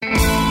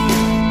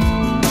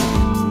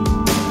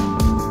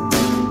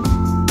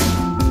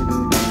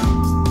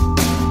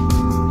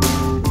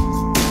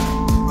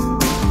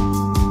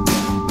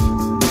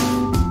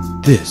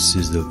This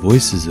is the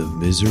Voices of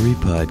Misery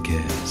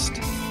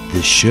podcast.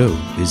 This show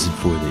isn't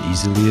for the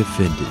easily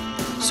offended,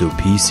 so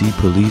PC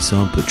police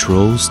on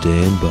patrol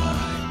stand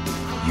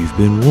by. You've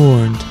been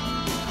warned.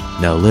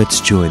 Now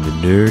let's join the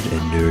nerd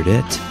and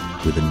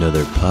nerdette with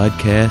another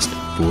podcast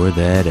for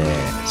that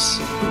ass.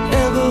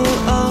 Whenever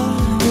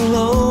I'm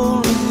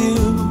alone with you,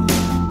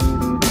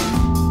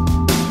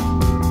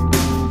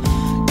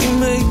 you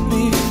make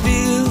me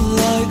feel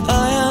like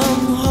I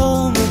am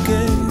home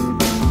again.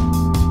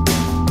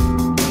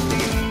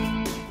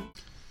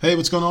 Hey,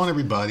 what's going on,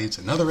 everybody? It's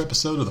another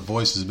episode of the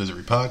Voices of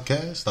Misery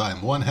podcast. I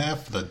am one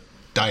half of the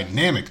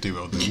dynamic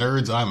duo, the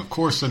nerds. I'm, of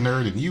course, the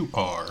nerd, and you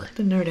are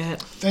the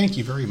nerdette. Thank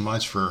you very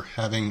much for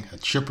having a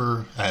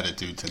chipper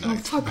attitude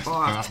tonight. Oh, fuck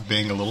off. Not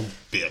being a little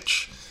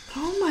bitch.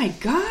 Oh my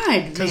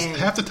god, Because man.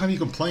 half the time you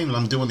complain when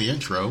I'm doing the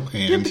intro,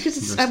 and Yeah,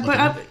 because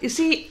you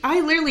see,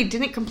 I literally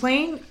didn't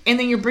complain, and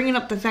then you're bringing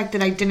up the fact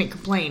that I didn't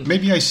complain.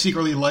 maybe I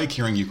secretly like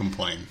hearing you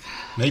complain.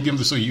 Maybe I'm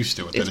just so used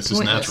to it that it's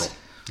just natural.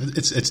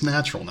 It's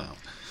natural now.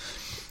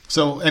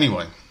 So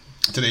anyway,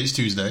 today's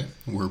Tuesday.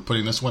 We're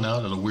putting this one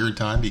out at a weird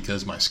time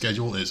because my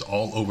schedule is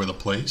all over the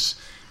place.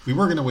 We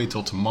were going to wait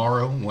till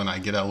tomorrow when I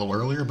get out a little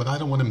earlier, but I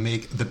don't want to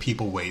make the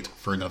people wait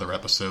for another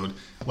episode.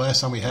 Last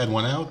time we had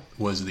one out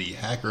was the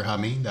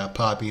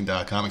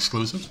hackerhameen.podbean.com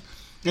exclusive.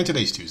 And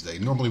today's Tuesday.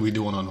 Normally we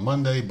do one on a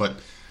Monday, but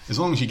as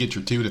long as you get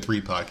your 2 to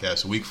 3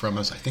 podcasts a week from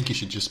us, I think you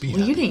should just be happy.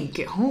 Well, you didn't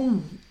get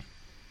home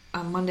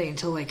on Monday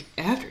until like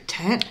after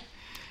 10.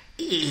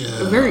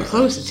 Yeah, very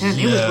close to 10.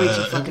 It was way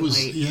too fucking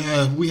late.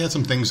 Yeah, we had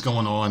some things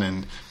going on,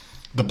 and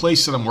the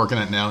place that I'm working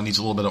at now needs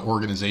a little bit of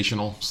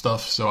organizational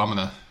stuff, so I'm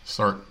going to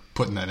start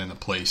putting that into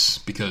place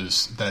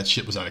because that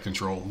shit was out of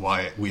control,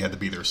 why we had to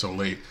be there so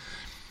late.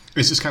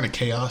 It's just kind of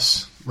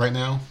chaos right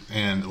now,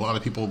 and a lot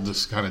of people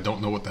just kind of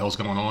don't know what the hell's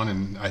going on,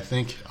 and I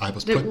think I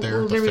was put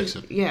there to fix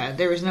it. Yeah,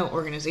 there was no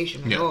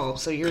organization at all,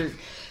 so you're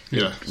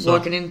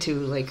walking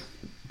into like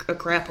a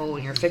crap hole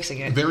and you're fixing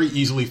it. Very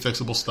easily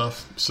fixable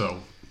stuff,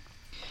 so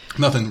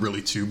nothing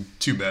really too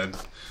bad.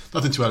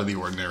 Nothing too out of the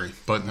ordinary.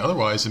 But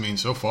otherwise, I mean,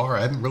 so far,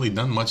 I haven't really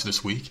done much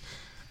this week.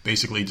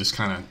 Basically, just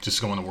going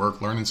to work,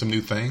 learning some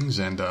new things,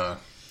 and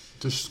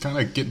just kind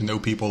of getting to know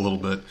people a little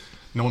bit,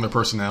 knowing their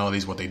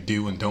personalities, what they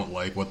do and don't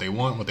like, what they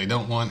want, what they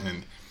don't want,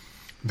 and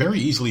very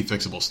easily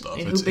fixable stuff.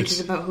 And who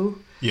bitches about who?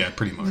 Yeah,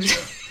 pretty much, yeah.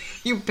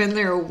 You've been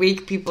there a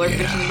week, people are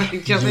bitching about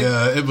each other.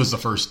 Yeah, it was the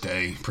first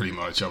day, pretty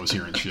much. I was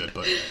hearing shit,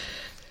 but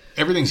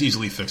everything's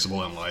easily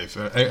fixable in life.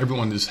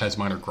 Everyone just has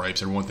minor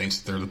gripes. Everyone thinks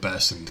that they're the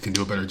best and can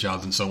do a better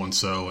job than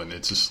so-and-so. And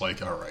it's just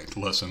like, all right,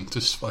 listen,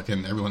 just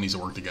fucking everyone needs to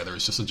work together.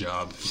 It's just a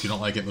job. If you don't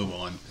like it, move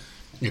on.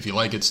 If you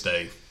like it,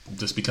 stay.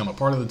 Just become a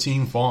part of the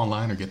team, fall in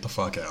line, or get the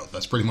fuck out.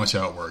 That's pretty much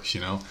how it works, you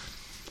know?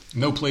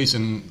 No place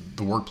in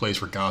the workplace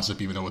for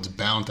gossip, even though it's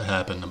bound to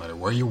happen. No matter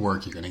where you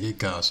work, you're going to get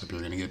gossip. You're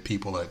going to get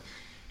people that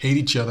hate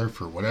each other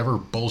for whatever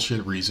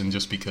bullshit reason,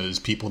 just because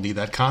people need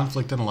that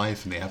conflict in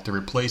life and they have to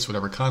replace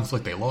whatever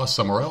conflict they lost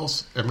somewhere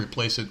else and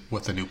replace it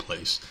with a new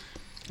place.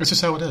 That's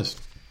just how it is.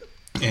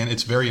 And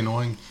it's very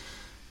annoying,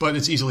 but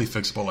it's easily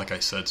fixable, like I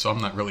said, so I'm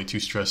not really too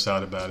stressed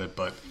out about it.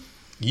 But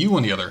you,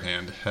 on the other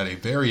hand, had a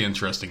very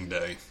interesting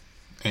day.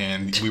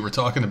 And we were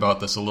talking about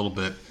this a little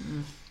bit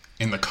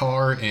in the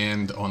car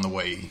and on the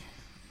way,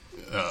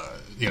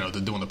 to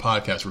doing the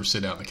podcast. We were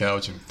sitting out on the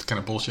couch and kind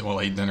of bullshit while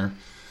I ate dinner.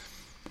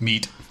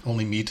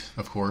 Only meat,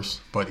 of course.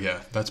 But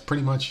yeah, that's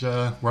pretty much where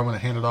I'm going to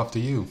hand it off to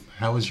you.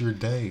 How was your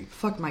day?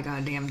 Fuck my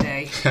goddamn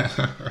day.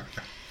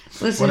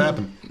 Listen, what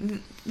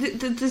happened?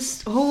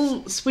 This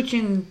whole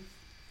switching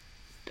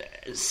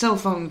cell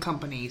phone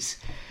companies,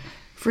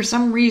 for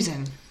some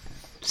reason,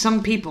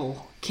 some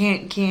people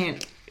can't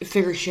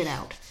figure shit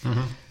out.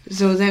 Mm-hmm.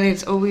 So then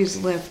it's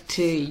always left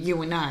to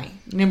you and I.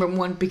 Number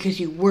one, because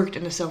you worked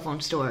in a cell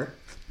phone store,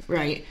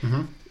 right?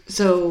 Mm-hmm.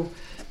 So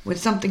when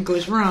something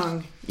goes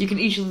wrong, you can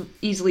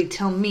easily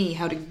tell me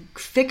how to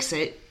fix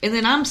it, and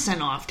then I'm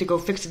sent off to go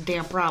fix the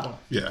damn problem.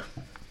 Yeah.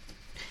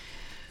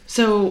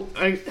 So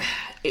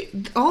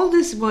all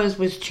this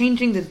was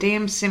changing the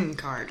damn SIM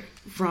card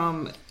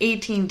from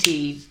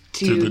AT&T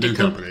to the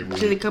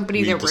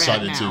company that we're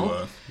at now. Decided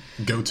to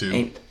go to.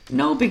 And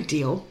no big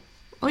deal.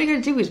 All you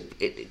gotta do is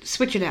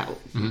switch it out.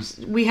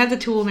 Mm-hmm. We have the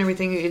tool and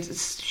everything. It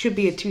should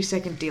be a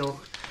 2-second deal.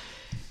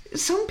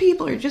 Some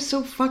people are just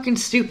so fucking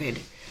stupid.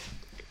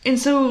 And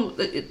so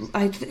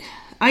I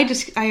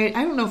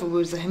don't know if it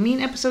was the Hameen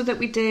episode that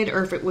we did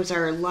or if it was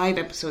our live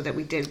episode that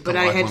we did, but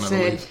I had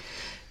said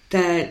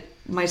that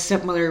my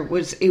stepmother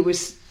was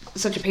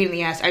such a pain in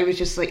the ass. I was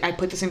just like, I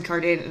put the SIM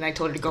card in and I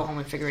told her to go home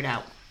and figure it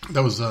out.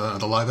 That was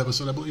the live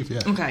episode, I believe,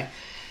 yeah. Okay.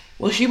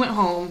 Well, she went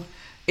home.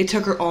 It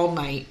took her all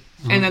night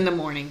and then the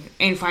morning,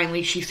 and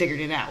finally she figured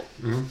it out.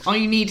 Mm-hmm. All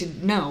you need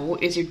to know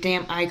is your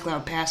damn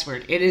iCloud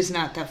password. It is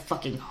not that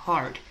fucking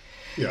hard.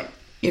 Yeah.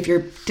 If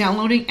you're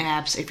downloading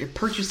apps, if you're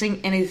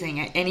purchasing anything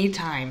at any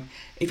time,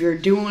 if you're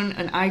doing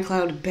an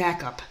iCloud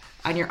backup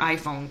on your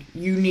iPhone,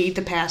 you need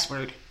the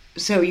password.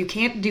 So you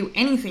can't do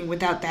anything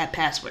without that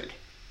password.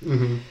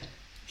 Mm-hmm.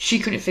 She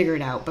couldn't figure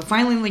it out. But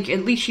finally, like,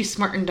 at least she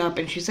smartened up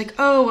and she's like,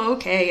 oh,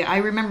 okay, I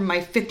remember my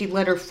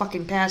 50-letter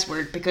fucking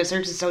password because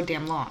hers is so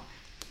damn long.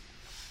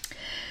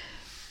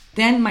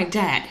 Then my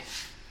dad,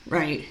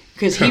 right?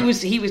 Because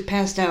he was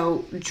passed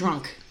out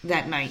drunk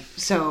that night.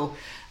 So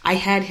I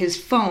had his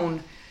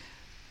phone,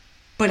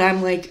 but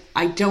I'm like,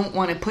 I don't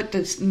want to put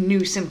this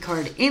new SIM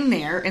card in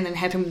there and then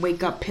have him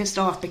wake up pissed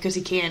off because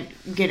he can't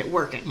get it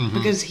working. Mm-hmm.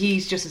 Because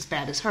he's just as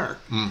bad as her.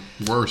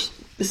 Worse.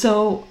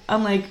 So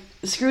I'm like,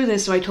 screw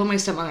this. So I told my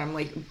stepmother, I'm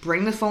like,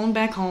 bring the phone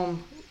back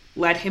home.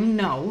 Let him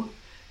know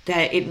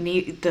that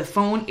the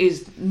phone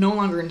is no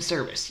longer in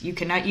service. You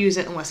cannot use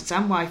it unless it's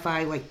on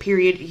Wi-Fi, like,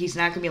 period. He's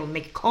not going to be able to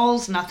make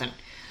calls, nothing.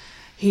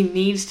 He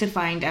needs to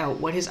find out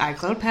what his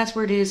iCloud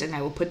password is, and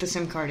I will put the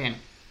SIM card in.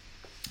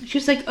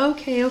 She's like,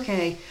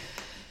 okay.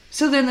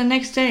 So then the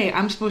next day,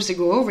 I'm supposed to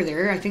go over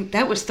there. I think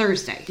that was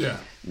Thursday. Yeah.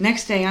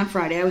 Next day, on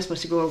Friday, I was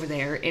supposed to go over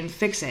there and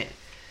fix it.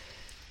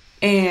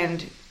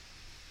 And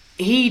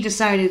he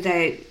decided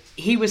that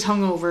he was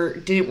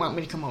hungover, didn't want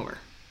me to come over.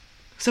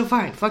 So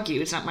fine, fuck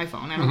you, it's not my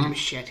phone, I don't give a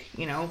shit,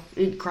 you know,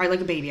 cry like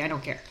a baby, I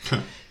don't care.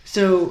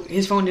 So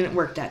his phone didn't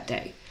work that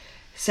day.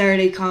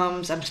 Saturday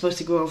comes, I'm supposed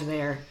to go over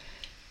there.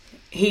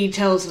 He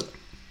tells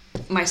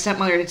my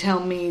stepmother to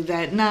tell me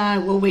that, nah,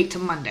 we'll wait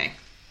till Monday.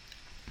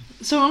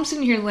 So I'm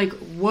sitting here like,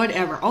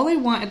 whatever. All I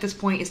want at this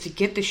point is to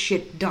get this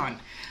shit done.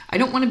 I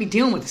don't want to be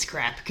dealing with this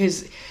crap,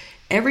 because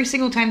every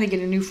single time they get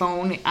a new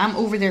phone, I'm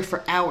over there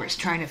for hours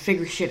trying to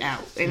figure shit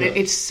out. And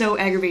it's so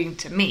aggravating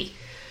to me.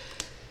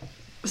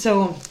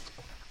 So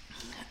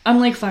I'm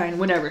like, fine,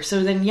 whatever.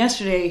 So then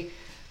yesterday,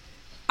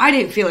 I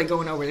didn't feel like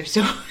going over there.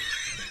 So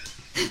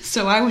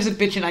I was a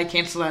bitch and I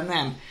canceled on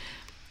them.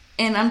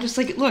 And I'm just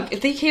like, look,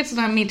 if they canceled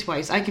on me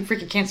twice, I can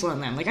freaking cancel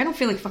on them. Like, I don't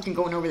feel like fucking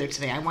going over there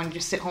today. I want to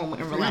just sit home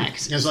and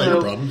relax. Yeah, it's not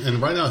your problem. And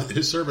right now,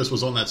 his service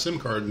was on that SIM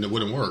card and it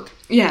wouldn't work.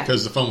 Yeah.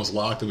 Because the phone was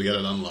locked and we got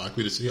it unlocked.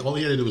 All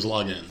he had to do was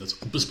log in. Just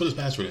put his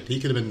password in. He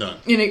could have been done.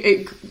 And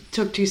it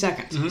took 2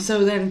 seconds. Mm-hmm.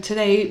 So then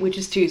today, which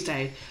is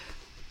Tuesday,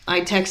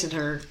 I texted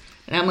her.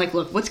 And I'm like,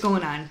 look, what's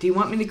going on? Do you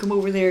want me to come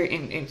over there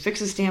and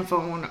fix this damn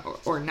phone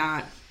or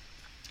not?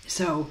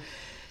 So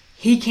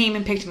he came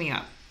and picked me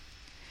up.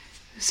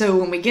 So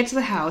when we get to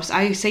the house,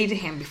 I say to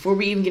him, before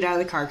we even get out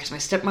of the car, because my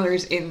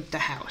stepmother's in the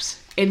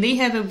house, and they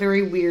have a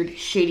very weird,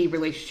 shady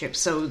relationship,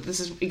 so this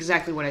is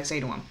exactly what I say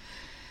to him.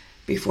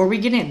 Before we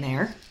get in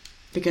there,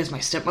 because my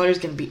stepmother's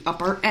going to be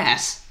up our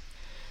ass,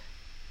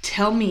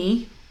 tell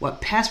me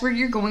what password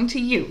you're going to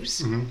use.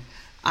 Mm-hmm.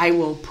 I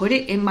will put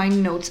it in my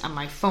notes on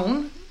my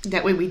phone.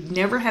 That way we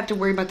never have to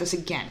worry about this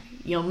again.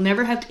 You'll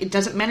never have to, it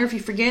doesn't matter if you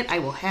forget, I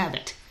will have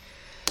it.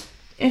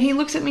 And he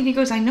looks at me and he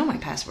goes, I know my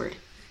password.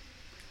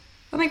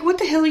 I'm like, what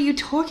the hell are you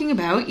talking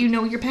about? You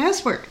know your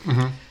password.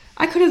 Mm-hmm.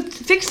 I could have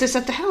fixed this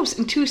at the house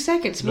in 2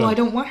 seconds. Well, I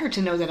don't want her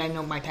to know that I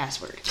know my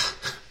password.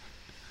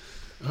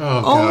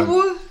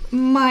 Oh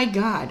my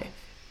God.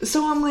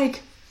 So I'm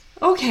like,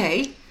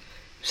 okay.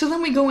 So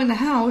then we go in the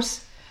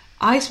house.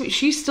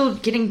 She's still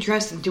getting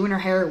dressed and doing her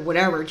hair or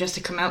whatever just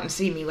to come out and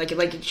see me. Like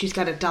she's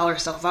got to doll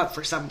herself up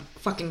for some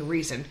fucking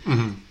reason.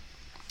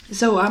 Mm-hmm.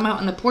 So I'm out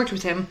on the porch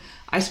with him.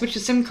 I switch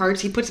the SIM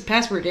cards. He puts the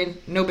password in.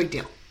 No big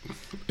deal.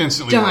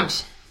 Instantly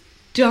works.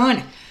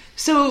 Done.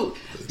 So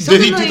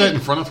did he do that in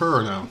front of her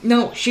or no?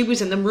 No, she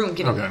was in the room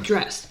getting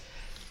dressed.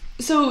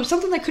 So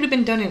something that could have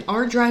been done in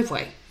our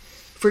driveway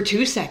for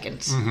 2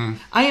 seconds. Mm-hmm.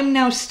 I am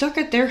now stuck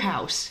at their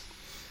house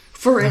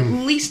for at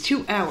least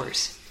 2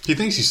 hours. He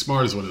thinks he's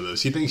smart is what it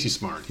is. He thinks he's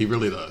smart. He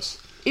really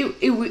does.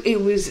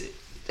 It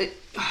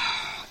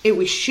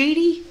was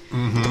shady.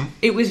 Mm-hmm.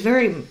 It was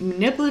very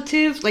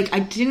manipulative. Like,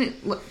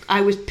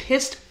 I was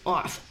pissed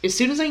off. As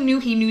soon as I knew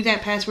he knew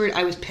that password,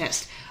 I was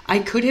pissed. I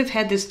could have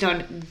had this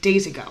done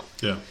days ago.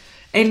 Yeah.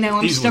 And now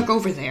I'm stuck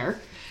over there.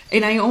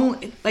 And I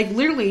only, like,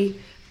 literally,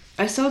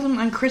 I saw them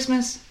on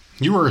Christmas.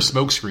 You were a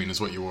smokescreen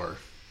is what you were.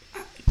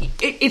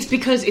 It's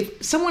because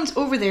if someone's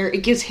over there,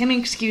 it gives him an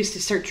excuse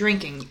to start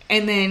drinking.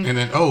 And then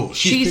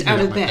she's out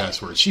of my bed.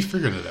 Password. She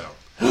figured it out.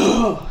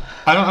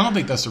 I don't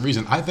think that's the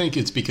reason. I think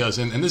it's because,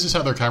 and this is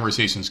how their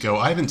conversations go.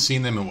 I haven't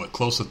seen them in,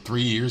 close to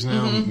 3 years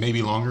now,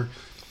 maybe longer.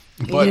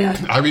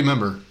 But I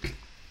remember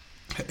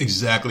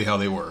exactly how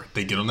they were.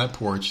 They get on that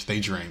porch, they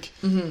drink.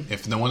 Mm-hmm.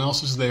 If no one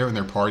else is there and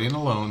they're partying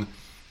alone,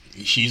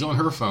 she's on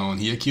her phone.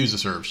 He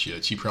accuses her of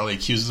shit. She probably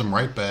accuses him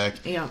right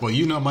back. Yeah. Well,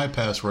 you know my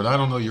password. I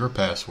don't know your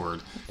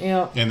password.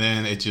 Yeah. And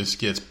then it just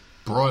gets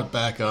brought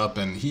back up,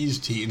 and he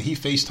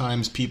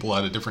FaceTimes people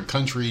out of different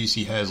countries.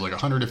 He has like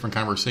 100 different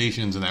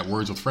conversations in that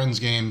Words with Friends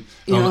game.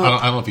 I don't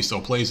know if he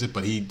still plays it,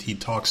 but he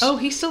talks. Oh,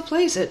 he still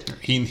plays it.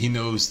 He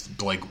knows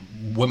like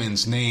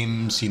women's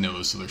names. He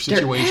knows their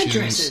situations.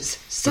 Their addresses.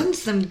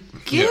 Sends them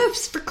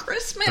gifts for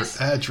Christmas.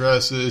 Their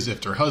addresses, if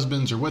their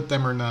husbands are with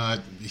them or not.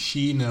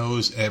 He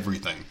knows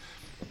everything.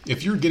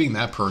 If you're getting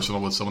that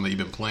personal with someone that you've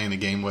been playing a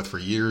game with for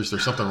years,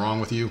 there's something wrong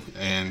with you.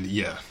 And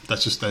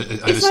that's just that.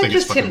 It's not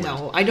just him,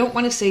 though. I don't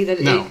want to say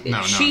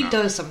that she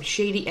does some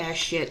shady ass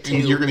shit too.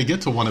 And you're going to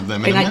get to one of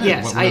them in a minute.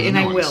 Yes,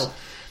 I will.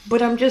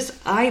 But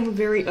I'm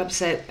very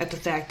upset at the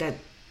fact that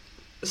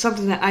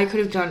something that I could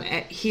have done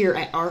here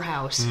at our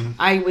house.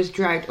 I was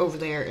dragged over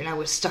there and I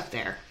was stuck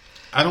there.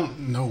 I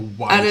don't know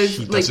why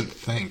she doesn't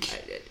think.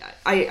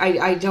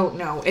 I don't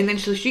know. And then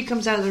so she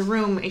comes out of the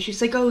room and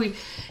she's like, "Oh,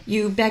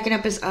 you backing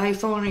up his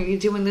iPhone? Are you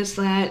doing this,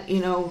 that?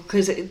 You know,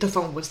 because the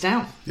phone was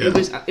down. Yeah.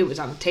 It was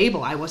on the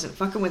table. I wasn't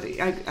fucking with it.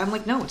 I'm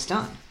like, no, it's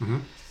done.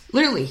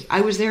 Literally,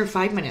 I was there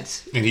 5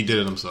 minutes. And he did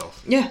it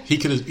himself. Yeah. He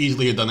could have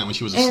easily have done that when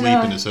she was asleep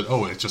and just said,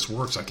 "Oh, it just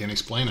works. I can't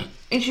explain it."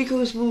 And she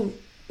goes, "Well,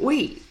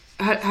 wait.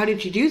 How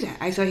did you do that?"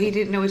 I thought he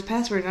didn't know his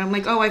password. And I'm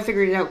like, "Oh, I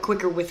figured it out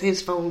quicker with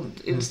his phone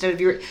instead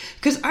of your..."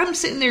 Because I'm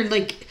sitting there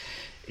like...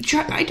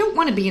 I don't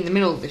want to be in the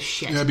middle of this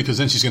shit. Yeah, because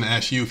then she's going to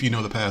ask you if you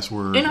know the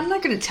password. And I'm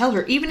not going to tell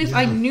her. Even if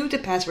I knew the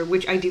password,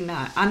 which I do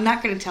not, I'm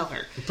not going to tell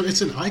her. But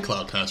it's an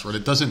iCloud password.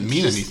 It doesn't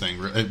mean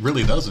anything. It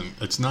really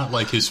doesn't. It's not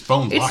like his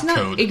phone lock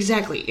code.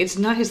 Exactly. It's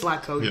not his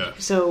lock code. Yeah.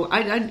 So,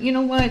 I you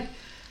know what?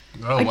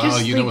 Oh, wow,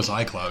 you know his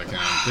iCloud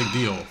account. Big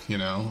deal, you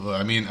know?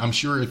 I mean, I'm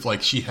sure if,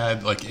 like, she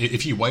had, like,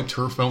 if she wiped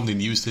her phone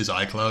and used his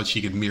iCloud,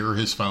 she could mirror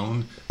his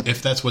phone,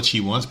 if that's what she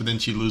wants, but then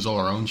she'd lose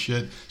all her own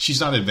shit. She's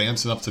not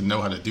advanced enough to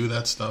know how to do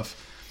that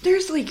stuff.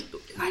 There's, like,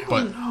 I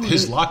don't know. But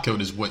his lock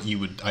code is what you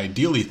would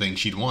ideally think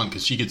she'd want,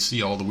 because she could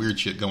see all the weird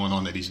shit going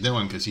on that he's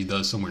doing, because he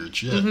does some weird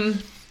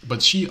shit.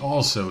 But she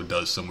also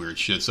does some weird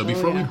shit. So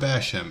before we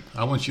bash him,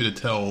 I want you to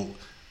tell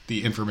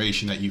the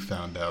information that you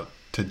found out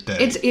today.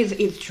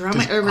 It's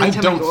drama every time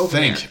I go over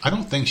there. I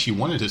don't think she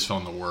wanted his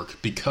phone to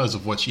work because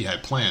of what she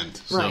had planned.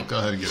 So go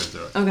ahead and get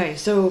into it. Okay,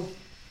 so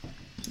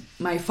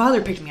my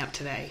father picked me up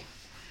today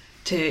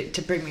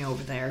to bring me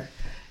over there.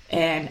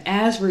 And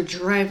as we're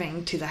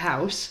driving to the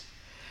house,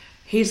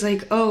 he's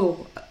like,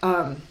 "Oh,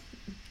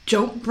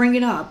 don't bring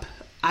it up.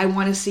 I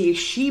want to see if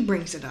she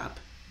brings it up.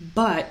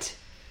 But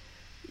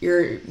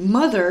your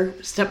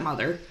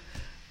stepmother,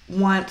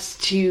 wants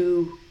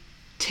to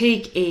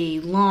take a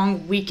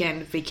long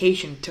weekend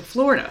vacation to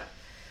Florida."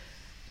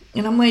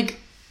 And I'm like,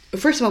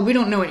 first of all, we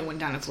don't know anyone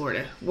down in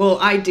Florida. Well,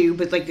 I do,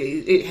 but like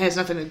it has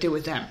nothing to do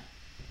with them.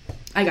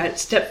 I got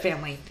step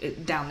family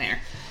down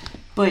there.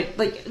 But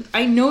like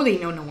I know they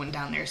know no one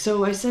down there.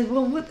 So I said,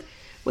 "Well,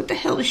 what the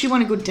hell does she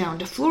want to go down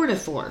to Florida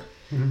for?"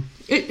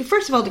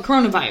 First of all, the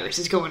coronavirus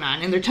is going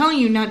on, and they're telling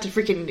you not to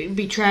freaking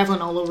be traveling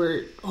all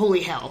over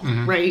holy hell,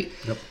 right?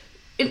 Yep.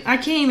 And I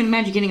can't even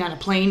imagine getting on a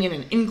plane in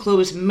an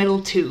enclosed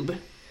metal tube.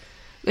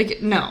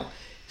 Like, no.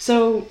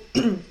 So,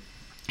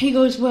 he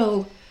goes,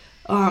 "Well,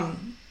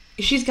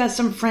 she's got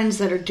some friends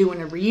that are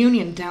doing a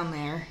reunion down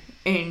there,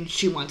 and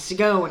she wants to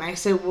go." And I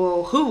said,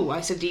 "Well, who?"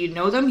 I said, "Do you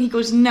know them?" He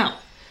goes, "No.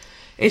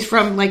 It's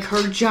from, like,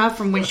 her job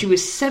from when she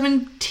was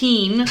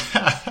 17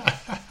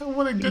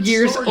 What a good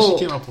years story old.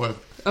 she came up with.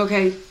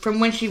 Okay, from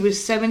when she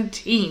was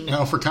 17.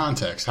 Now, for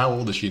context, how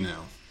old is she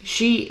now?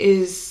 She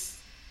is...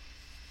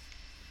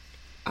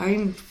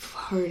 I'm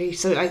 40,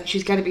 so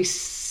she's got to be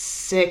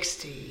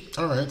 60.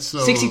 All right, so...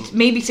 60,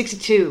 maybe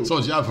 62. So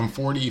a job from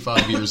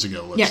 45 years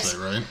ago, let's say,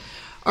 right?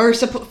 Or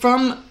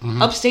from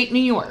upstate New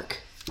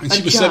York. And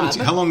she was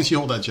 17. How long did she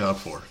hold that job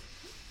for?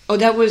 Oh,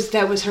 that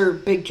was her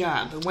big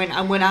job when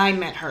I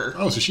met her.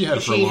 Oh, so she had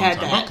it for a long time.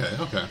 That.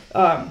 Okay.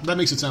 That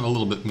makes it sound a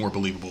little bit more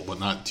believable, but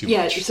not too much.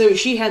 Yeah, so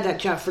she had that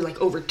job for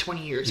like over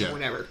 20 years or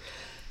whatever.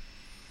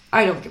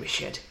 I don't give a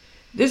shit.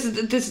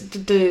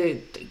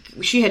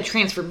 She had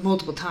transferred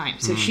multiple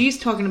times. So she's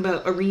talking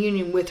about a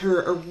reunion with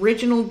her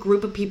original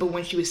group of people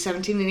when she was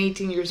 17 and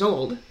 18 years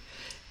old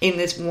in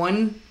this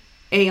one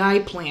AI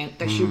plant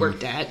that she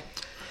worked at.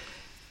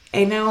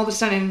 And now all of a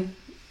sudden,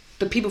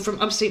 the people from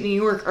upstate New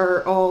York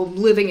are all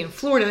living in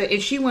Florida,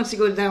 and she wants to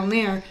go down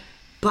there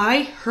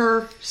by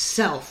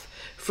herself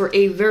for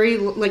a very,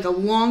 like, a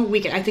long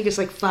weekend. I think it's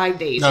like 5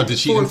 days. Now, did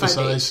she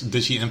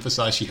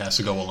emphasize she has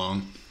to go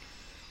alone?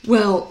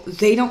 Well,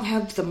 they don't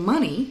have the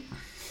money,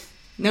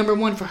 number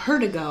one, for her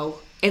to go,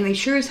 and they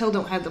sure as hell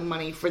don't have the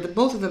money for the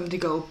both of them to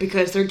go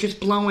because they're just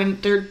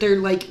they're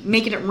like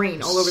making it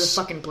rain all over the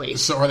fucking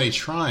place. So are they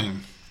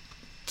trying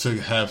to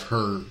have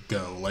her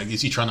go? Like,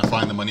 is he trying to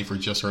find the money for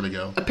just her to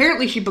go?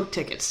 Apparently she booked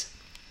tickets.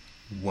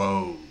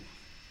 Whoa.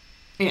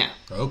 Yeah.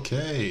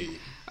 Okay.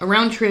 A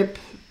round trip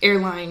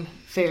airline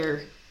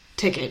fare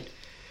ticket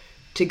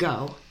to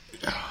go.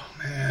 Oh,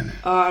 man.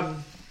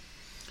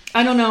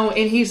 I don't know.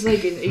 And he's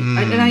like, and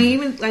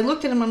I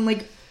looked at him, I'm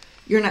like,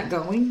 "You're not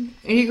going?"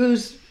 And he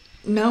goes,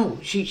 "No,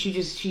 she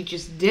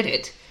just did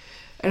it."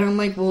 And I'm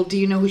like, "Well, do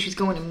you know who she's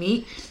going to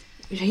meet?"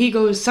 He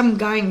goes, "Some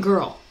guy and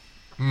girl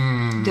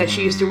that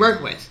she used to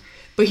work with."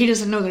 But he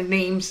doesn't know their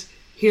names.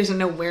 He doesn't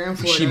know where in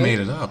Florida. She made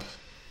it up.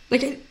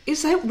 Like,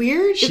 is that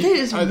weird? That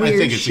is weird. I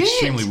think it's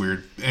extremely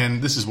weird.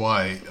 And this is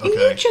why, okay. And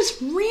you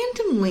just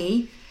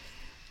randomly...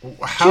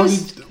 What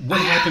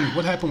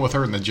happened with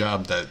her in the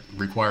job that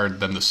required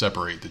them to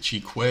separate? Did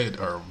she quit,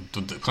 or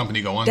did the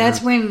company go under?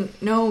 That's when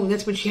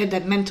she had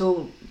that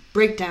mental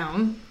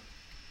breakdown,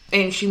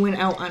 and she went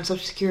out on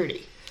Social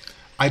Security.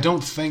 I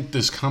don't think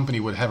this company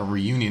would have a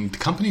reunion.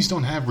 Companies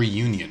don't have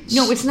reunions.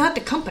 No, it's not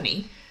the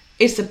company.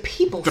 It's the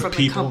people from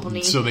the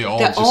company so they all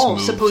that just all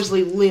moved.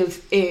 supposedly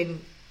live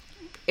in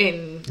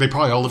in They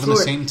probably all live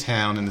Florida. in the same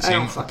town, in the I same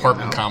don't fucking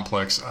apartment know.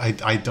 complex.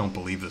 I don't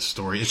believe this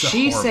story. It's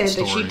She a horrible said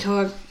story.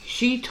 that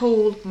she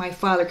told my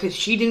father, because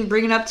she didn't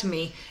bring it up to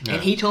me, Yeah.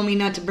 and he told me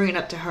not to bring it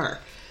up to her.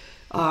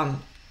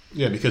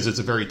 Yeah, because it's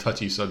a very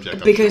touchy subject.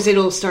 I'm Because sure.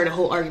 it'll start a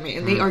whole argument,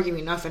 and they argue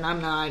enough, and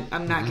I'm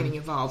not getting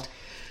involved.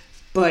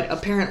 But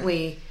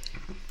apparently,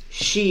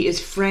 she is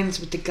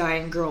friends with the guy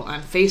and girl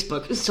on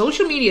Facebook.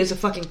 Social media is a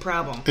fucking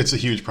problem. It's a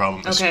huge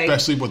problem, Okay.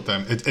 especially with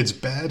them. It's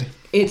bad.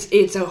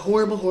 It's a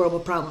horrible, horrible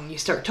problem. You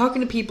start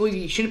talking to people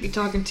you shouldn't be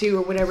talking to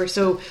or whatever.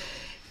 So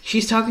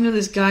she's talking to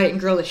this guy and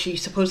girl that she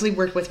supposedly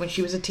worked with when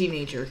she was a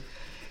teenager.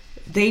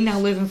 They now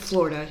live in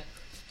Florida,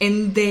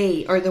 and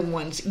they are the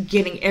ones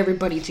getting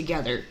everybody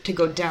together to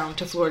go down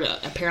to Florida.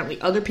 Apparently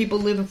other people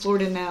live in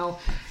Florida now.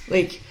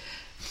 Like,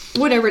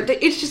 whatever.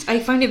 It's just, I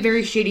find it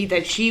very shady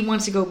that she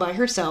wants to go by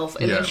herself,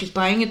 and Yeah. then she's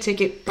buying a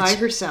ticket by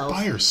herself.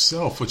 By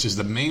herself, which is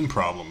the main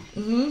problem.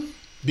 Mm-hmm.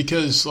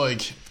 Because,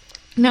 like...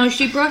 Now,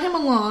 she brought him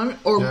along,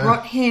 or Yeah.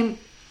 brought him,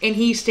 and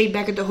he stayed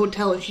back at the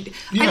hotel, and I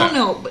Yeah. don't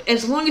know, but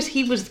as long as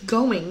he was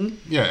going,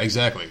 Yeah,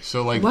 exactly.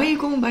 So, like... why are you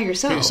going by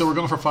yourself? Okay, so we're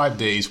going for 5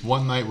 days.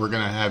 One night we're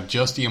going to have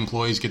just the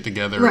employees get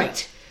together.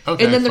 Right.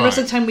 Okay, And then the rest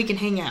fine. of the time we can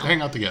hang out.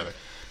 Hang out together.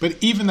 But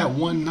even that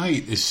one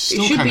night is It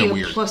still should kind be of a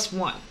weird.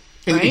 +1,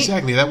 right?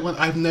 Exactly. That one,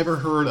 I've never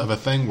heard of a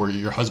thing where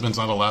your husband's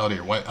not allowed, or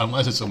your wife,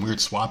 unless it's some weird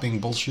swapping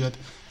bullshit.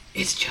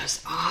 It's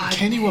just odd.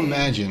 Can you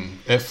imagine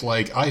if,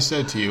 like, I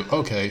said to you,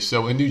 okay,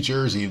 so in New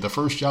Jersey, the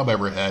first job I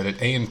ever had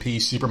at A&P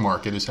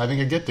Supermarket is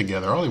having a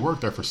get-together. I only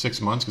worked there for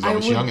 6 months because I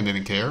was young and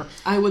didn't care.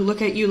 I would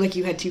look at you like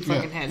you had two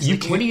fucking heads.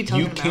 Like, what are you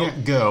talking about? You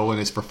can't go, and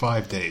it's for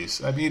 5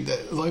 days. I mean,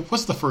 like,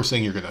 what's the first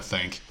thing you're going to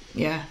think?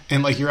 Yeah.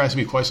 And, like, you're asking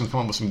me questions, come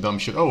up with some dumb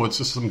shit. Oh, it's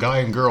just some guy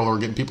and girl who are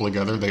getting people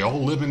together. They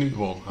all live in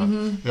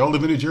they all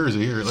live in New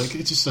Jersey here. Like,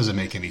 it just doesn't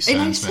make any sense,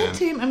 And I man. said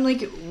to him, I'm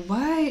like,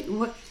 why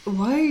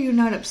are you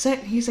not upset?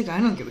 And he's like, I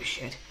don't give a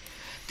shit.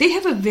 They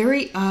have a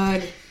very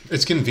odd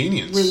It's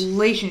convenience.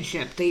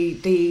 relationship.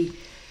 They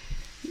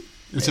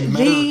It's a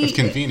matter of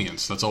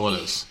convenience. That's all it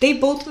is.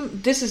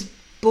 this is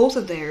both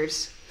of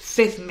theirs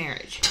 5th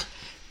marriage.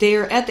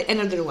 They're at the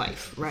end of their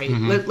life, right?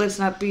 Let's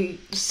not be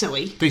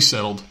silly. They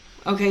settled.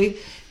 Okay,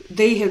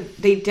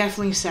 they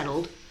definitely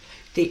settled.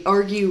 They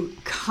argue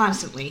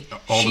constantly.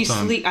 All the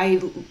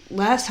time.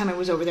 Last time I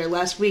was over there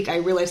last week, I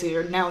realized they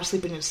are now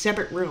sleeping in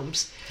separate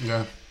rooms.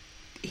 Yeah.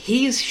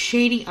 He's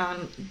shady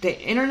on the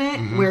internet,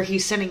 where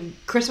he's sending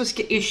Christmas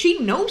gifts. She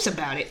knows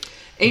about it,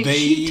 and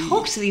she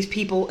talks to these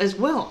people as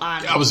well.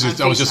 I was just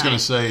FaceTime. going to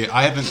say,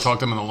 I haven't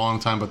talked to them in a long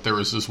time, but there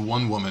was this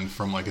one woman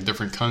from, like, a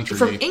different country.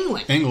 From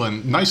England.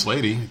 England. Nice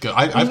lady.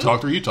 I've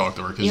talked to her, you talked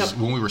to her, because Yep.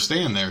 when we were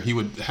staying there, he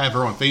would have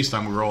her on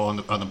FaceTime. We were all on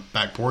the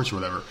back porch or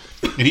whatever.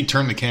 And he'd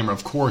turn the camera,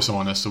 of course,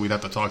 on us, so we'd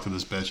have to talk to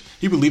this bitch.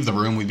 He would leave the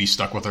room, we'd be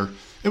stuck with her.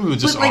 It was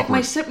just But like awkward.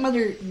 my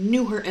stepmother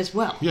knew her as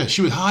well. Yeah,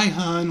 she would, hi,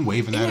 hun,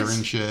 waving at her It's-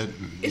 and shit.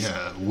 And, it's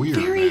yeah, weird,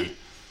 very, man.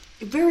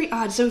 very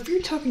odd. So if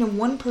you're talking to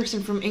one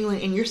person from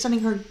England and you're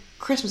sending her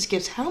Christmas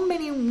gifts, how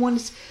many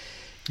ones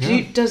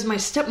does my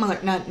stepmother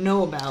not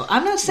know about?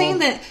 I'm not saying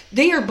that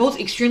they are both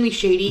extremely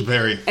shady.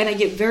 Very. And I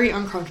get very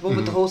uncomfortable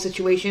with the whole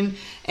situation.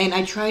 And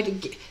I try to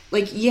get,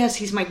 like, yes,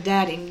 he's my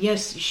dad, and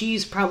yes,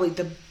 she's probably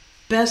the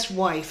best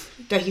wife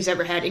that he's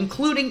ever had,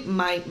 including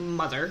my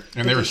mother.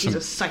 And there was she's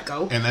some- a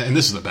psycho. And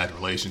this is a bad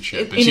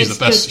relationship. And And she's it's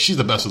the best. just- She's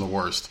the best of the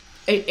worst.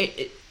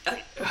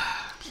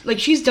 Like,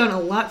 she's done a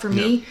lot for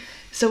me. Yeah.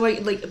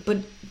 So but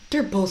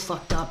they're both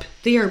fucked up.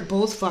 They are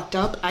both fucked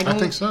up. I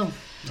think so.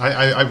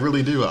 I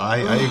really do. I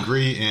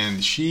agree.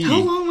 And she. How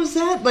long was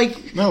that?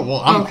 Like, No,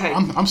 well,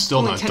 I'm still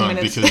Only not 10 done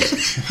minutes.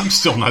 because I'm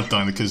still not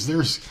done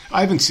because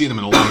I haven't seen him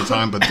in a long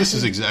time, but this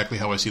is exactly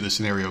how I see the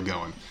scenario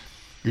going.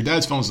 Your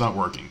dad's phone's not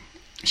working.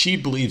 She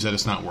believes that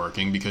it's not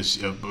working because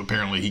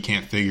apparently he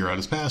can't figure out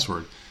his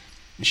password.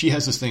 She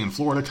has this thing in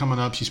Florida coming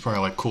up. She's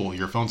probably like, cool,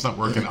 your phone's not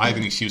working. I have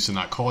an excuse to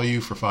not call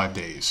you for 5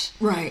 days.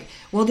 right.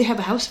 Well, they have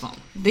a house phone.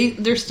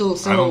 They're still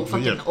so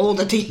fucking old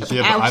that they have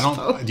a house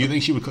phone. Do you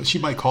think she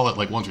might call it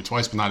like once or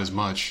twice, but not as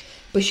much?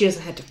 But she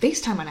doesn't have to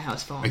FaceTime on a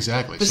house phone.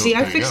 Exactly. But So see,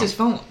 I there you fixed go. his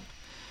phone.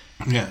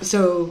 Yeah.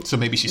 So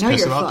maybe she's now pissed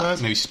you're about fucked.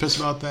 that. Maybe she's pissed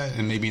about that,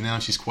 and maybe now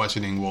she's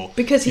questioning. Well,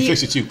 Because you he-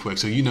 fixed it too quick,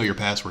 so you know your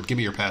password. Give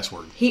me your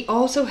password. He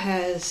also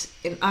has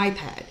an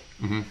iPad.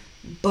 Mm-hmm.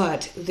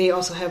 But they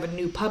also have a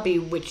new puppy,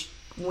 which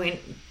when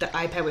the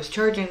iPad was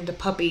charging, the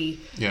puppy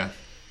Yeah,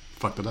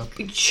 fucked it up.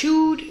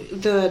 chewed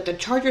the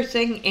charger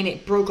thing, and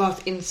it broke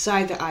off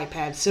inside the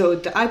iPad. So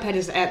the iPad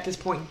is at this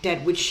point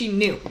dead, which she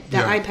knew. The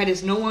Yeah. iPad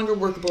is no longer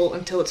workable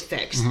until it's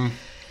fixed.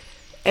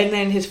 And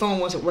then his phone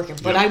wasn't working.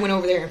 But Yeah. I went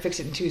over there and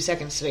fixed it in 2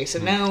 seconds today. So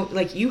now,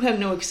 like, you have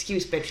no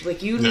excuse, bitch.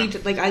 Like, you need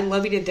to, like, I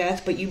love you to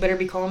death, but you better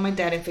be calling my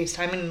dad and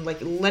FaceTime and, like,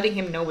 letting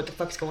him know what the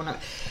fuck's going on.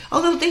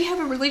 Although they have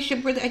a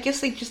relationship where I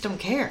guess they just don't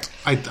care.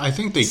 I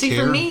think they See,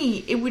 care. for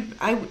me, it would,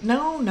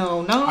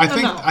 no.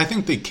 I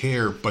think they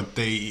care, but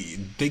they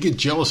get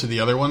jealous of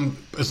the other one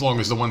as long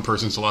as the one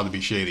person's allowed to be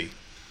shady.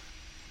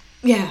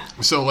 Yeah.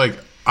 So like,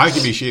 I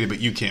can be shady, but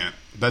you can't.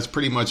 That's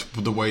pretty much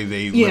the way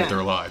they live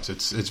their lives.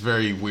 It's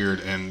very weird,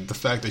 and the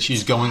fact that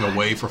she's going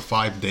away for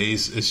 5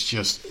 days is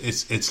just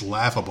it's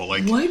laughable.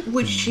 Like, what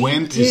would she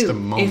do is the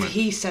moment, if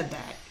he said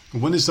that?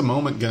 When is the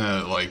moment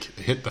gonna like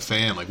hit the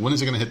fan? Like, when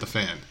is it gonna hit the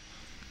fan?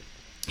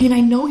 And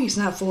I know he's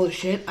not full of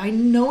shit. I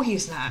know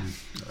he's not.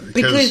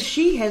 Because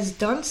she has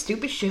done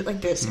stupid shit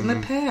like this in the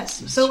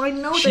past. So I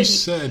know she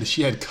said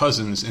she had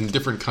cousins in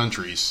different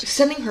countries.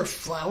 Sending her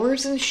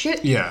flowers and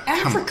shit? Yeah.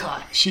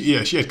 Africa. She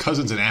had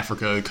cousins in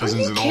Africa,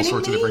 cousins in all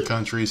sorts of different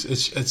countries.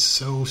 It's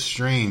so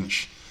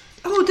strange.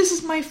 Oh, this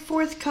is my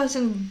fourth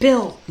cousin,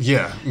 Bill.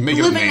 Yeah.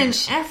 Making living up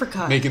names. in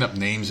Africa. Making up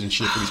names and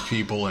shit for these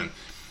people and...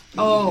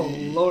 Oh,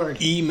 Lord.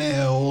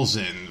 Emails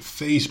and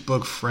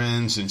Facebook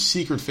friends and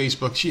secret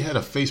Facebook. She had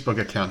a Facebook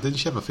account. Didn't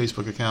she have a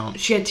Facebook account?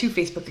 She had 2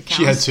 Facebook accounts.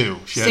 She had two.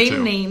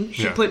 Same name.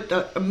 She put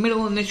a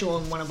middle initial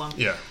in one of them.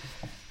 Yeah.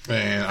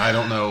 And I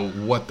don't know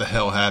what the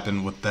hell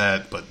happened with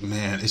that, but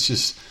man,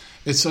 it's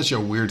such a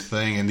weird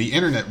thing. And the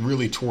internet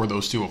really tore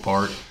those two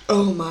apart.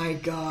 Oh, my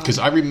God. Because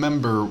I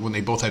remember when they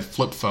both had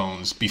flip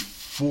phones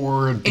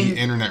before the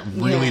internet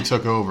really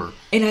took over.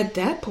 And at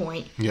that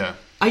point... Yeah.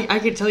 I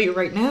can tell you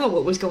right now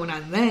what was going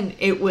on then.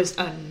 It was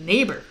a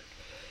neighbor.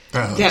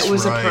 That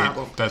was a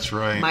problem. That's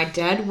right. My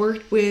dad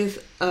worked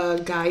with a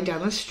guy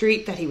down the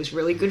street that he was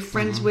really good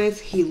friends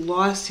with. He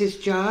lost his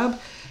job,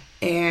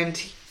 and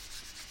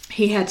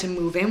he had to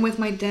move in with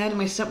my dad and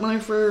my stepmother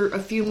for a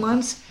few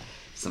months.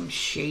 Some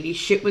shady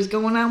shit was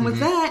going on with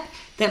that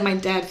my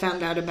dad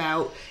found out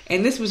about.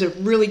 And this was a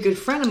really good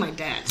friend of my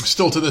dad's.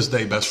 Still to this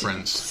day, best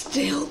friends.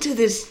 Still to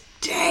this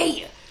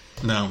day.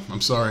 No, I'm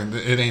sorry.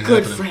 It ain't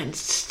good happening. Friends.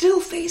 Still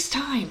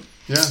FaceTime.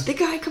 Yeah. The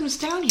guy comes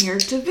down here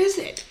to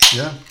visit.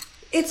 Yeah.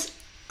 It's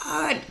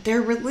odd.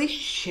 Their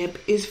relationship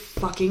is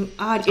fucking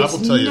odd. It's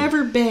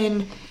never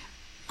been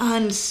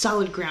on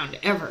solid ground,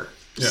 ever.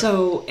 Yeah.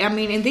 So, I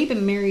mean, and they've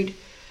been married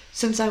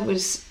since I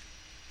was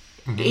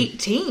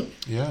 18.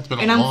 Yeah, it's been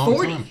a long time. And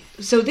I'm 40.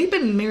 So they've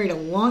been married a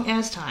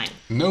long-ass time.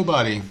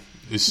 Nobody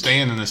is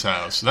staying in this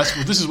house.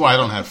 This is why I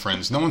don't have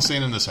friends. No one's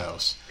staying in this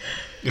house.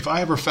 If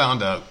I ever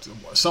found out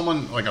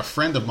someone, like a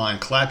friend of mine,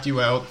 clapped you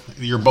out,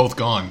 you're both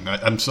gone.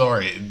 I'm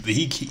sorry.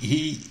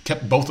 He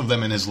kept both of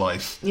them in his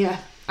life. Yeah,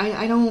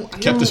 I don't...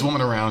 Kept this woman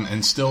around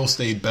and still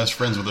stayed best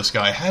friends with this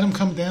guy. Had him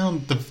come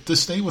down to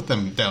stay with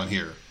them down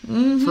here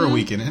for a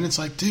weekend. And it's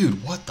like,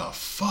 dude, what the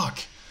fuck?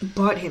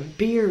 Bought him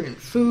beer and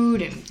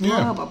food and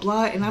blah, blah,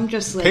 blah. And I'm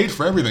just like... Paid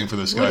for everything for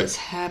this guy. What is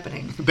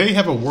happening? They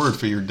have a word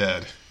for your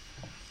dad.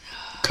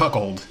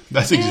 Cuckold.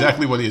 That's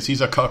exactly what he is. He's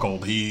a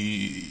cuckold.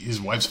 His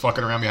wife's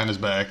fucking around behind his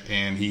back,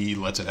 and he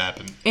lets it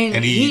happen.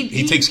 And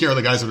he takes care of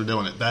the guys that are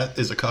doing it. That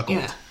is a cuckold.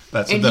 Yeah.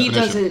 That's the definition. And he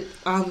does it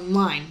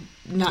online,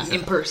 not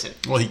in person.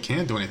 Well, he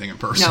can't do anything in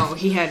person. No,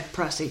 he had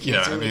prostate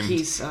cancer. Yeah, I mean,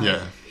 he's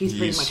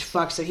pretty much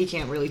fucked, so he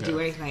can't really do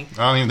anything.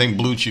 I don't even think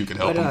Blue Chew could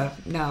help him.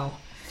 No.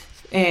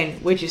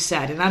 And which is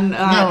sad. And I'm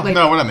no, we're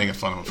not making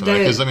fun of him for that,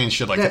 because I mean,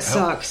 shit like that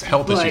sucks.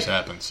 Health issues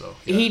happen. So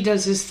he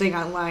does this thing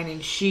online,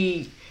 and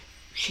she's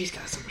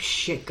got some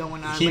shit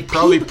going on. He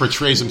probably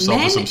portrays himself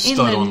as some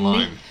stud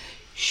online.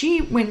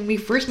 When we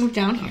first moved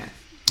down here.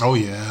 Oh,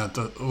 yeah.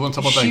 Want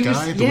to talk about that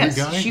guy? The weird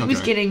guy? She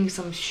was getting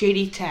some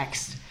shady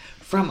text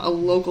from a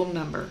local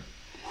number.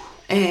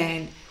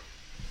 And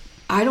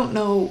I don't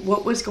know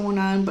what was going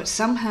on, but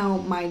somehow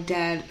my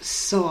dad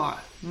saw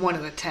one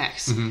of the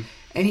texts. And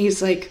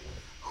he's like,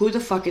 who the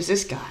fuck is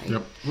this guy?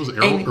 Yep. Was it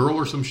Earl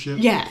or some shit?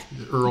 Yeah.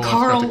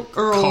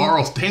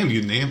 Carl. Damn,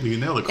 you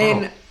nailed it,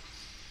 Carl. And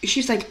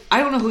she's like,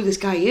 I don't know who this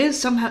guy is.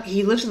 Somehow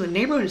he lives in the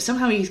neighborhood and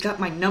somehow he's got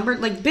my number.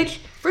 Like, bitch,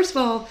 first of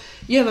all,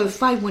 you have a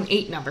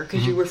 518 number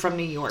because you were from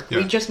New York. Yeah.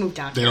 We just moved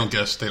down here.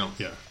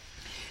 Yeah.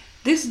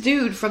 This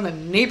dude from the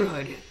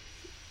neighborhood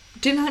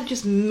did not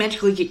just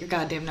magically get your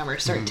goddamn number,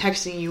 start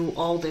texting you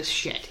all this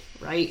shit,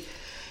 right?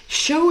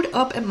 Showed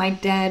up at my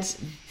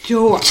dad's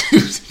door.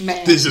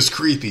 Man. This is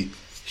creepy.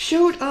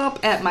 Showed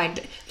up at my...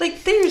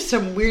 Like, there's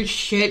some weird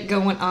shit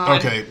going on.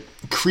 Okay.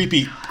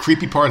 Creepy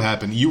part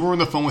happened. You were on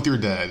the phone with your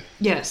dad.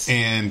 Yes.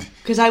 And...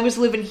 Because I was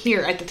living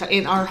here at the time,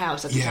 in our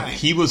house at the time. Yeah,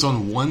 he was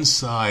on one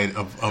side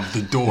of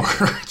the door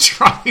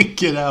trying to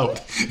get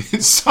out.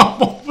 And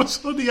someone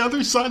was on the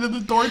other side of the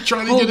door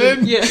trying to get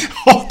in. Yeah.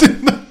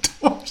 Holding the door.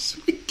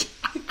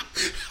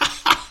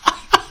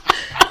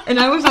 And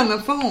I was on the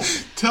phone.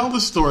 Tell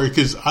the story,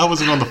 because I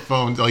wasn't on the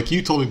phone. Like,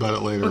 you told me about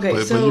it later. Okay,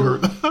 but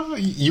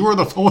you were on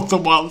the phone with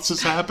them while this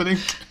is happening?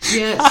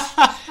 Yes.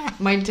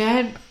 My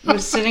dad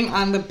was sitting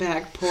on the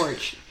back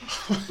porch.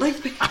 Like,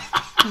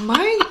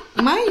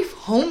 my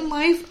home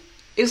life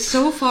is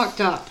so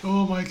fucked up.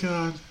 Oh, my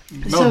God.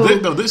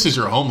 No, this is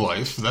your home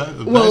life.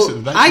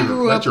 I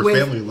grew up your with,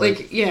 family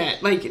life.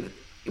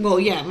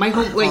 My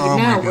home,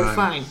 now we're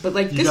fine. But,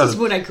 this is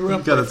what I grew up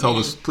with. You gotta tell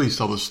this, please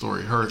tell this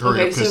story. Hurry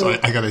up, because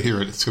I gotta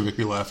hear it. It's gonna make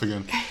me laugh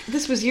again.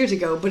 This was years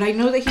ago, but I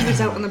know that he was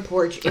out on the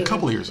porch. A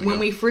couple of years ago. When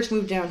we first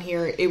moved down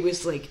here, it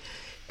was,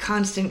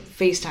 constant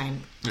FaceTime.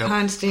 Yep.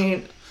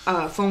 Constant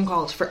phone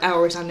calls for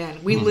hours on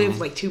end. We live,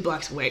 2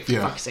 blocks away, for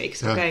fuck's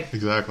sakes, okay? Yeah,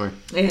 exactly.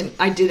 And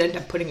I did end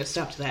up putting a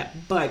stop to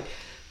that, but...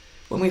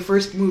 When we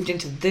first moved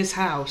into this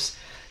house,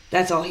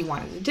 That's all he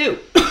wanted to do.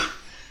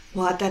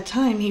 Well, at that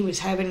time, he was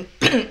having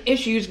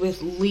issues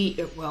with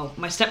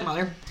my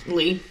stepmother,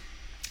 Lee,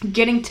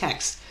 getting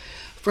texts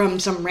from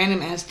some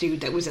random ass dude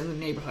that was in the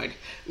neighborhood.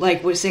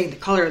 Like, was saying the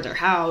color of their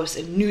house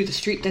and knew the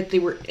street that they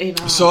were in.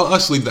 Saw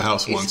us leave the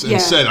house once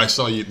and said, I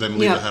saw them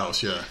leave the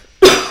house,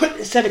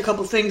 Said a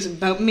couple things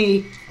about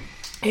me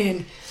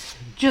and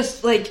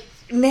just, like,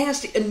 a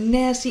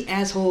nasty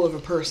asshole of a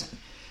person.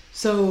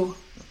 So,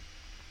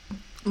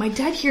 my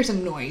dad hears a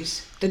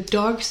noise. The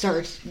dog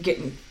starts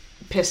getting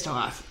pissed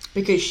off.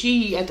 Because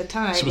she, at the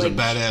time... She was a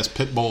badass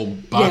pit bull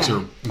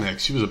boxer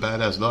mix. She was a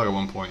badass dog at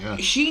one point, yeah.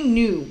 She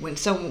knew when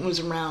someone was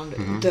around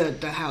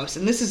the house.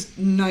 And this is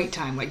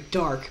nighttime, like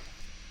dark.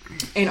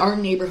 And our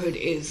neighborhood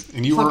is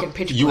fucking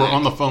pitch black. You were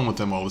on the phone with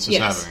them while this is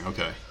happening,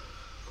 okay.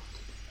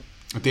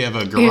 But they have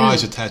a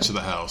garage attached to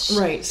the house.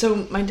 Right, so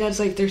my dad's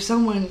like, there's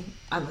someone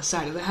on the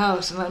side of the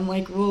house. And I'm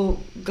like, well,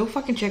 go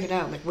fucking check it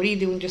out. Like, what are you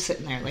doing just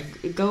sitting there?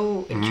 Like,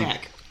 go and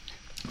check.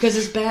 Because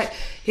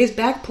his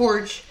back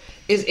porch...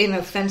 is in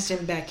a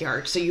fenced-in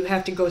backyard, so you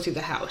have to go through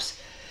the house.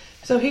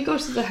 So he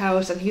goes to the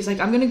house, and he's like,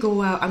 I'm going to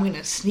go out, I'm going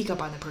to sneak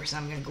up on the person,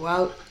 I'm going to go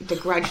out the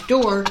garage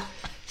door,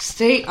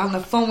 stay on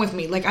the phone with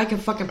me, like I can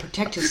fucking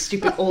protect his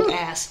stupid old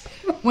ass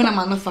when I'm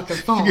on the fucking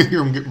phone. You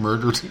hear him get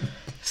murdered.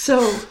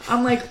 So,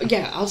 I'm like,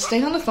 yeah, I'll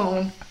stay on the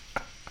phone,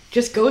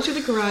 just go to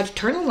the garage,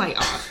 turn the light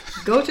off,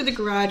 go to the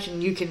garage,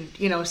 and you can,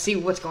 see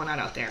what's going on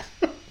out there.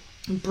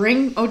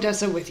 Bring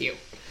Odessa with you.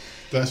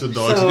 That's a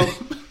dog's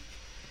name.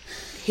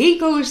 He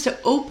goes to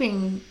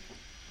open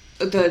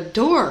the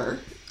door,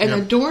 and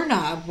the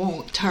doorknob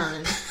won't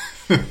turn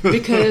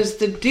because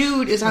the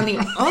dude is on the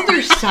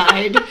other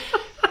side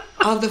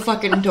of the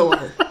fucking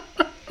door.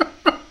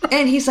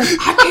 And he's like,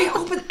 I can't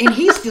open... And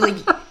he's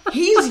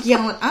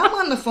yelling. I'm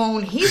on the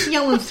phone. He's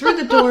yelling through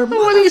the door.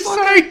 What do you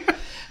say?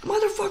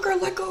 Motherfucker,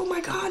 let go of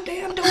my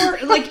goddamn door.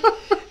 Like,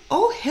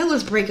 all hell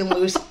is breaking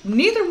loose.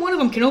 Neither one of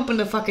them can open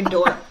the fucking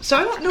door. So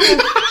I don't know...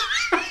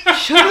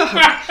 Shut up.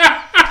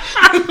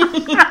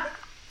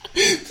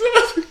 So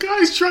the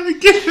guy's trying to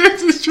get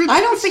it. I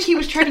don't think he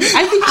was trying to.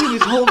 I think he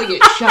was holding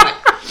it shut,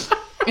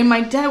 and my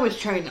dad was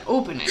trying to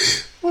open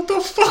it. What the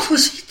fuck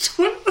was he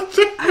doing out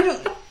there? I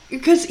don't,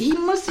 because he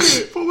must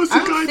have. What was the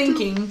guy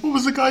doing? What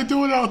was the guy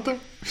doing out there?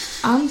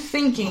 I'm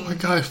thinking. Oh my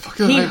god!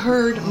 He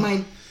heard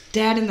my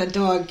dad and the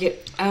dog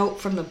get out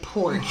from the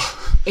porch,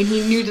 and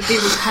he knew that they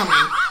were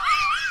coming,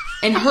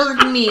 and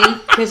heard me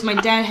because my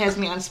dad has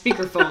me on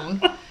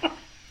speakerphone.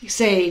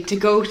 Say to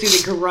go through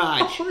the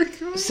garage. Oh my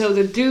God. So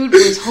the dude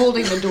was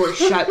holding the door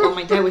shut while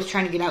my dad was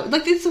trying to get out.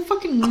 Like, it's a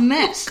fucking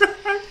mess.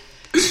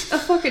 A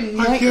fucking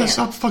nightmare. I can't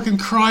stop fucking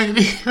crying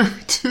here,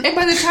 too. And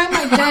by the time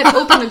my dad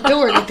opened the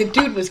door, like, the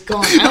dude was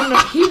gone. I don't know.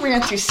 He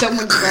ran through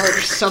someone's yard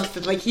or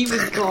something. Like, he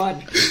was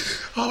gone.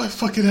 Oh, my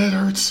fucking head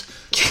hurts.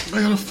 I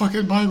gotta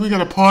fucking mind. We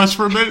gotta pause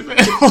for a minute, man.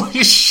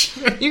 Holy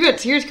shit. You got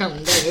tears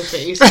coming down your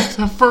face.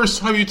 The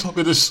first time you told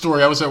me this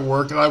story, I was at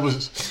work, and I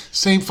was...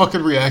 Same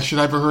fucking reaction.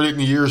 I haven't heard it in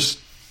years.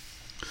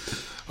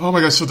 Oh my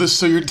god, so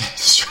your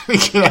dad's trying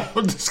to get out.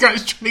 This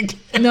guy's trying to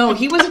get out. No,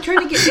 he wasn't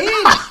trying to get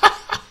in.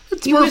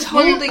 He was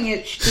holding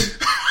it.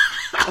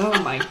 Oh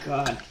my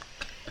god.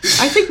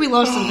 I think we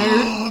lost the nerd.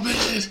 Oh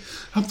man.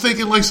 I'm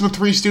thinking like some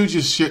Three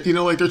Stooges shit,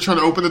 like they're trying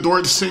to open the door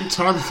at the same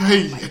time.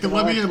 Hey,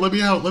 let me in, let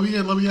me out, let me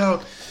in, let me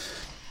out.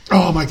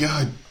 Oh my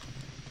god.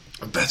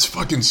 That's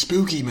fucking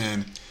spooky,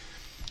 man.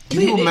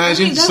 Can you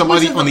imagine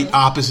somebody on the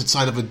opposite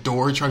side of a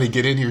door trying to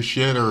get in your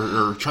shit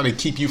or trying to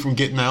keep you from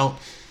getting out?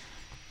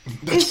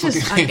 That's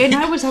and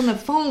I was on the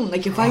phone.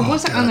 Like, if I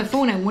wasn't on the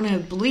phone, I wouldn't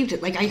have believed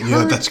it. Like, I heard...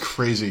 Yeah, that's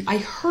crazy. I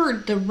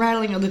heard the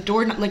rattling of the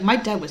door. Like, my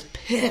dad was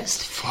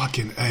pissed.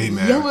 Fucking A,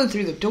 man. Yelling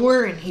through the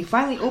door, and he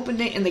finally opened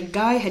it, and the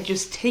guy had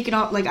just taken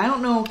off. Like, I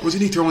don't know...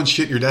 Wasn't he throwing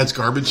shit in your dad's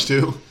garbage,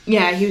 too?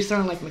 Yeah, he was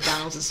throwing, like,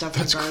 McDonald's and stuff.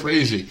 That's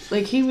crazy.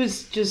 Like, he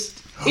was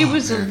just... It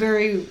was a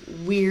very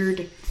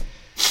weird...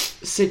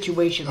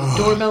 situation. The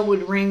doorbell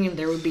would ring and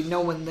there would be no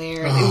one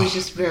there. It was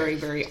just very,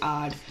 very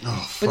odd.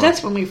 But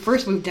that's when we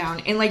first moved down,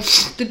 and like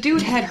the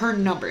dude had her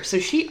number, so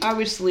she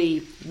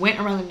obviously went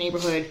around the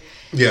neighborhood,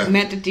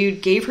 met the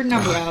dude, gave her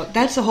number out.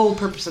 That's the whole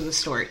purpose of the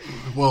story.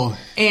 Well,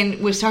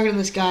 and was talking to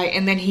this guy,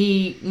 and then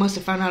he must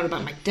have found out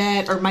about my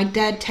dad, or my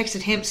dad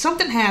texted him.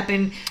 Something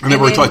happened, and they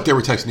were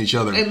texting each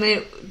other, and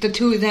then the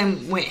two of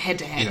them went head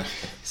to head.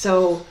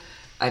 So,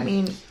 I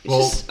mean, it's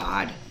just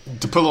odd.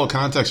 To put a little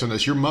context on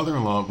this, your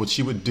mother-in-law, what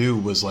she would do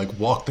was like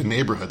walk the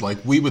neighborhood. Like,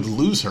 we would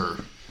lose her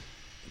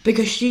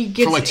because she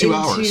gets for like 2 into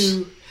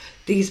hours.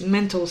 These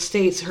mental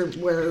states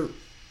because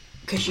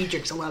she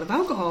drinks a lot of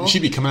alcohol.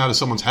 She'd be coming out of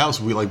someone's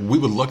house. We would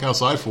look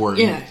outside for her.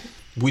 Yeah,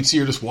 we'd see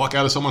her just walk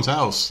out of someone's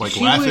house, like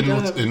she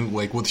laughing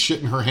with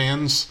shit in her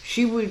hands.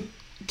 She would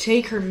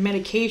take her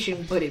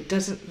medication, but it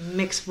doesn't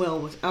mix well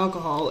with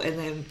alcohol, and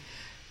then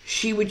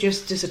she would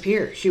just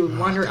disappear. She would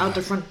wander out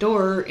the front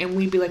door, and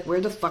we'd be like,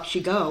 "Where the fuck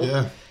she go?"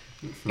 Yeah.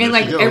 And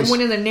like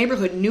everyone in the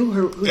neighborhood knew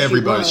who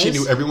everybody. She was.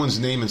 She knew everyone's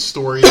name and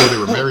story, who they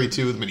were married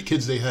to, the many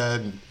kids they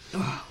had.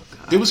 Oh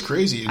It was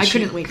crazy. I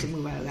couldn't wait to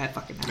move out of that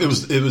fucking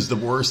house. It was the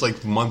worst,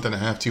 like, month and a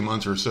half, 2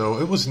 months or so.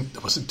 It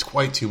wasn't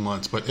quite 2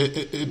 months, but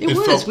it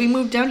was. felt... We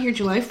moved down here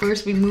July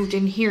 1st. We moved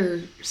in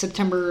here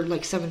September,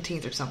 like,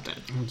 17th or something.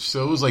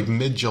 So it was like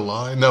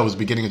mid-July. No, it was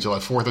beginning of July.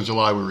 4th of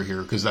July we were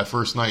here, because that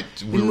first night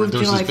there was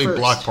July this big 1st.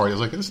 block party. I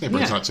was like, this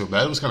neighborhood's not so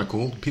bad. It was kind of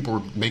cool. People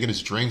were making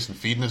us drinks and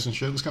feeding us and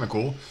shit. It was kind of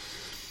cool.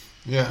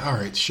 Yeah, all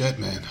right, shit,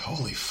 man.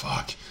 Holy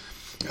fuck.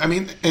 I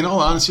mean, in all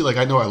honesty, like,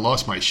 I know I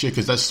lost my shit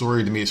because that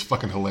story to me is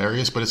fucking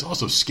hilarious, but it's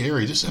also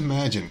scary. Just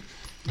imagine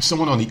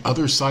someone on the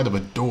other side of a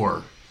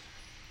door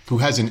who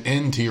has an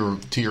end to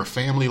your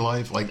family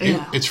life. Like,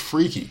 it's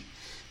freaky.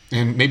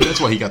 And maybe that's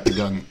why he got the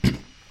gun.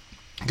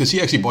 Because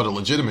he actually bought a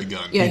legitimate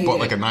gun. Yeah, he bought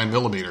did. like a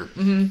 9mm.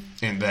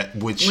 Mm-hmm. And that,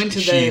 which went to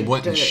she the,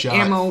 went the and shot.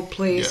 ammo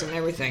place and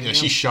everything. Yeah,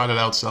 she shot it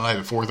outside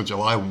on 4th of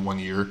July one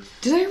year.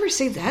 Did I ever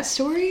say that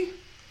story?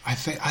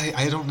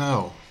 I don't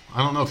know.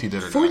 I don't know if you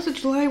did or not. 4th of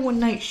July one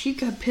night, she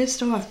got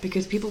pissed off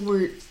because people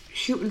were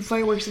shooting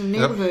fireworks in the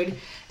neighborhood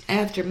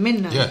after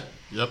midnight. Yeah,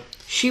 yep.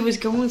 She was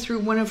going through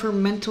one of her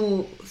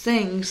mental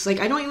things. Like,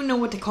 I don't even know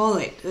what to call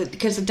it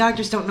because the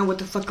doctors don't know what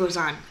the fuck goes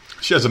on.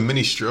 She has a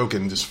mini stroke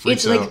and just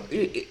freaks out.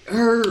 It's like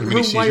her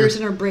wires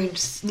in her brain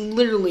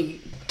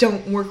literally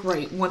don't work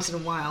right once in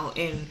a while,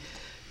 and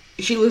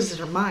she loses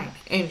her mind.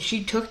 And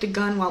she took the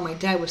gun while my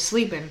dad was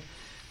sleeping,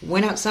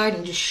 went outside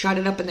and just shot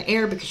it up in the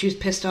air because she was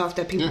pissed off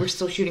that people were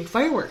still shooting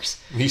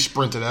fireworks. He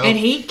sprinted out. And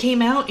he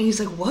came out and he's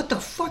like, what the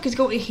fuck is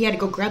going on? He had to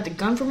go grab the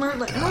gun from her.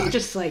 Like, and I'm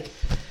just like,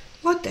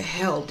 what the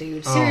hell,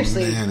 dude?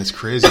 Seriously. Oh, man, it's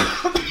crazy.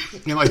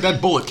 Like, that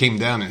bullet came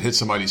down and hit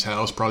somebody's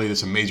house. Probably did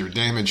some major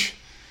damage.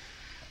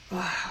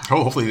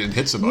 Hopefully it didn't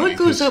hit somebody. What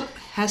goes up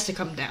has to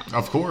come down.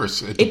 Of course.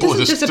 The bullet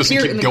doesn't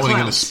disappear keep in the going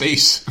clouds. into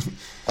space.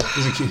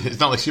 It's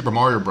not like Super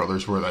Mario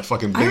Brothers where that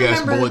fucking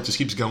big-ass bullet just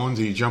keeps going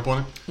until you jump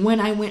on it.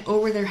 When I went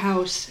over their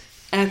house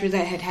after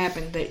that had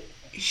happened, that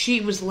she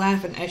was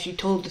laughing as she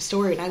told the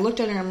story, and I looked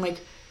at her and I'm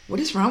like, what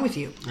is wrong with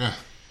you? Yeah.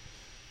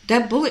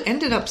 That bullet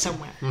ended up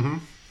somewhere. Mm-hmm.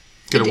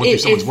 Could have went through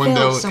someone's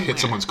window, somewhere. hit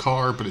someone's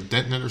car, put a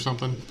dent in it or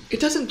something. It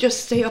doesn't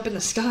just stay up in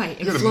the sky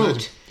and float.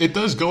 Imagine. It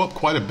does go up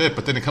quite a bit,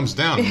 but then it comes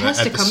down. It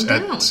has to come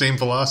down. At the same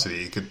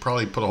velocity. It could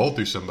probably put a hole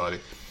through somebody.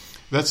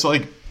 That's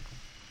like...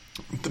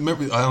 I don't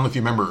know if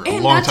you remember, a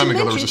long time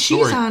ago there was a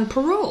story. She's on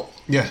parole.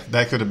 Yeah,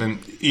 that could have been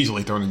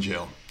easily thrown in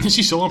jail. Is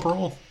she still on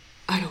parole?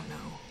 I don't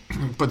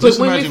know. But when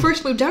imagine, we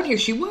first moved down here,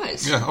 she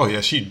was. Yeah, oh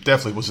yeah, she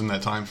definitely was in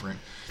that time frame.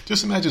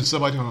 Just imagine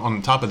somebody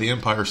on top of the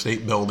Empire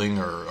State Building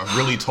or a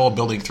really tall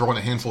building throwing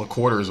a handful of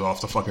quarters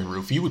off the fucking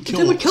roof. You would kill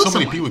so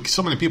many people.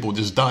 So many people would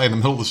just die in the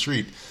middle of the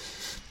street.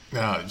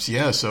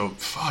 Yeah, so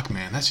fuck,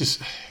 man, that's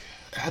just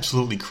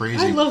absolutely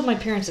crazy. I love my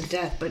parents to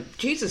death, but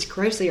Jesus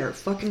Christ, they are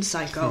fucking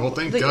psycho. Well,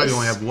 thank God you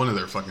only have one of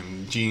their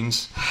fucking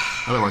genes.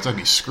 Otherwise, I'd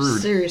be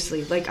screwed.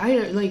 Seriously,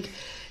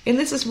 and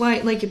this is why,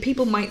 like,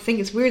 people might think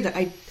it's weird that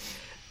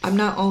I'm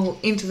not all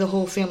into the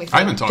whole family thing. I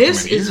haven't talked to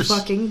This him in years. is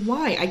fucking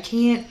why I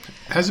can't.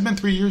 Has it been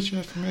 3 years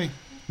yet for me?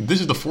 This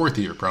is the 4th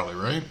year, probably,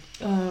 right?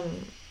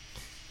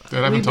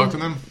 That I haven't talked to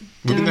them.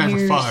 We've been there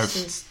for 5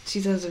 since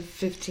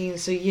 2015.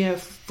 So yeah,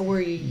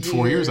 4 years.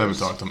 4 years I haven't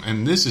talked to them,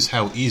 and this is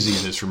how easy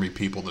it is for me,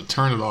 people, to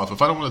turn it off.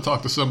 If I don't want to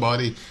talk to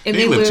somebody, And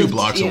they live 2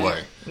 blocks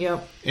away.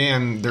 Yep.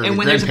 And they're And the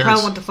when there's a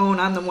grandparents. problem with the phone,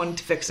 I'm the one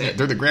to fix it.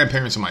 They're the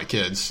grandparents of my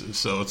kids,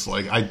 so it's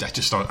like I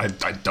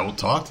don't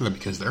talk to them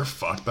because they're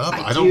fucked up.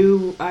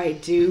 I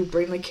do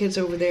bring the kids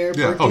over there,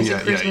 Yeah. birthdays Yeah,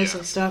 and Christmas yeah.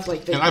 and stuff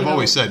like that. And I've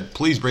always said,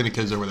 please bring the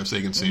kids over there so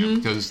they can see them,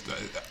 because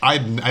I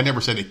never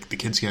said the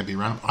kids can't be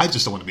around them. I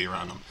just don't want to be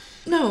around them.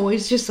 No,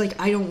 it's just like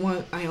I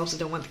also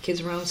don't want the kids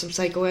around some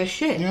psycho ass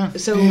shit. Yeah.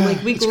 So Yeah,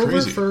 like we it's go over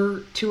crazy.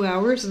 for 2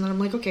 hours, and then I'm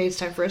like, okay, it's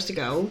time for us to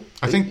go.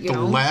 I think the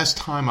last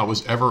time I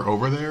was ever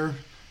over there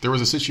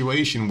was a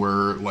situation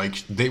where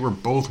like they were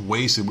both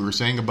wasted. We were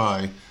saying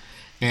goodbye,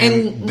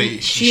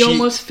 and she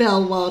almost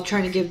fell while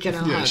trying to give Jenna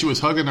a hug. Yeah, she was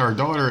hugging our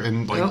daughter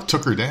and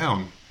took her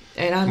down.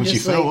 And I'm when just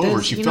she fell like,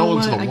 over, she fell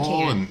into the I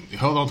wall can't. and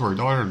held onto her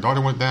daughter. Her daughter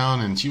went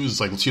down, and she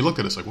was like, she looked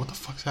at us like, "What the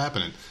fuck's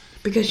happening?"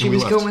 Because she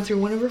was going through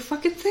one of her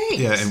fucking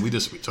things. Yeah, and we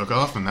took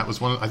off, and that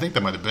was one. I think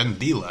that might have been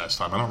the last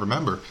time. I don't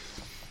remember.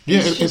 Yeah,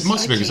 it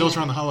must have been because it was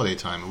around the holiday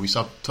time, and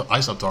I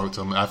stopped talking to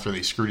them after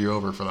they screwed you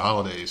over for the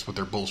holidays with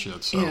their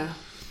bullshit. So yeah.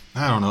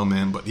 I don't know,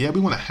 man, but yeah,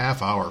 we went a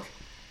half hour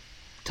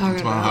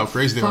talking about how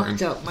crazy they are.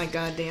 Fucked up my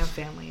goddamn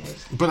family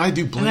is. But I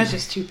do blame. And that's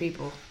just 2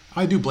 people.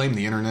 I do blame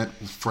the internet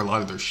for a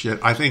lot of their shit.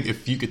 I think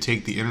if you could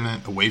take the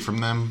internet away from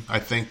them, I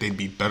think they'd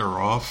be better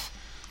off.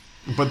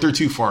 But they're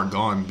too far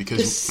gone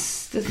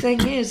because the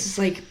thing is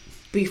like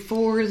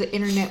before the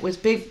internet was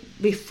big,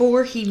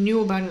 before he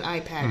knew about an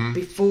iPad,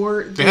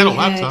 before they had a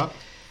laptop,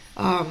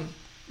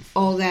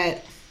 all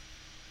that,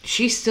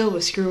 she still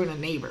was screwing a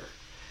neighbor.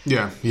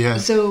 Yeah.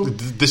 So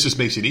this just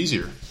makes it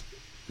easier.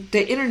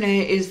 The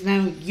internet is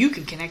now you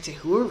can connect to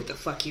whoever the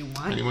fuck you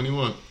want. Anyone you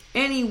want.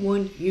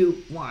 Anyone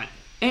you want.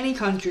 Any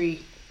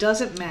country,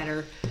 doesn't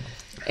matter.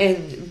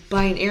 And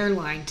buy an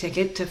airline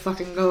ticket to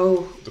fucking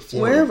go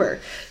wherever.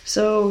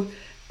 So,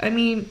 I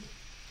mean,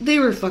 they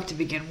were fucked to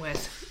begin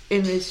with.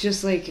 And it's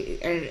just like,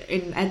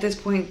 and at this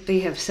point,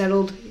 they have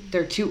settled.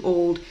 They're too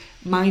old.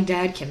 My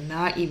dad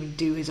cannot even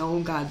do his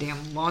own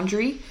goddamn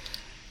laundry.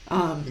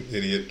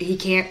 Idiot. He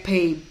can't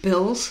pay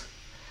bills.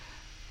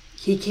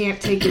 He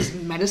can't take his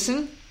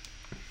medicine.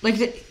 Like,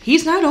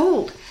 he's not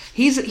old.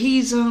 He's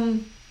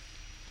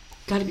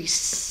got to be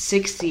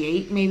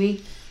 68,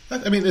 maybe.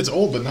 I mean, it's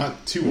old, but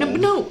not too old.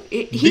 No.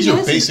 These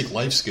are basic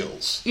life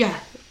skills. Yeah.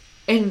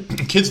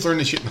 And kids learn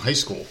this shit in high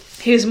school.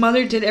 His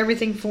mother did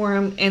everything for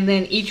him, and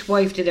then each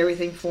wife did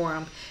everything for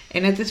him.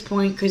 And at this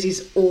point, because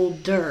he's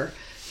older,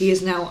 he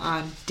is now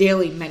on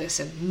daily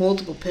medicine,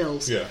 multiple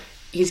pills. Yeah.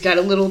 He's got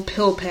a little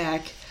pill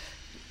pack,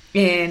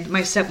 and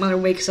my stepmother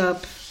wakes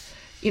up,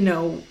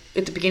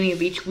 at the beginning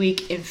of each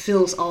week and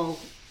fills all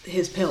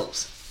his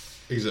pills.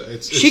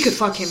 Exactly. She could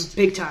fuck him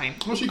big time,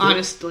 well, she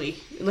honestly.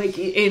 Like,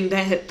 and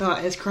that thought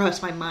has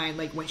crossed my mind.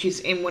 Like, when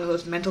she's in one of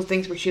those mental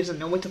things where she doesn't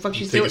know what the fuck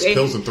she's doing. Take his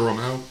pills and throw them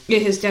out?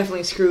 It has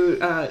definitely screwed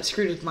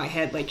with my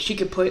head. Like, she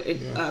could put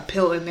a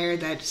pill in there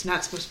that's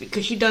not supposed to be...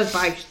 Because she does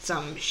buy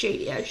some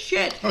shady-ass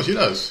shit. Oh, she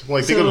does.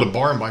 Like, they go to the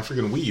bar and buy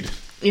freaking weed.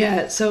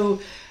 Yeah,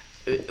 so...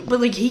 But,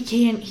 like, he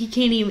can't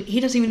even... He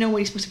doesn't even know what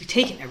he's supposed to be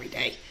taking every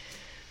day.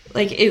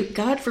 Like, if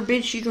God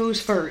forbid she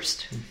goes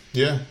first...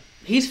 Yeah.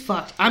 He's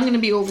fucked. I'm going to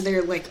be over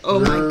there like, oh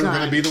my God. You're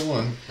going to be the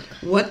one.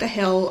 What the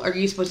hell are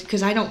you supposed to...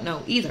 Because I don't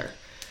know either.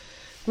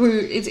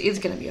 It's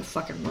going to be a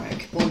fucking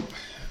wreck. Well,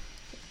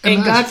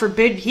 and God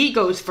forbid he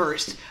goes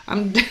first.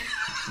 I'm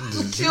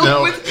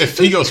no, if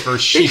he goes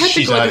first,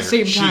 she's out of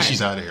here.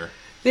 She's out of here.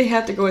 They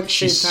have to go at the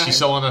same time. She's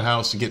selling a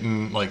house,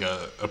 getting like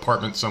a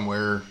apartment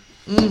somewhere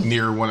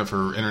near one of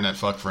her internet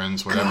fuck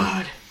friends, whatever.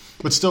 God.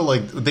 But still,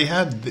 like, they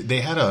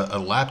had a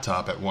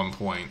laptop at one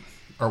point.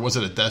 Or was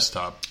it a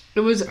desktop? It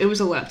was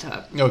a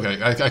laptop.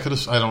 Okay, I could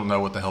have. I don't know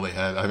what the hell they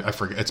had. I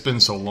forget. It's been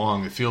so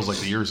long. It feels like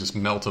the years just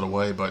melted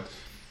away. But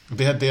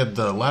they had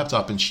the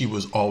laptop, and she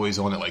was always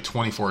on it like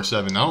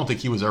 24/7. I don't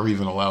think he was ever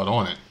even allowed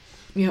on it.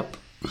 Yep.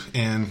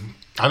 And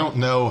I don't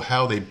know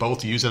how they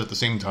both use it at the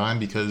same time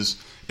because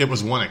it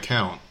was one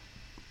account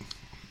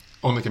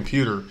on the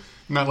computer.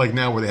 Not like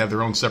now where they have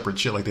their own separate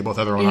shit. Like they both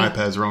have their own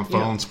iPads, their own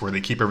phones, where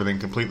they keep everything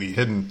completely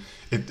hidden.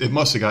 It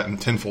must have gotten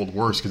tenfold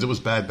worse because it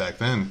was bad back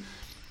then.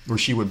 Where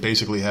she would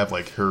basically have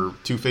like her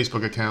 2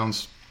 Facebook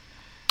accounts.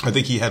 I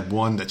think he had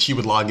one that she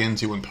would log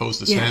into and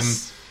post as him.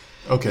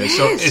 Okay,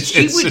 so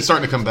it's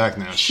starting to come back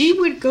now. She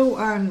would go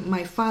on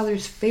my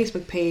father's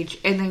Facebook page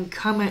and then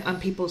comment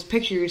on people's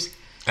pictures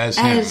as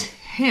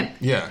him.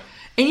 Yeah.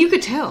 And you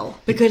could tell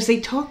because they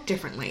talk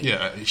differently.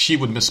 Yeah, she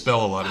would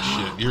misspell a lot of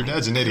shit. Your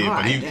dad's an idiot,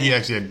 but he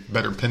actually had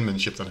better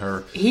penmanship than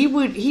her. He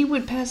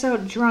would pass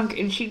out drunk,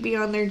 and she'd be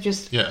on there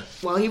just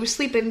while he was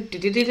sleeping.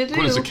 Put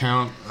his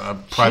account,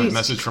 private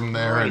message from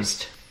there,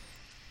 Christ.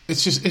 And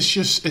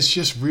it's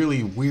just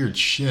really weird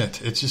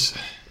shit. It's just,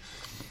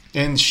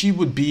 and she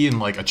would be in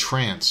like a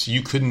trance.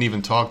 You couldn't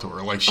even talk to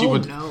her. Like she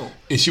would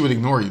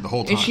ignore you the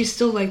whole time. And she's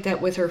still like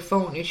that with her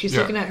phone. If she's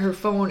looking at her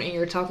phone and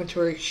you're talking to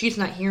her, she's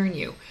not hearing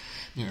you.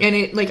 Yeah.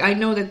 And I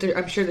know that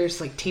I'm sure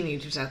there's like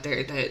teenagers out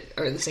there that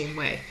are the same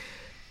way.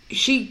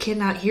 She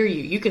cannot hear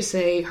you. You could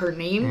say her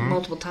name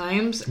multiple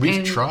times.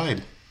 We've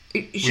tried.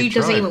 She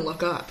doesn't even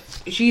look up.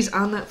 She's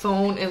on that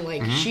phone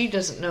and she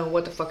doesn't know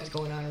what the fuck is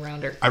going on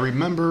around her. I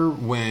remember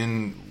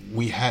when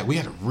we had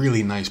a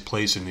really nice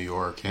place in New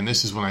York, and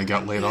this is when I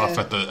got laid off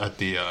at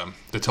the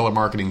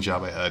telemarketing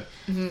job I had,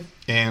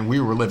 and we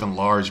were living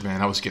large,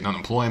 man. I was getting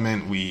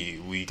unemployment.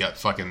 We got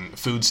fucking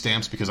food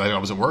stamps because I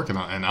wasn't working,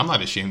 and I'm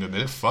not ashamed to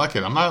admit it. Fuck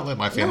it, I'm not letting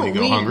my family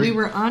go hungry. We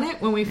were on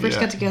it when we first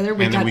got together.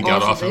 We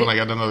got off it when I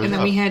got another job, and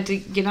then we had to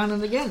get on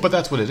it again. But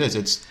that's what it is.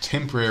 It's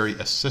temporary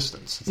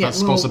assistance. It's not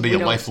supposed to be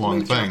a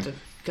lifelong thing.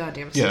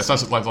 Goddamn. Yeah, it's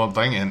not a lifelong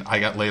thing, and I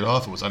got laid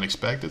off. It was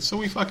unexpected, so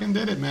we fucking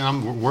did it,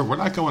 man. We're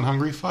not going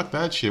hungry. Fuck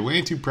that shit. We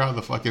ain't too proud of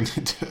the fucking.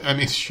 I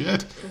mean,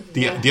 shit.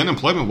 The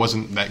unemployment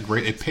wasn't that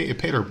great. It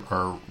paid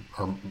our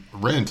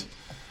rent.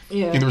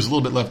 Yeah. And there was a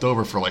little bit left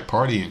over for like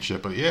party and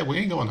shit. But yeah, we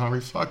ain't going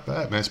hungry. Fuck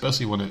that, man.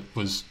 Especially when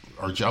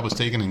our job was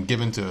taken and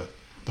given to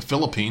the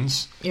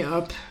Philippines.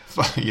 Yep.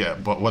 Yeah,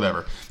 but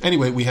whatever.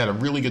 Anyway, we had a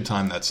really good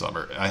time that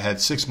summer. I had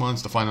 6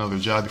 months to find another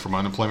job before my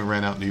unemployment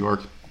ran out in New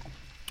York.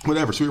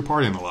 Whatever. So we were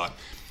partying a lot.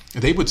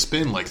 They would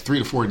spend like 3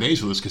 to 4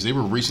 days with us because they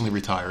were recently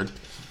retired,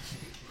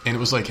 and it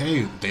was like,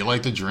 hey, they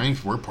like to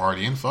drink, we're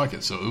partying, fuck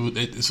it.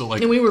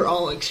 And we were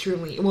all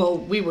extremely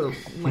we were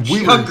much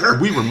younger.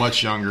 We were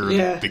much younger.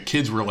 Yeah. The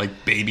kids were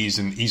like babies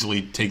and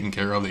easily taken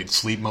care of. They'd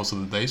sleep most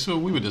of the day, so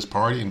we would just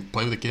party and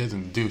play with the kids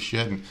and do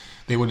shit. And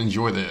they would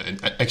enjoy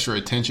the extra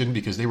attention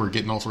because they were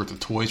getting all sorts of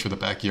toys for the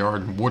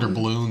backyard and water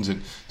balloons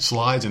and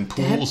slides and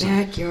pools.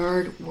 That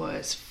backyard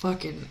was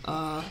fucking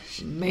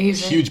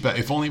amazing. Huge.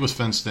 If only it was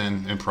fenced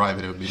in and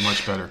private, it would be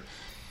much better.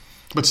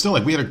 But still,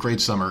 like, we had a great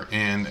summer,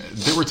 and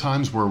there were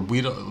times where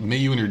me,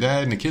 you, and your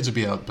dad, and the kids would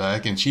be out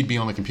back, and she'd be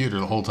on the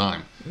computer the whole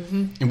time.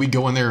 Mm-hmm. And we'd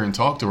go in there and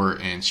talk to her,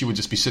 and she would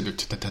just be sitting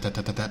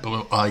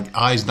there,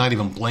 eyes not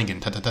even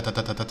blinking,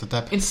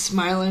 and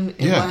smiling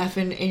and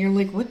laughing, and you're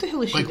like, what the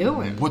hell is she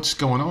doing? What's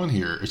going on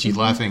here? Is she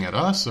laughing at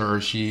us, or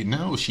is she...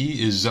 No,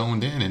 she is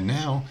zoned in, and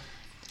now...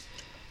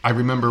 I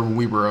remember when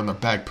we were on the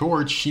back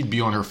porch, she'd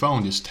be on her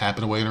phone just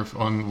tapping away with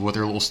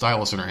her little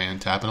stylus in her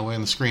hand, tapping away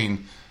on the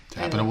screen,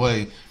 tapping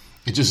away.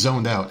 It just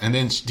zoned out. And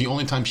then the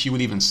only time she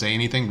would even say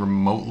anything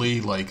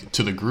remotely, like,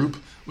 to the group,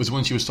 was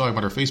when she was talking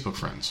about her Facebook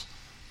friends.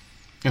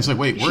 And it's like,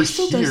 wait, we're here. She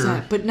still does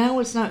that, but now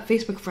it's not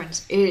Facebook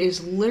friends. It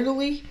is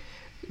literally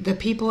the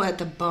people at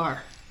the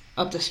bar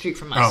up the street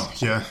from us. Oh,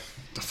 yeah.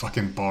 The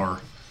fucking bar.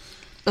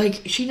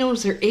 Like, she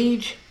knows their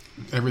age,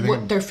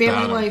 everything, their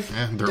family life,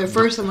 their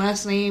first and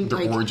last name,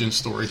 their origin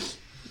story.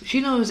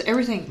 She knows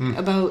everything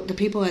about the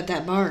people at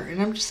that bar,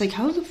 and I'm just like,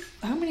 how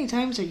many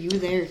times are you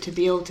there to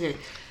be able to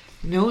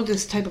know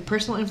this type of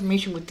personal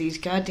information with these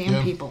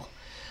goddamn people?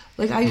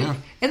 Like and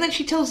then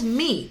she tells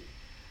me,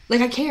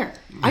 like, I care.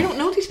 I don't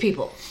know these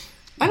people.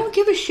 I don't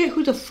give a shit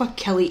who the fuck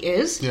Kelly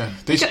is. Yeah,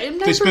 they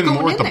spend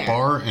more at the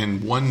bar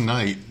in one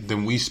night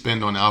than we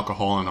spend on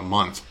alcohol in a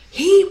month.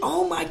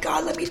 Oh my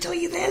God, let me tell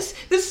you this.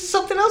 This is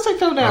something else I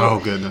found out. Oh,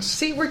 goodness.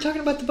 See, we're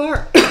talking about the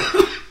bar.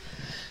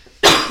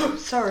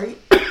 Sorry.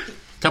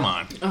 Come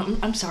on.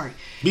 I'm sorry.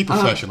 Be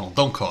professional.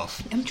 Don't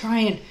cough. I'm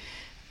trying.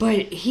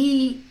 But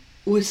he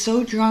was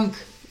so drunk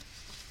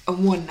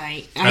one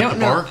night. I don't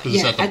know.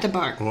 Yeah, at the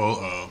bar.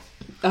 Whoa.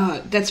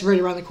 That's right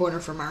around the corner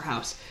from our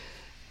house.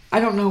 I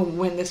don't know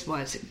when this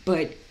was,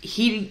 but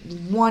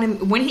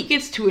when he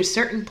gets to a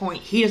certain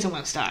point, he doesn't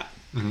want to stop.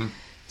 Mm-hmm.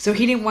 So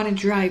he didn't want to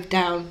drive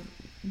down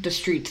the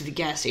street to the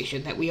gas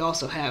station that we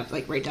also have,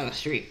 like, right down the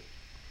street,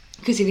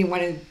 because he didn't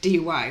want a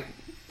DUI.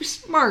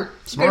 Smart.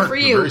 Good for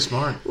you. Very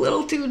smart. A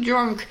little too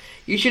drunk.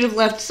 You should have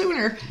left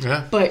sooner.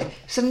 Yeah. But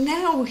so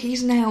now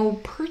he's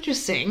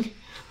purchasing.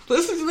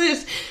 Listen to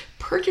this.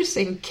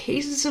 Purchasing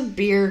cases of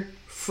beer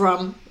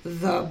from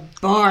the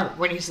bar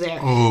when he's there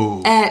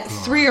at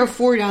 $3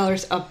 or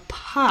 $4 a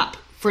pop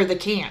for the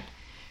can.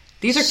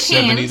 These are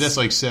cans. That's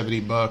like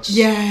 $70.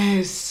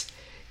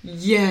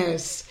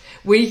 Yes.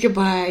 Where you could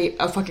buy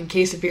a fucking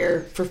case of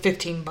beer for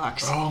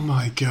 $15. Oh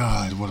my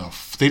God!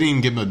 They didn't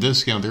even give him a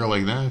discount. They're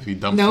like, nah, if you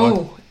dump.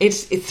 No,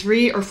 it's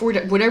 $3 or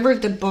 $4, whatever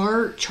the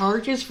bar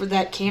charges for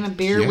that can of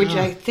beer, which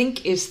I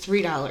think is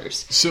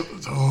 $3. So,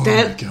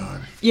 my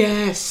God!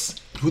 Yes.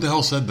 Who the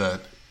hell said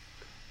that?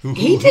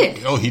 He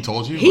did. Oh, he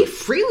told you? He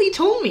freely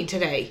told me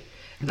today.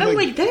 And I'm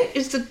like, that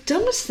is the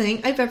dumbest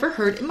thing I've ever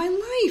heard in my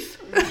life.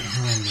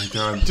 Oh my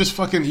God! Just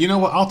fucking. You know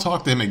what? I'll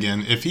talk to him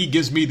again. If he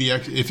gives me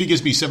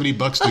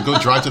 $70 to go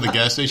drive to the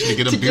gas station to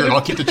get a beer, and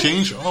I'll keep the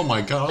change. Oh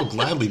my God! I'll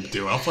gladly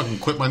do. I'll fucking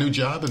quit my new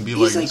job and be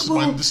like,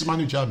 this is my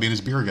new job, being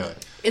his beer guy.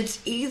 It's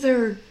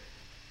either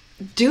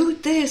do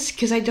this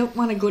because I don't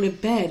want to go to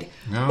bed,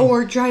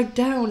 or drive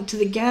down to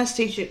the gas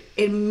station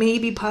and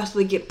maybe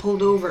possibly get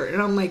pulled over. And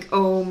I'm like,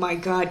 oh my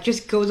God,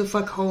 just go the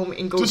fuck home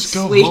and go to sleep. Just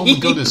go home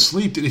and go to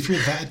sleep. Dude, if you're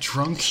that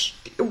drunk,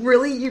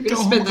 really, you're going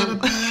to spend them. Go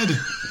to bed.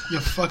 You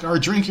fuck, or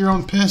drink your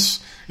own piss.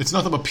 It's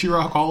nothing but pure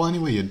alcohol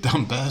anyway, you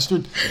dumb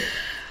bastard.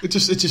 It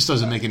just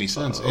doesn't make any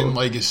sense. And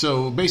like,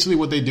 so basically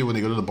what they do when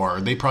they go to the bar,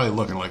 they probably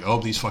looking like,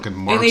 oh, these fucking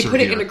marks are here. And they put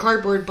it in a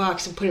cardboard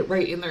box and put it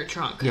right in their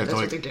trunk. Yeah, that's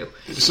what they do.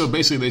 So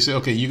basically they say,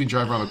 okay, you can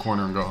drive around the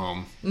corner and go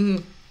home.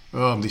 Mm.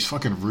 Oh, these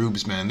fucking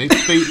rubes, man. They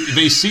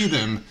see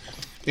them,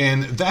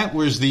 and that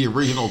was the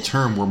original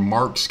term where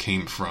marks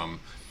came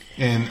from.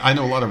 And I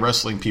know a lot of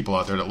wrestling people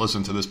out there that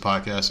listen to this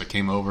podcast that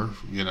came over,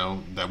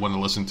 that want to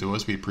listen to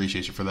us. We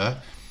appreciate you for that.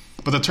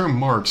 But the term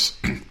marks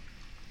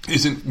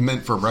isn't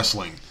meant for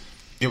wrestling.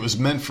 It was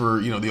meant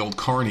for, the old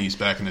carnies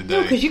back in the day.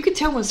 No, because you could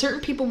tell when certain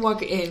people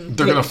walk in.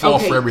 They're going to fall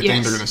for everything.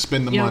 Yes. They're going to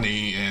spend the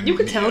money. And you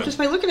could tell just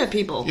by looking at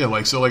people. Yeah,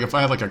 if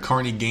I had like a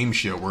carny game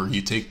show where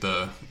you take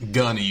the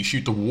gun and you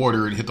shoot the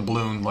water and hit the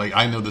balloon, like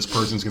I know this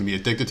person's going to be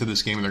addicted to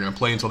this game and they're going to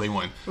play until they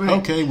win.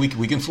 Right. Okay, we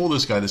can fool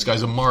this guy. This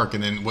guy's a mark.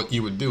 And then what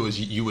you would do is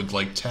you would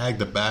like tag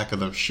the back of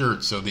the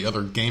shirt so the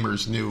other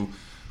gamers knew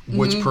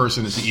which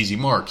person is the easy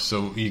mark.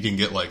 So you can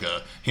get like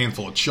a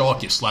handful of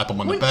chalk, you slap them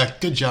on the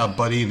back. Good job,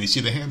 buddy. And they see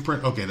the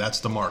handprint. Okay,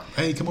 that's the mark.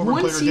 Hey, come over and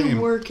play our game. Once you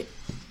work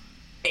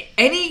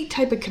any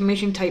type of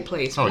commission type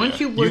place, once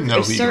you work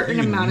a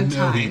certain amount of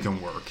time, you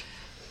can work.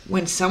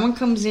 When someone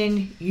comes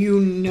in,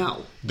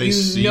 They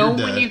see your dad.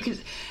 When you can.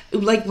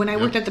 Like when I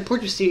worked at the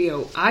portrait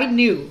studio, I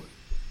knew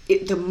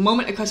the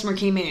moment a customer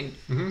came in,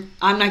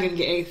 I'm not going to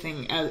get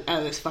anything out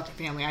of this fucking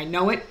family. I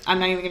know it. I'm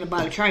not even going to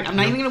bother trying. I'm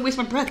not even going to waste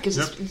my breath because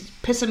it's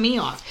pissing me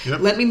off.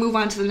 Yep. Let me move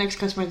on to the next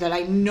customer that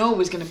I know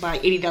is going to buy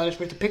 $80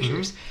 worth of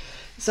pictures.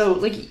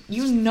 So,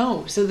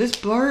 So this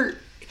bar,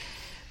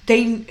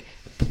 they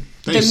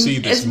see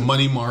this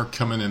money mark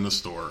coming in the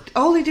store.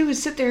 All they do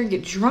is sit there and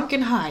get drunk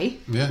and high,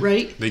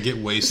 right? They get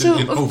wasted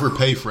and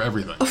overpay for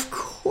everything. Of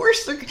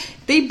course,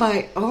 they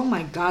buy. Oh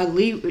my God,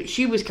 Lee!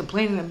 She was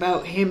complaining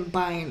about him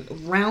buying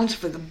rounds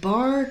for the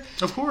bar.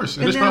 Of course,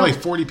 and there's probably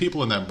like 40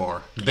 people in that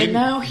bar. And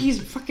now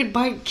he's fucking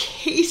buying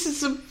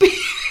cases of beer.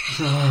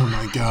 Oh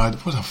my God,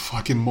 what a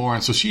fucking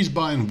moron! So she's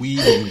buying weed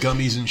and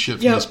gummies and shit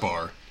from this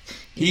bar.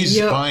 He's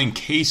buying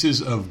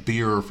cases of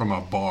beer from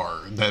a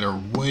bar that are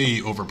way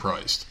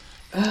overpriced.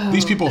 Oh,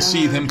 these people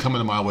see them coming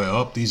a mile way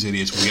up. These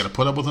idiots, we got to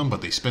put up with them,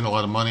 but they spend a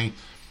lot of money.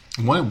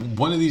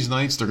 One of these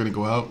nights, they're going to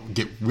go out,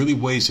 get really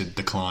wasted,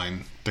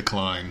 decline,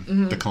 decline,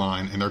 Mm-hmm.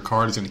 decline, and their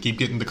card is going to keep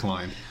getting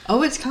declined.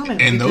 Oh, it's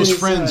coming. And those because,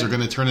 friends are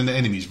going to turn into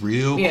enemies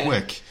real Yeah.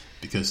 quick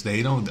because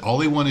they don't. All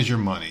they want is your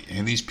money,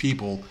 and these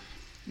people,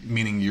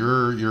 meaning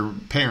your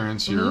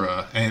parents,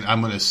 your and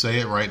I'm going to say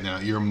it right now,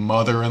 your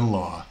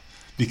mother-in-law,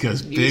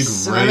 because You Big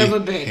son Ray of a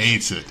bitch.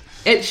 hates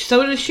it.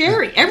 So does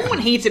Sherry. Everyone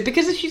hates it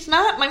because she's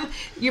not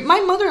my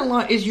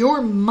mother-in-law is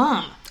your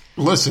mom.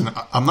 Listen,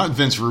 I'm not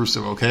Vince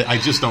Russo, okay? I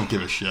just don't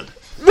give a shit.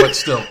 But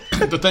still,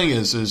 the thing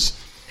is,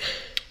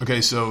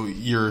 okay, so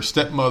your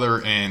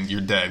stepmother and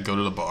your dad go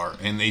to the bar,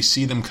 and they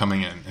see them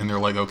coming in, and they're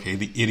like, okay,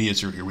 the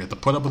idiots are here. We have to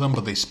put up with them,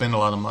 but they spend a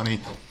lot of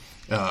money.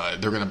 They're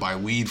going to buy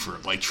weed for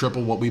like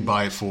triple what we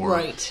buy it for.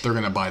 Right. They're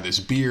going to buy this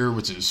beer,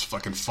 which is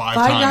fucking $5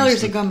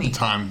 $5 a gummy.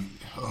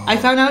 I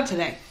found out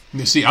today.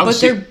 See,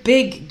 They're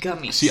big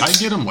gummies. See, I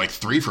get them like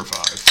 3 for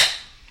 $5.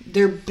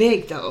 They're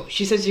big though.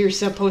 She says you're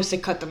supposed to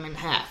cut them in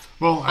half.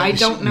 Well, I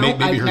don't know.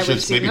 Maybe I've her never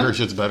shit's seen them.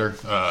 better.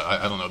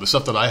 I don't know. The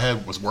stuff that I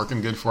had was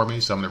working good for me,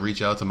 so I'm going to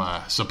reach out to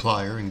my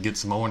supplier and get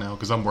some more now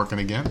because I'm working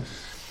again.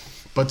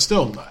 But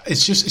still,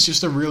 it's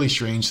just a really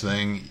strange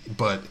thing.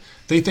 But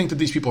they think that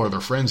these people are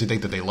their friends. They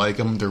think that they like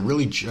them. They're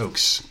really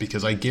jokes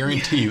because I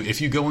guarantee you, if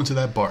you go into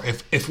that bar,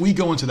 if we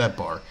go into that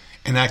bar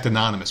and act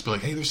anonymous, be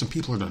like, hey, there's some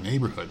people in our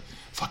neighborhood,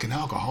 fucking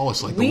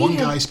alcoholics, like the one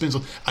guy spends.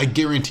 I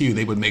guarantee you,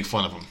 they would make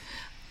fun of him.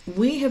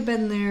 We have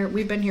been there.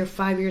 We've been here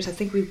 5 years. I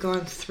think we've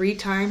gone 3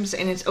 times,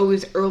 and it's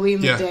always early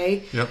in the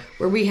day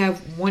where we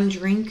have one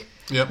drink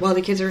while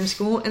the kids are in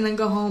school, and then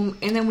go home,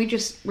 and then we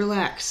just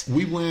relax.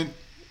 We went.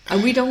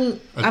 We don't.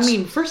 I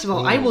mean, first of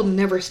all, I will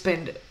never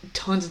spend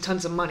tons and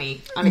tons of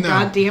money on a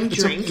goddamn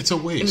drink. It's a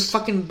waste. In a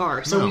fucking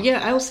bar. So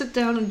yeah, I'll sit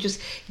down and just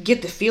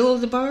get the feel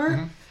of the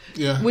bar.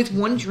 Yeah, with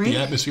one drink,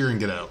 the atmosphere, and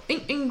get out,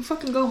 and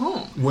fucking go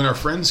home. When our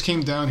friends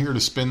came down here to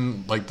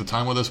spend like the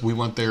time with us, we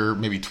went there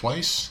maybe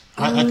twice.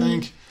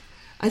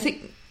 I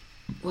think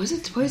was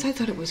it twice? I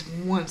thought it was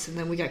once, and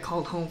then we got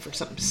called home for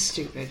something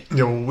stupid.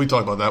 Yeah, well, we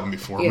talked about that one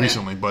before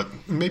recently, but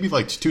maybe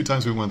like 2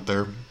 times we went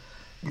there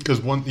because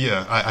one,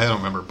 I don't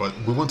remember, but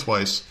we went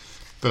twice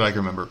that I can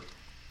remember.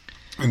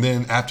 And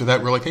then after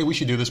that, we're like, hey, we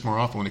should do this more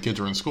often when the kids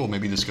are in school.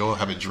 Maybe just go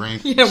have a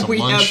drink, some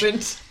lunch.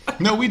 Haven't.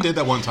 No, we did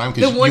that one time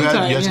because you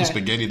had some yeah.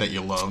 spaghetti that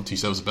you loved. You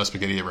said it was the best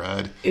spaghetti you ever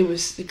had. It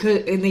was,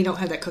 and they don't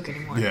have that cook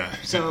anymore. Yeah.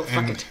 So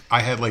fuck it.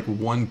 I had like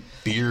one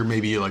beer,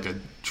 maybe like a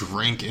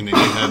drink, and then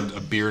they had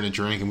a beer and a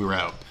drink, and we were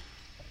out.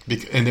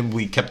 And then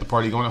we kept the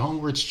party going at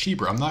home where it's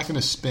cheaper. I'm not going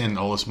to spend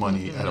all this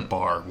money at a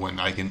bar when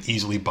I can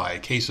easily buy a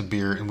case of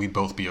beer and we'd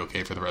both be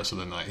okay for the rest of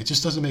the night. It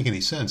just doesn't make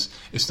any sense.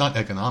 It's not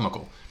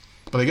economical.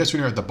 But I guess when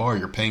you're at the bar,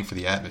 you're paying for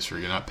the atmosphere.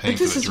 You're not paying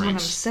for the drinks. This is what I'm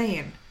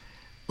saying.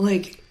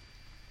 Like,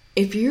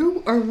 if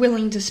you are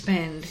willing to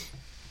spend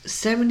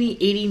 $70,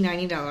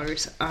 $80,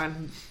 $90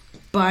 on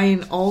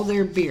buying all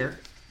their beer,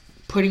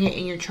 putting it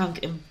in your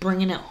trunk, and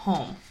bringing it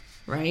home,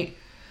 right?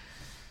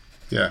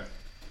 Yeah.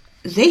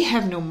 They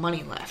have no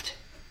money left.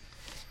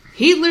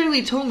 He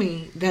literally told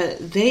me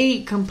that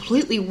they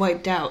completely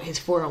wiped out his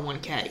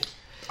 401k.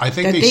 I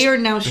think they are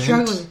now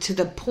struggling to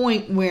the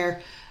point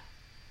where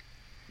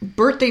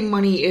birthday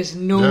money is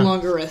no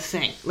longer a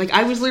thing. Like,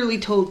 I was literally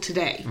told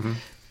today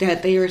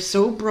that they are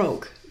so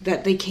broke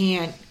that they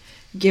can't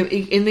give,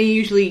 and they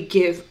usually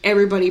give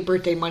everybody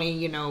birthday money,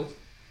 you know,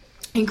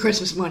 and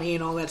Christmas money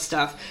and all that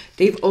stuff.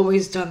 They've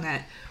always done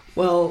that.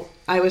 Well,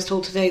 I was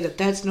told today that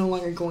that's no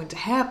longer going to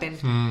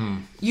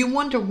happen. You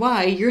wonder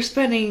why you're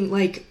spending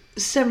like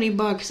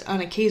 $70 on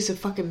a case of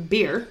fucking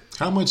beer.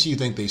 How much do you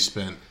think they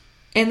spent?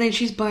 And then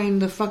she's buying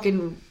the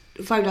fucking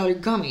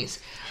 $5 gummies.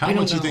 How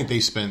much do you think they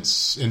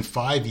spent in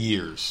 5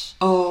 years?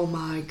 Oh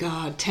my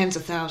God, tens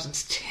of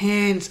thousands. Do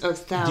you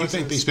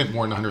think they spent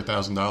more than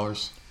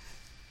 $100,000?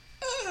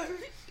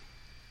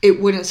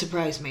 It wouldn't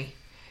surprise me.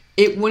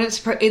 It wouldn't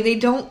surprise, and they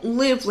don't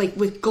live like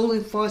with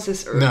golden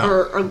faucets or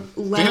lavish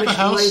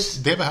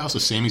lives. They have a house the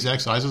same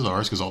exact size as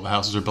ours because all the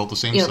houses are built the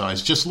same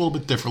size, just a little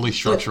bit differently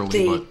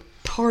structurally. But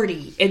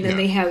party, and then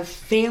they have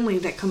family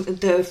that come.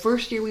 The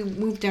first year we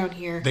moved down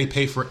here, they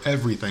pay for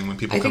everything when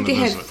people come to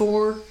visit. I think they had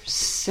 4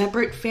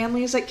 separate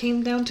families that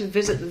came down to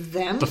visit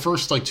them. The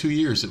first 2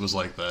 years it was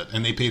like that,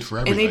 and they paid for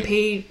everything. And they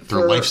paid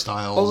their for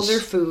lifestyles, all their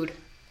food,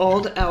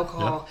 all the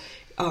alcohol.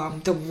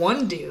 The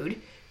one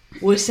dude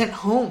was sent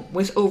home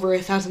with over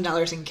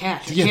 $1,000 in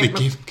cash. They gave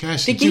him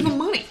cash. They gave him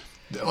money.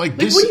 Like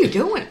this, what are you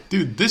doing?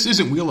 Dude, this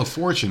isn't Wheel of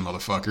Fortune,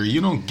 motherfucker. You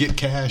don't get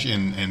cash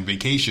and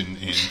vacation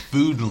and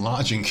food and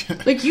lodging.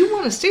 Like, you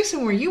want to stay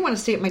somewhere, you want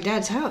to stay at my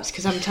dad's house.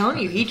 Because I'm telling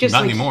you, he just...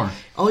 Not anymore.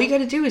 All you got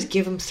to do is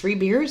give him 3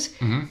 beers.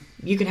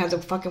 You can have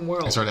the fucking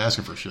world. I started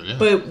asking for shit,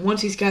 But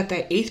once he's got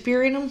that 8th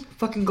beer in him,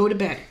 fucking go to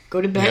bed.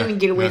 Go to bed and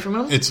get away from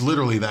him. It's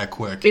literally that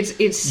quick. It's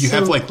you so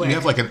have quick. You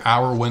have like an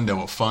hour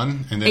window of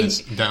fun, and then it's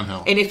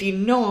downhill. And if you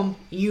know him,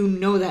 you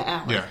know that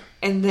hour. Yeah.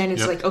 And then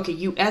it's like, okay,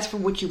 you ask for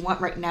what you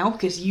want right now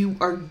because you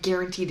are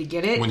guaranteed to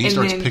get it. When he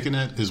starts picking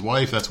at his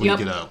wife, that's when you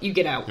get out. You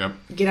get out. Yep.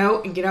 Get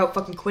out and get out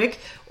fucking quick,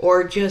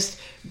 or just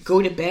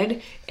go to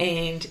bed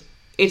and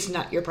it's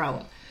not your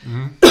problem.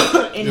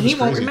 And he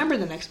won't remember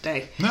the next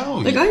day. No.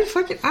 Like,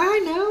 I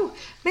know.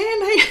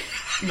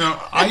 Man, No,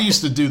 I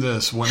used to do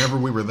this whenever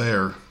we were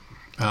there.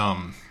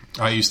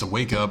 I used to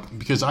wake up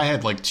because I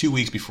had like 2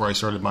 weeks before I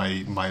started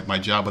my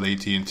job with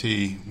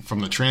AT&T from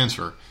the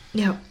transfer.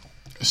 Yeah.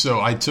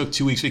 So I took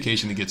 2 weeks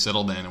vacation to get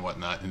settled in and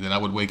whatnot, and then I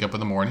would wake up in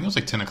the morning. It was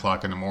like 10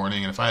 o'clock in the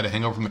morning, and if I had a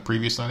hangover from the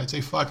previous night, I'd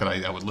say, fuck it.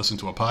 I would listen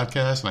to a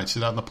podcast, and I'd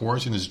sit out on the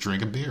porch and just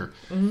drink a beer.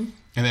 Mm-hmm.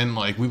 And then,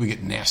 like, we would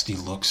get nasty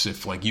looks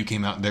if, like, you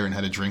came out there and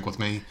had a drink with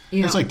me.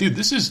 Yeah. It's like, dude,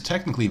 this is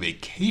technically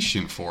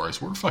vacation for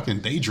us. We're fucking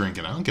day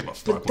drinking. I don't give a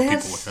fuck what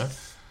people look at.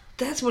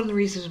 That's one of the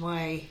reasons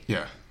why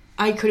yeah.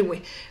 I couldn't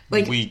wait.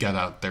 Like, we got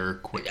out there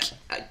quick.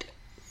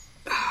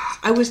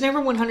 I was never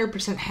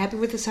 100% happy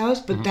with this house,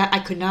 but that I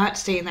could not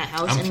stay in that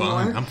house anymore.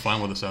 I'm fine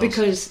with this house.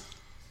 Because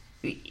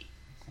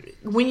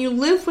when you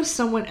live with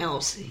someone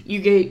else, you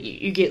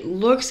get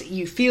looks,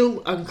 you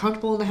feel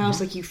uncomfortable in the house,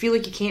 like you feel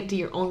like you can't do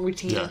your own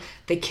routine. Yeah.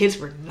 The kids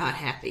were not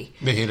happy.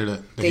 They hated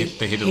it. They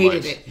hated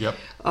life. It. Yep.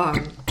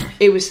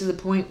 It was to the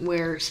point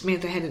where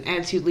Samantha had an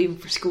attitude leaving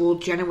for school.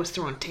 Jenna was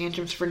throwing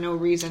tantrums for no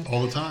reason.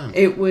 All the time.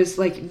 It was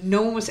like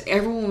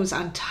everyone was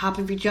on top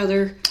of each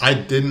other. I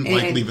didn't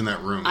like leaving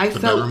that room. I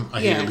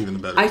hated leaving the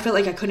bedroom. I felt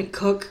like I couldn't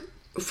cook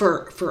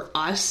for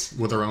us.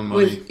 With our own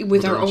money.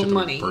 With our own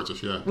money.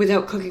 Purchase, yeah.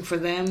 Without cooking for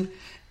them.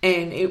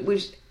 And it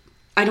was,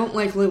 I don't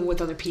like living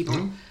with other people.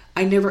 Mm-hmm.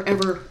 I never,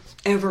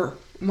 ever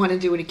want to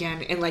do it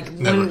again. And like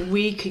when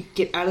we could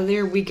get out of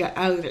there, we got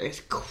out of there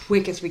as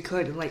quick as we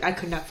could. And like I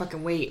could not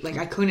fucking wait. Like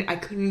I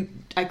couldn't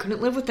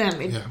live with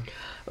them. And,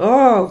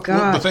 oh god.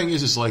 Well, the thing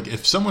is like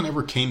if someone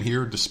ever came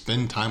here to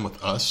spend time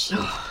with us,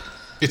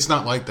 it's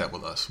not like that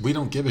with us. We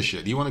don't give a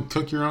shit. You want to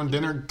cook your own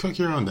dinner? Cook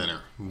your own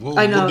dinner. We'll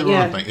do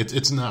our own thing.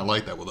 It's not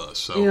like that with us.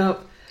 So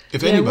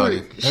if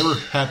anybody ever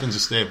happens to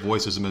stay at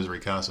Voices of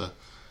Misery Casa,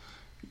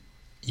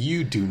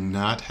 you do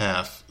not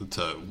have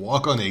to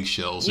walk on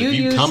eggshells. If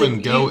you come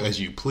and go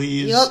as you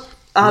please.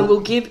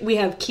 Yep. We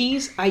have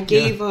keys. I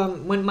gave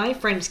when my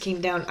friends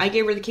came down, I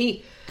gave her the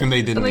key. And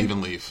they didn't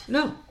even leave.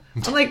 No.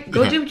 I'm like,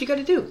 go do what you got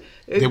to do.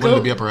 They wanted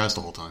to be up her ass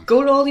the whole time.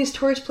 Go to all these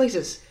tourist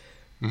places.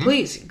 Mm-hmm.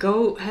 Please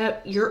go.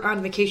 You're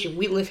on vacation.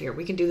 We live here.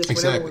 We can do this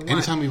whenever we want.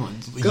 Anytime we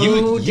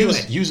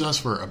want. Use us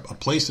for a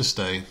place to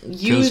stay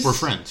because we're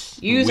friends.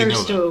 Use our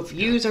stove.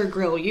 Use our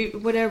grill.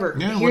 Whatever.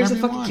 Yeah, here's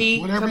whatever a fucking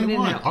key. Whatever coming you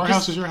want. In and out. Our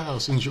house is your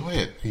house. Enjoy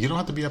it. You don't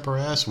have to be up our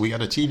ass. We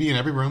got a TV in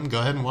every room.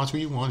 Go ahead and watch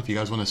what you want. If you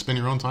guys want to spend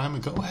your own time,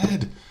 go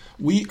ahead.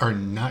 We are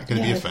not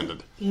going to be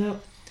offended. Yeah.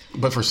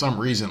 But for some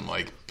reason,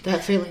 like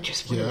that family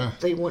just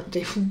they wouldn't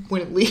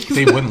leave.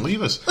 They wouldn't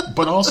leave us.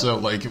 But also,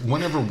 like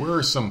whenever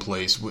we're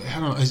someplace, I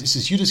don't know. It's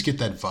just, you just get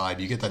that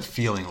vibe. You get that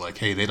feeling like,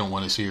 hey, they don't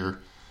want us here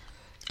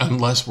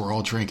unless we're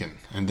all drinking,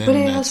 and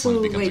then that's when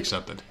it becomes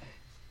accepted.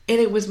 And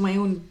it was my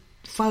own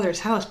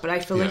father's house, but I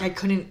feel like I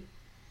couldn't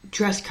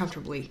dress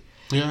comfortably.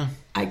 Yeah.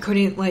 I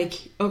couldn't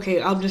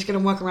okay, I'm just gonna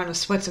walk around in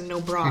sweats and no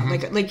bra.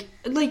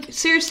 Mm-hmm. Like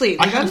seriously,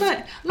 I'm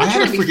not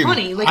trying to be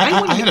funny. Like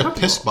I had a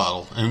piss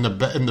bottle, and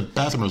the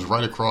bathroom was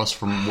right across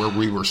from where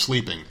we were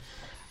sleeping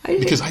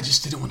because I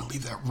just didn't want to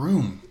leave that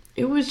room.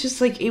 It was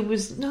just it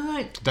was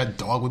not. That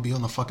dog would be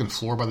on the fucking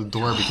floor by the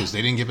door because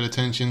they didn't give it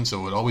attention,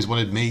 so it always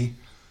wanted me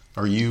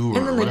or you or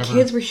and then whatever. The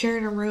kids were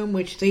sharing a room,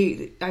 which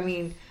they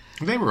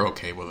were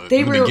okay with it.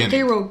 They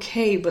were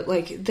okay, but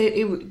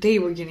they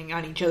were getting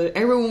on each other.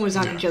 Everyone was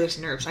on each other's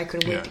nerves. I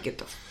couldn't wait to get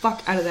the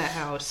fuck out of that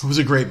house. It was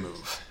a great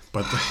move,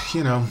 but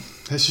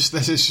that's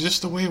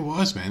just the way it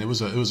was, man. It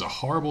was a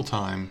horrible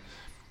time,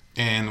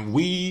 and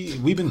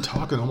we've been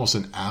talking almost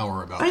an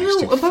hour about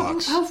these two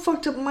fucks. How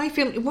fucked up my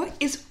family. What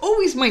is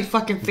always my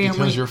fucking family?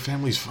 Because your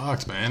family's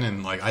fucked, man,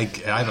 and I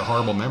have a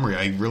horrible memory.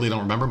 I really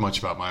don't remember much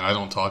about mine. I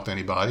don't talk to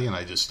anybody, and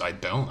I just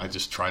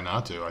try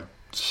not to. I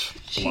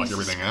block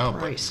everything out.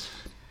 Christ.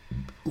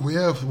 But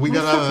we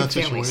got out of that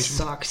situation.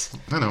 Sucks.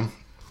 I know.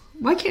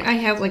 Why can't I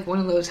have one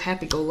of those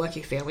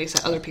happy-go-lucky families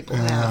that other people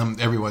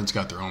have? Everyone's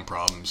got their own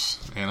problems,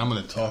 and I'm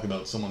going to talk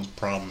about someone's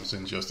problems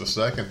in just a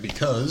second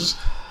because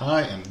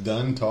I am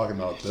done talking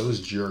about those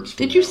jerks.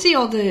 Did you see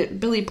all the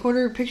Billy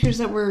Porter pictures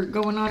that were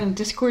going on in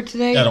Discord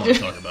today? I don't want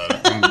to talk about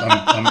it.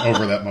 I'm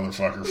over that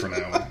motherfucker for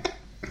now.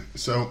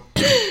 So,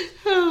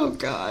 oh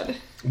God.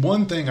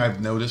 One thing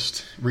I've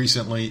noticed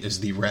recently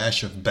is the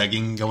rash of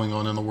begging going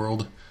on in the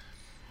world.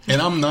 And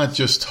I'm not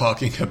just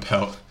talking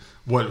about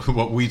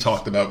what we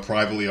talked about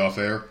privately off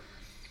air,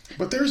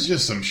 but there's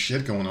just some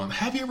shit going on.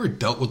 Have you ever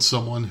dealt with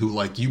someone who,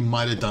 you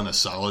might have done a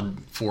solid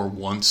for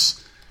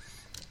once,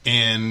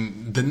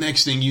 and the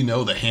next thing you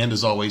know, the hand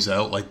is always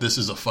out? This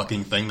is a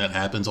fucking thing that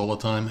happens all the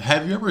time.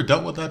 Have you ever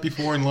dealt with that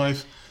before in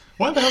life?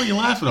 Why the hell are you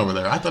laughing over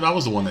there? I thought I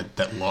was the one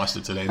that lost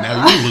it today.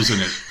 Now you're losing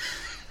it.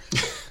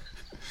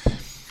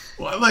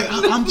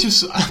 I'm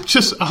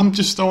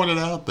just throwing it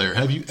out there.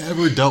 Have you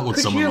ever dealt with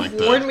someone like that?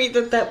 Could you have warned me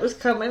that was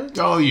coming?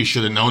 Oh, you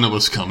should have known it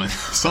was coming.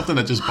 Something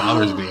that just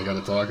bothers me. I got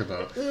to talk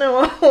about.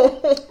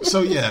 No.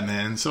 So yeah,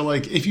 man. So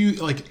if you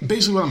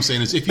basically what I'm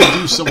saying is if you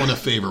do someone a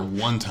favor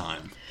one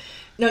time.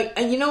 No,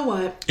 and you know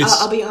what?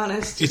 I'll be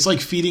honest. It's like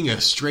feeding a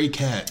stray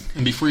cat,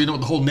 and before you know it,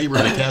 the whole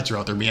neighborhood of cats are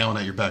out there meowing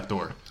at your back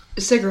door.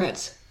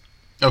 Cigarettes.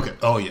 Okay.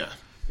 Oh yeah.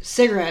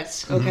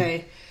 Cigarettes.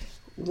 Okay.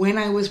 Mm-hmm. When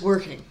I was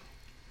working.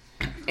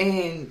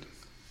 And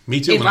me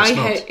too. When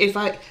I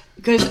smoked,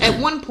 because at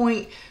one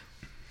point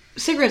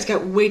cigarettes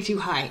got way too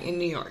high in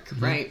New York,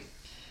 right?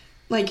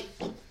 Like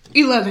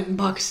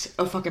 $11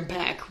 a fucking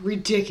pack,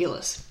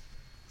 ridiculous.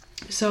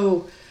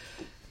 So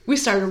we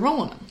started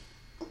rolling them.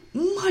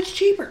 Much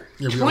cheaper.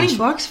 Yeah,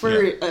 $20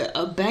 for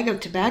a bag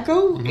of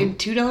tobacco and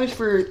 $2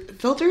 for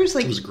filters.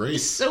 Like, it was great.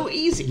 So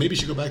easy. Maybe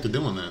you should go back to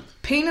doing that.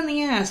 Pain in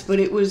the ass,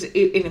 but it was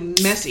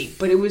messy,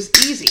 but it was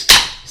easy.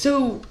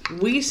 So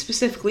we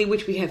specifically,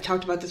 which we have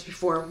talked about this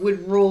before,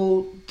 would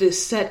roll the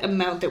set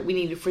amount that we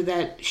needed for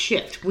that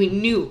shift. We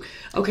knew,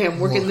 okay, I'm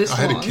working this long.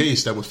 I had a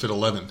case that would fit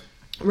 11.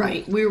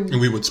 Right. And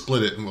we would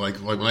split it. And like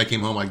when I came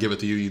home, I'd give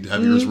it to you. You'd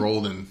have yours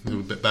rolled, and it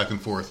would be back and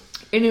forth.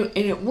 And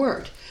it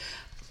worked.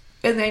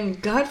 And then,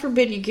 God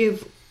forbid, you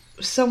give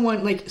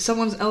someone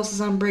else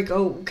is on break.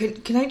 Oh,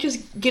 can I just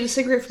get a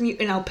cigarette from you,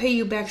 and I'll pay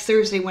you back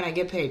Thursday when I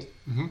get paid?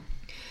 Mm-hmm.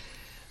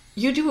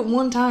 You do it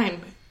one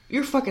time,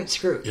 you're fucking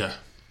screwed. Yeah,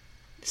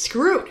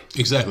 screwed.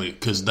 Exactly,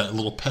 because that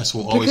little pest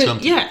will always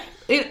come to you.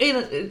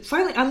 Yeah.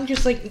 Finally, I'm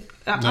just like,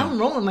 I'm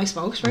rolling my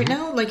smokes right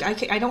now. Like,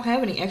 I don't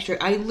have any extra.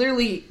 I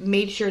literally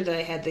made sure that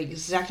I had the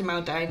exact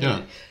amount that I needed.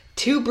 Yeah.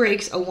 2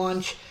 breaks, a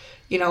lunch,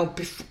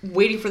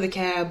 waiting for the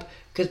cab.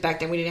 Because back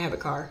then we didn't have a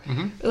car.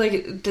 Mm-hmm.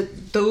 Like,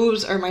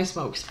 those are my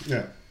smokes.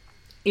 Yeah.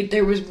 If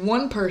there was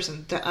one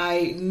person that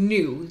I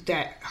knew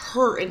that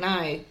her and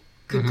I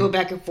could go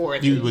back and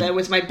forth, that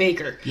was my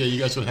baker. Yeah, you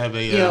guys would have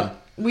a... Yeah,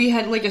 we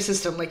had like a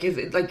system. Like,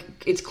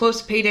 it's close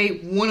to payday,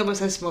 one of us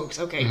has smokes.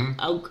 Okay,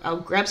 I'll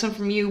grab some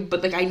from you,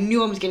 but like I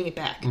knew I was getting it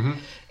back. Mm-hmm.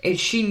 And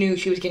she knew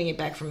she was getting it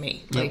back from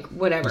me. Yep. Like,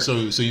 whatever. So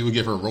you would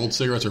give her rolled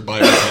cigarettes or buy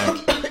her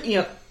a pack?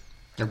 Yep.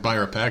 Or buy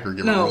her a pack or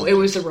give her a roll? No, it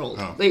was a roll.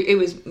 Oh. Like, it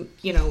was,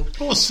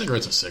 Well, a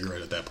cigarette's a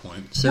cigarette at that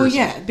point. Seriously.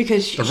 Well, yeah,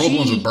 because the rolled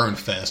ones would burn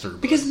faster.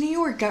 But... Because New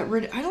York got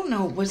rid of, I don't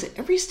know, was it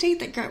every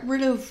state that got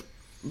rid of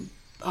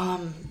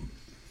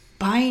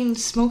buying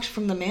smokes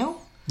from the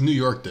mail? New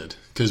York did.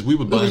 Because we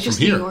would buy them from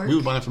here. We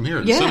would buy them from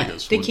here. Yeah,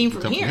 Senecas they came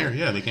from here.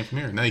 Yeah, they came from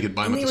here. Now you could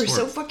buy them at the store.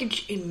 They were so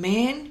fucking...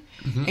 Man,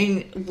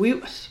 and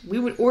we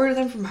would order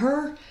them from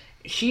her.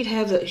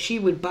 She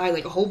would buy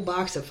like a whole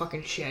box of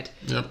fucking shit.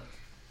 Yep.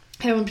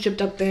 Have them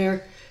shipped up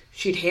there.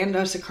 She'd hand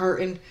us a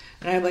carton,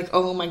 and I'm like,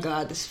 oh my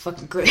god, this is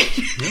fucking great.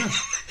 Yeah.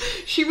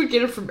 She would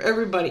get it from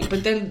everybody,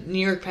 but then New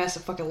York passed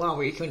a fucking law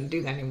where you couldn't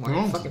do that anymore.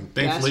 Well, fucking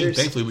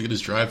thankfully, we could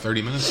just drive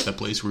 30 minutes to that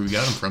place where we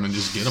got them from and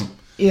just get them.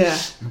 Yeah.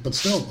 But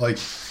still, like...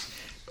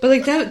 But,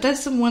 like,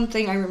 that's the one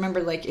thing I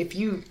remember, like, if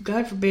you,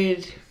 God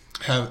forbid...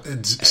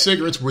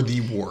 Cigarettes were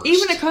the worst.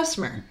 Even a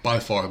customer. By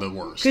far the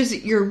worst. Because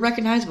you're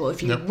recognizable.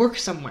 If you work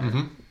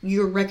somewhere,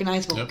 you're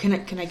recognizable. Yep.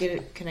 Can I get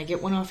it? Can I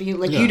get one off of you?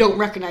 Like, you don't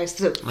recognize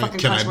the fucking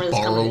customer that's coming. Can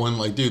I borrow one?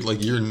 Like, dude,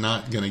 like, you're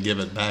not going to give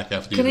it back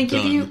after you're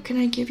done. Can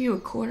I give you a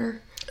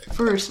quarter?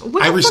 First,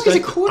 what the fuck is a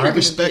quarter? I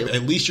respect.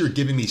 At least you're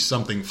giving me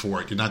something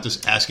for it. You're not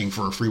just asking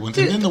for a free one.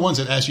 Dude. And then the ones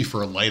that ask you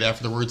for a light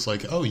afterwards,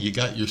 like, oh, you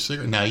got your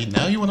cigarette. Now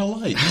you want a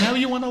light. Now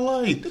you want a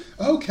light.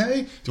 Okay.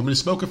 Do you want me to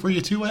smoke it for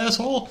you too,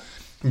 asshole?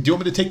 Do you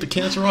want me to take the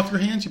cancer off your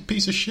hands, you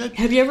piece of shit?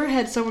 Have you ever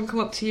had someone come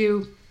up to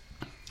you?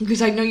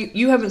 Because I know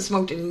you haven't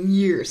smoked in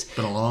years. It's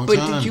been a long time.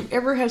 But did you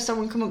ever have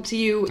someone come up to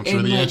you I'm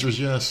sure the answer is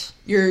yes.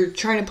 You're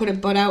trying to put a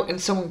butt out and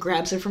someone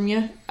grabs it from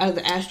you out of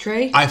the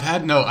ashtray? I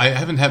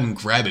haven't had them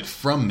grab it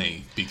from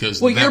me because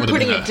that would have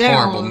been a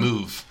horrible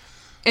move.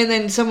 And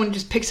then someone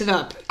just picks it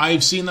up.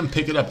 I've seen them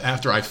pick it up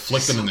after I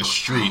flick them in the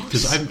street.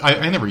 Because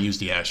I never use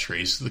the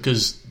ashtrays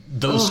because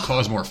those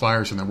cause more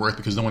fires than they're worth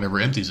because no one ever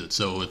empties it.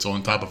 So it's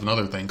on top of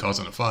another thing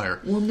causing a fire.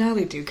 Well, now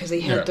they do because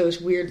they have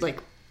those weird, like,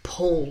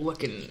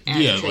 pole-looking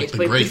ashtrays. Yeah, like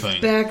the gray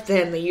thing. Back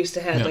then, they used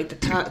to have, like,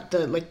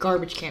 the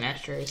garbage can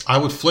ashtrays. I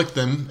would flick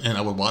them, and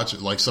I would watch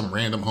it like some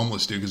random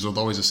homeless dude, because there's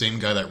always the same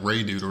guy, that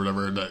Ray dude or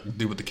whatever, that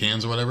dude with the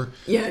cans or whatever.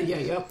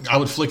 Yeah. I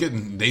would flick it,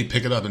 and they'd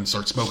pick it up and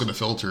start smoking the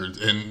filter,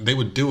 and they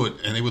would do it,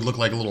 and they would look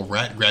like a little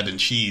rat grabbing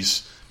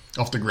cheese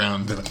off the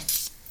ground,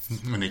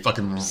 and they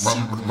fucking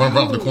run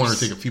around the corner,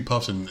 take a few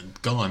puffs,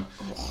 and gone.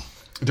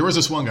 There was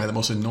this one guy, the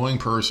most annoying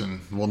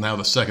person, well, now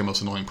the second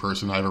most annoying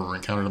person I've ever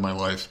encountered in my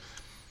life.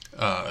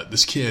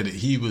 This kid,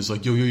 he was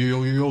like, yo,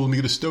 let me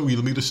get a stogie,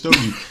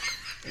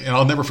 and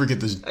I'll never forget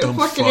this dumb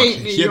fuck.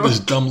 He had this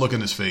dumb look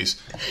in his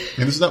face.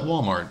 And this is at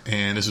Walmart,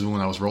 and this is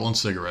when I was rolling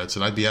cigarettes,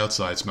 and I'd be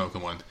outside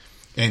smoking one.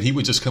 And he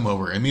would just come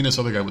over, and me and this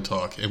other guy would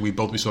talk, and we'd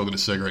both be smoking a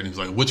cigarette, and he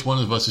was like, which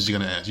one of us is he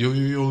going to ask? Yo,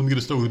 let me get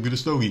a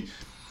stogie,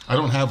 I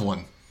don't have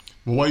one.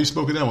 Well, why are you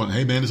smoking that one?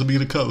 Hey, man, let me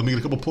get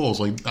a couple pulls.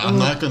 Like, I'm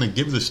not going to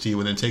give this to you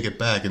and then take it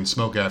back and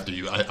smoke after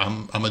you.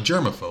 I'm a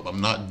germaphobe.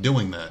 I'm not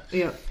doing that.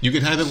 Yeah. You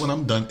can have it when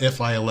I'm done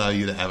if I allow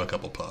you to have a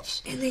couple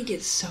puffs. And they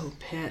get so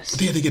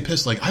pissed. Yeah, they get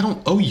pissed. Like, I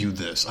don't owe you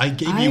this. I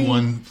gave you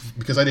one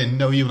because I didn't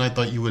know you and I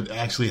thought you would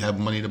actually have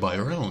money to buy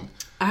your own.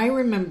 I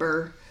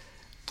remember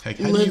how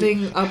do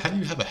you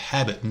have a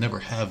habit and never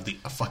have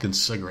a fucking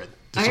cigarette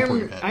to support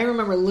your habit? I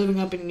remember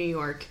living up in New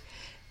York.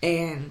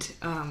 And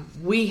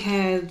we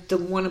had the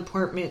one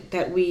apartment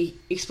that we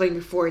explained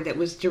before that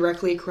was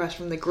directly across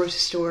from the grocery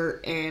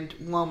store and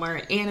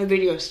Walmart and a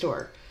video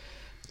store.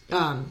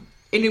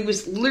 And it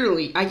was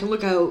literally, I can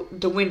look out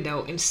the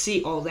window and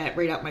see all that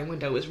right out my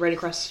window. It was right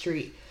across the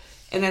street.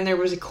 And then there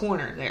was a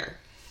corner there.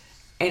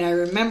 And I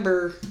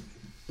remember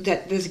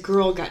that this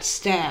girl got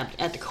stabbed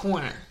at the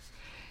corner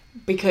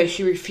because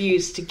she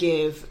refused to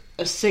give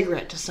a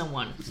cigarette to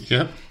someone.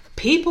 Yeah.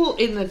 People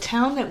in the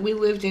town that we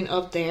lived in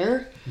up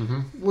there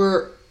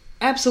were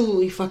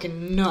absolutely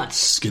fucking nuts.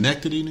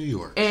 Schenectady, New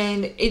York.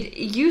 And it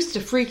used to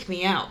freak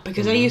me out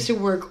because I used to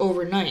work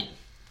overnight.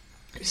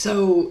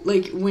 So,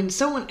 like, when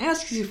someone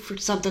asks you for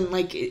something,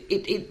 like,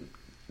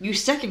 you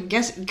second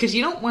guess it because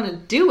you don't want to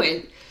do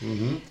it.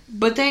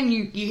 But then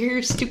you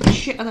hear stupid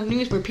shit on the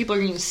news where people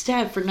are getting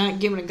stabbed for not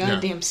giving a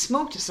goddamn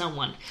smoke to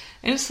someone.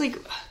 And it's like,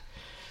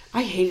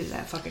 I hated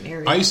that fucking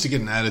area. I used to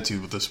get an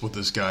attitude with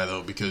this guy,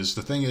 though, because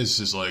the thing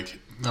is like,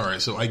 all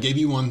right, so I gave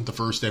you one the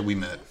first day we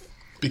met.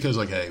 Because,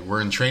 like, hey,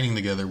 we're in training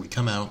together. We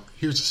come out.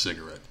 Here's a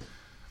cigarette.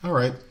 All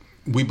right.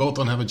 We both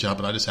don't have a job,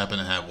 but I just happen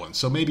to have one.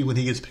 So maybe when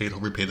he gets paid, he'll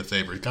repay the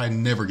favor. The guy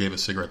never gave a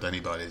cigarette to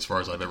anybody as far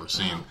as I've ever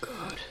seen. Oh,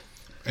 God.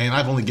 And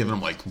I've only given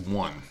him, like,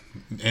 one.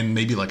 And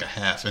maybe, like, a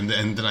half. And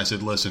then I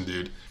said, listen,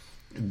 dude,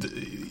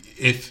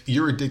 if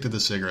you're addicted to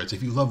cigarettes,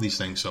 if you love these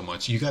things so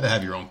much, you got to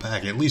have your own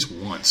pack at least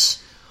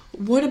once.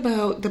 What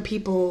about the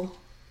people...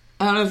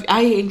 I don't know if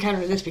I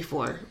encountered this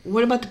before.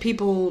 What about the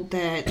people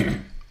that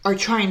are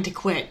trying to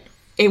quit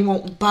and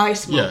won't buy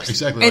smokes? Yeah,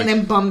 exactly. And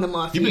then bum them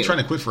off You've been trying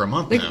to quit for a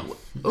month now.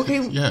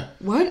 Okay, yeah.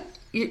 What?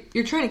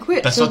 You're trying to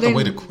quit. That's so not the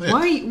way to quit.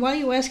 Why are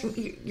you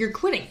asking? You're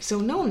quitting. So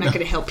no, I'm not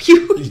going to help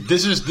you.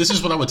 This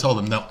is what I would tell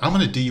them. No, I'm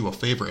going to do you a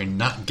favor and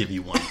not give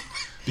you one.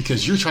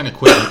 Because you're trying to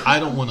quit, and I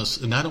don't want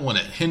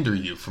to hinder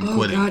you from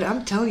quitting. Oh God,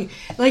 I'm telling you,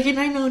 like, and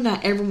I know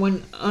not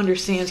everyone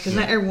understands because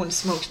not everyone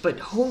smokes, but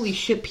holy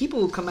shit, people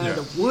will come out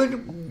of the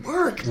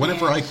woodwork.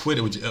 Whenever man. I quit,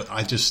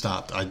 I just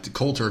stopped.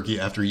 Cold turkey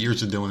after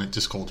years of doing it,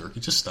 just cold turkey,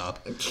 just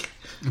stop.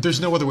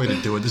 There's no other way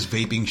to do it. This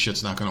vaping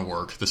shit's not going to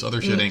work. This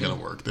other shit ain't going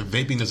to work. The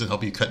vaping doesn't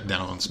help you cut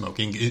down on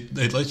smoking.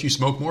 It lets you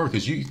smoke more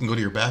because you can go to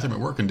your bathroom at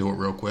work and do it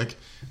real quick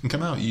and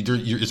come out.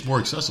 It's more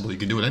accessible. You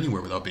can do it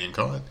anywhere without being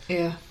caught.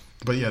 Yeah.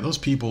 But yeah, those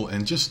people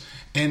and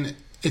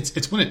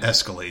it's when it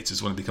escalates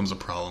is when it becomes a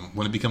problem.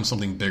 When it becomes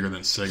something bigger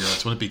than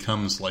cigarettes. When it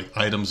becomes like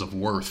items of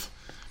worth,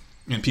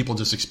 and people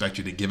just expect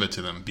you to give it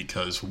to them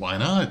because why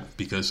not?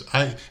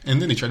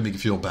 And then they try to make you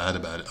feel bad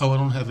about it. Oh, I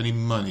don't have any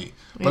money,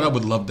 but I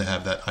would love to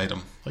have that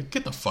item. Like,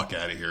 get the fuck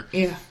out of here.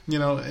 Yeah. You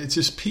know, it's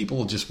just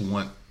people just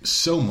want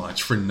so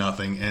much for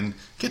nothing, and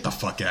get the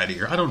fuck out of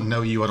here. I don't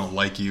know you. I don't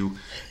like you.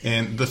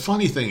 And the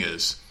funny thing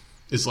is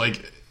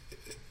like.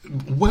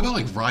 What about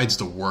like rides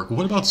to work?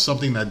 What about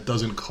something that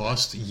doesn't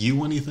cost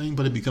you anything,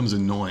 but it becomes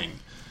annoying?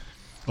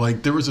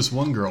 Like there was this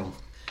one girl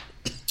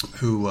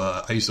who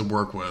I used to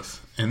work with,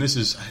 and it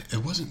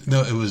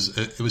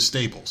was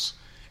Staples,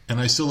 and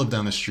I still live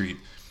down the street.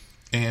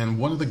 And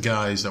one of the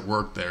guys that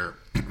worked there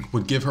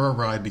would give her a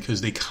ride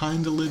because they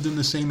kind of lived in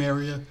the same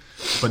area,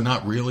 but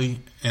not really.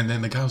 And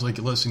then the guy was like,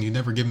 listen, you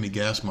never give me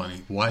gas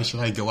money. Why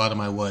should I go out of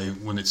my way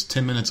when it's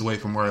 10 minutes away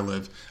from where I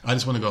live? I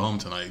just want to go home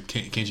tonight.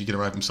 Can't you get a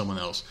ride from someone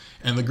else?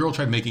 And the girl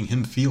tried making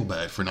him feel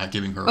bad for not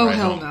giving her a ride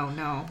home. Oh,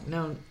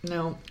 hell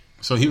no.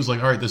 So he was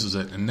like, all right, this is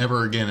it. And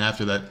never again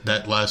after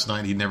that last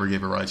night, he never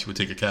gave a ride. She would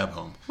take a cab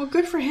home. Well,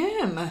 good for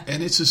him.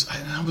 And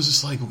I was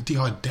just like, the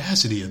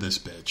audacity of this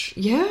bitch.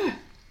 Yeah.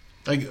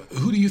 Like,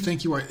 who do you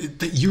think you are?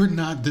 That you're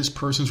not this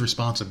person's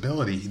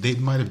responsibility. They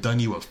might have done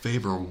you a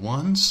favor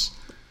once.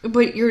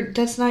 But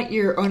that's not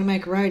your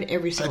automatic ride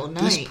every single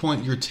night. At this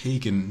point, you're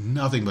taking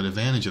nothing but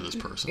advantage of this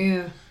person.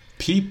 Yeah.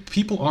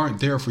 People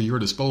aren't there for your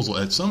disposal.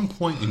 At some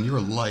point in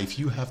your life,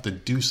 you have to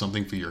do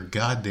something for your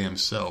goddamn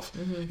self.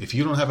 Mm-hmm. If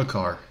you don't have a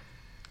car,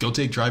 go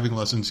take driving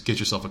lessons, get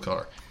yourself a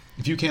car.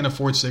 If you can't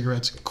afford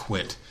cigarettes,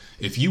 quit.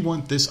 If you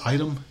want this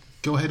item,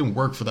 go ahead and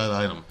work for that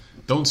item.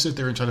 Don't sit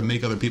there and try to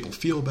make other people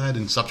feel bad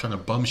and stop trying to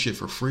bum shit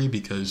for free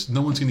because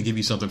no one's going to give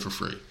you something for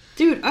free.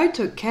 Dude, I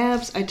took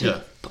cabs. I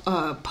took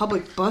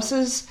public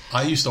buses.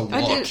 I used to walk.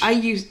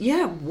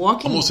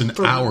 Walking almost an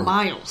for hour,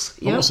 miles.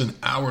 Yep. Almost an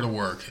hour to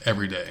work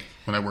every day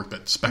when I worked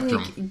at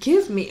Spectrum. Like,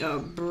 give me a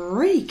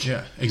break.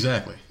 Yeah,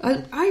 exactly.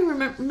 I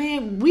remember,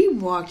 man, we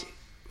walked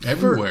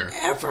everywhere.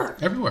 Forever.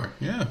 Everywhere,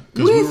 yeah.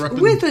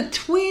 With a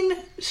twin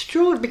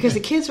stroller, because the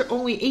kids are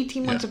only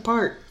 18 months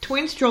apart.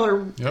 Twin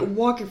stroller,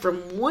 walking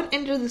from one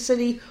end of the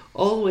city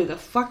all the way the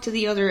fuck to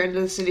the other end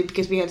of the city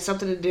because we had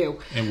something to do.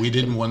 And we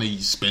didn't want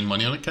to spend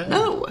money on a cab.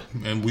 No.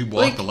 And we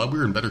walked a lot. We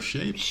were in better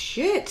shape.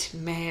 Shit,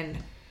 man.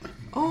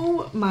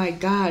 Oh my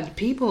God.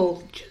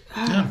 People,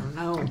 I don't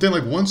know. Then,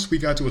 like, once we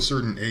got to a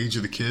certain age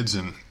of the kids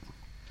and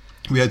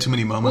we had too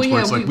many moments where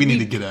it's like, we need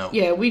to get out.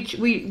 Yeah, we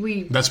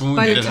that's when we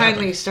by made the it time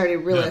happen. they started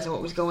realizing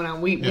what was going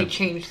on, we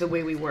changed the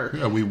way we were.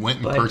 Yeah, we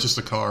went and purchased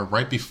a car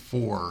right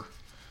before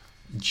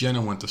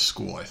Jenna went to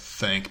school, I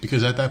think.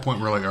 Because at that point,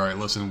 we're like, all right,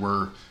 listen,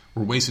 we're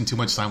wasting too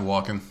much time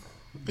walking.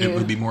 It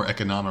would be more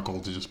economical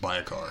to just buy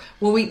a car.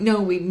 Well,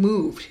 we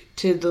moved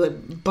to the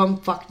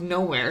bumfuck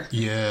nowhere.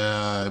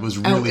 Yeah, it was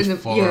really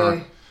far.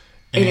 Yeah.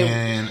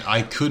 And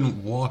I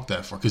couldn't walk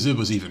that far because it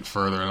was even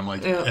further. And I'm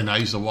like, and I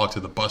used to walk to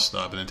the bus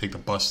stop and then take the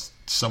bus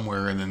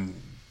somewhere and then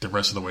the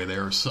rest of the way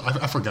there. So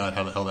I forgot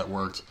how the hell that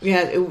worked.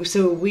 Yeah,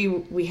 so we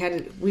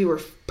were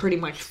pretty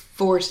much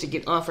forced to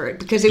get off it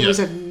because it was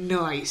a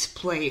nice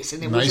place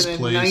and it was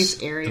in a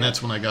nice area. And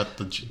that's when I got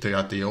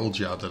the old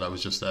job that I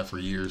was just at for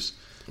years.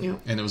 Yeah.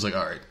 And it was like,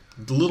 all right,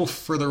 a little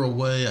further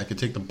away, I could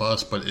take the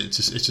bus, but it's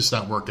just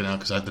not working out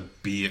because I had to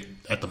be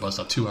at the bus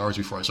stop 2 hours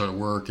before I started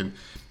work, and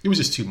it was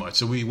just too much.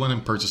 So we went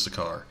and purchased a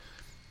car,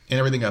 and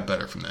everything got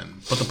better from then.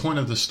 But the point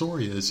of the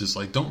story is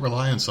like, don't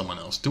rely on someone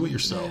else. Do it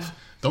yourself. Yeah.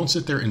 Don't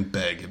sit there and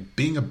beg.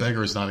 Being a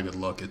beggar is not a good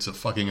look. It's a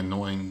fucking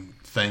annoying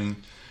thing.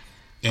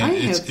 And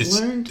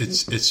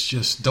it's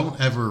just,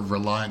 don't ever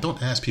rely,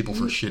 don't ask people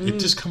for shit. It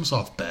just comes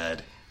off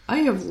bad. I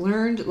have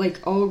learned, like,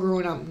 all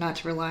growing up, not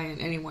to rely on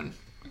anyone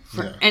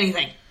for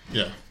anything.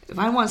 Yeah. If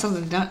I want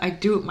something done, I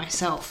do it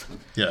myself.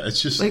 Yeah,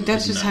 it's just... Like,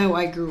 that's just how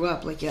I grew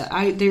up. Like,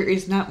 there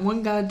is not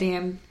one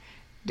goddamn...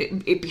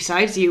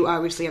 besides you,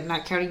 obviously, I'm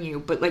not counting you,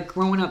 but, like,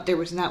 growing up, there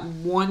was not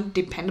one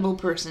dependable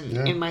person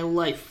in my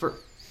life for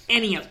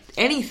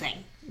anything.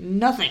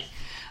 Nothing.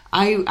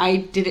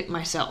 I did it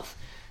myself.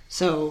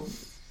 So...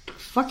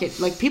 fuck it.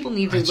 Like, people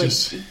need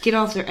to, get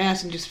off their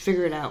ass and just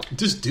figure it out.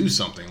 Just do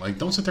something. Like,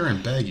 don't sit there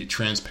and beg, you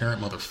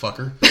transparent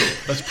motherfucker.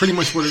 That's pretty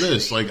much what it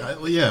is. Like,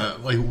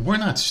 we're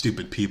not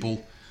stupid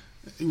people.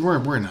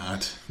 We're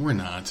not.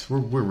 We're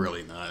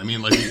really not. I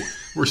mean, like,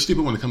 we're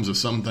stupid when it comes to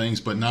some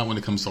things, but not when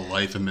it comes to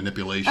life and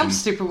manipulation. I'm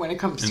stupid when it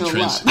comes to a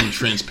lot. And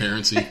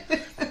transparency.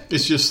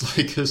 It's just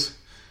like, because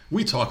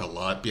we talk a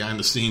lot behind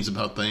the scenes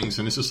about things,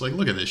 and it's just like,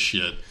 look at this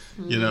shit,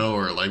 you know,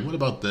 or like, what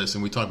about this?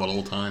 And we talk about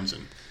old times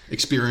and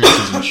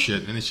experiences and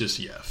shit, and it's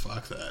just,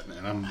 fuck that,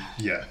 man.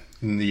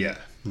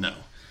 No.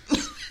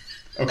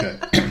 Okay.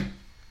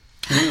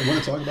 You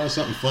want to talk about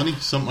something funny?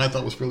 Something I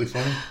thought was really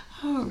funny?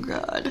 Oh,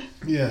 God.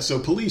 Yeah, so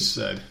police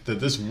said that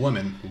this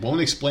woman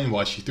won't explain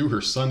why she threw her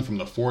son from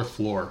the 4th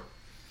floor.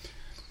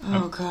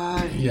 Oh,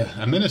 God. Yeah,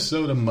 a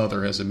Minnesota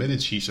mother has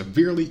admitted she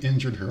severely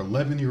injured her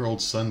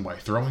 11-year-old son by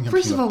throwing him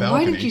First from the of all,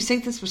 balcony. why did you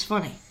think this was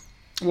funny?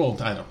 Well,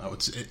 I don't know.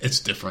 It's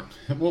different.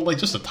 Well, like,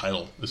 just the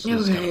title is kind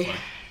of funny.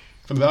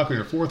 From the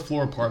balcony of her 4th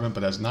floor apartment,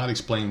 but has not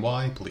explained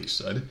why, police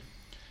said.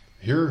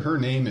 Her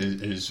name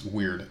is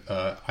weird.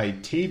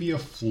 Itavia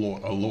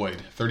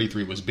Lloyd,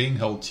 33, was being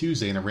held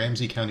Tuesday in a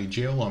Ramsey County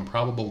jail on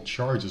probable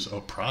charges.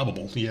 Oh,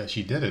 probable? Yeah,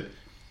 she did it.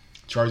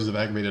 Charges of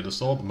aggravated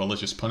assault,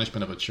 malicious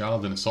punishment of a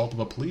child, and assault of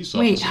a police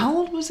officer. Wait, how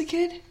old was the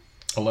kid?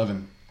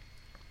 11.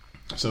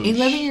 So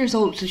 11 years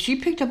old. So she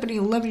picked up an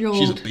 11-year-old.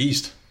 She's a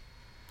beast.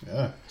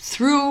 Yeah.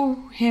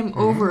 Threw him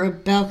over a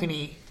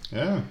balcony.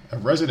 Yeah. A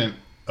resident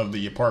of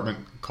the apartment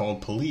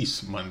called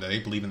police Monday,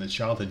 believing the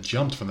child had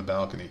jumped from the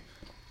balcony.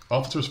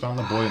 Officers found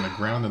the boy on the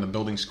ground in the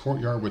building's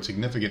courtyard with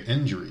significant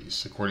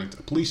injuries, according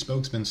to police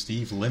spokesman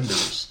Steve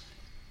Linders.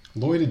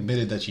 Lloyd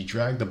admitted that she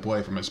dragged the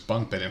boy from his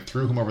bunk bed and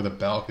threw him over the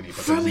balcony,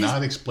 but did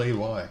not explain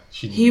why.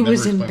 He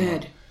was in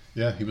bed.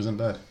 Yeah, he was in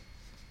bed.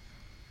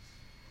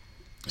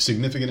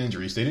 Significant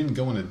injuries. They didn't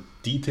go into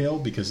detail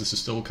because this is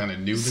still kind of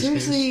new.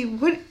 Seriously,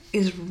 what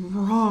is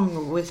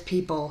wrong with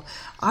people?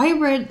 I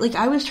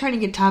was trying to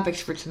get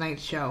topics for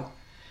tonight's show,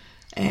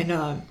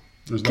 and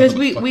because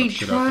we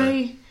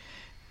try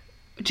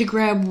to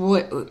grab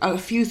a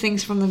few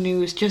things from the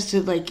news just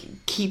to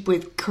like keep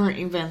with current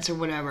events or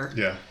whatever.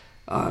 Yeah.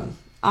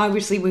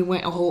 Obviously, we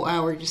went a whole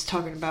hour just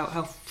talking about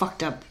how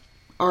fucked up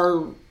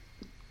our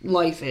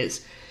life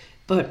is,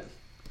 but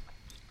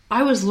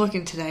I was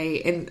looking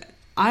today and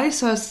I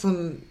saw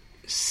some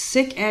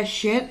sick ass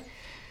shit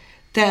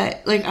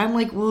that, like, I'm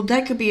like, well,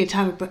 that could be a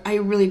topic, but I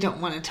really don't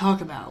want to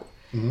talk about.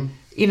 Mm-hmm.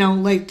 You know,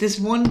 like this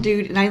one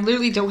dude, and I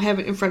literally don't have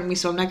it in front of me,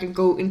 so I'm not going to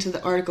go into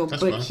the article, but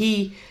fine.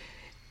 He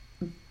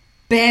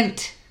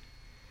bent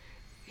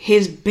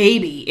his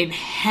baby in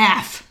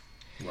half.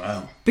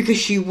 Wow. Because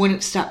she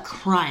wouldn't stop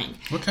crying.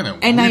 What kind of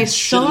and weird I shit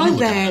saw are you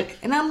that, looking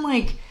at? and I'm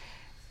like,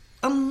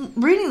 I'm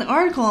reading the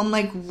article, I'm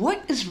like,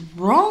 what is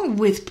wrong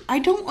with... I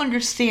don't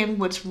understand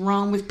what's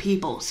wrong with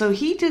people. So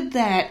he did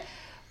that,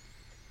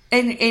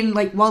 and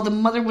like, while the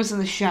mother was in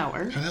the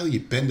shower... How the hell you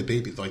bend the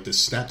baby? Like, to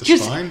snap the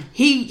just, spine?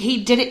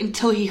 He did it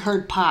until he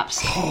heard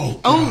pops. Oh,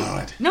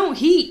 God. No,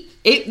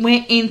 it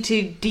went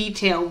into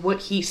detail what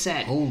he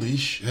said. Holy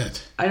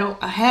shit.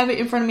 I have it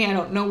in front of me, I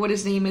don't know what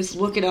his name is,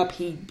 look it up,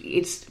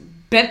 it's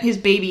bent his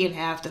baby in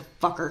half, the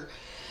fucker.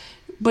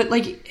 But,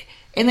 like...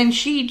 And then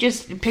she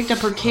just picked up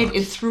her kid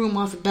and threw him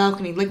off the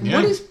balcony. Like,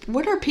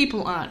 what are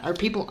people on? Are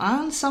people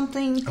on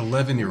something?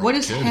 11-year-old What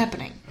is kid.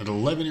 happening? An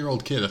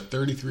 11-year-old kid, a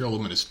 33-year-old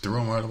woman is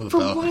throwing right over the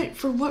balcony.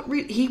 For what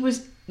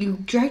reason? You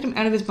dragged him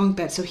out of his bunk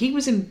bed, so he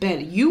was in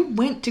bed. You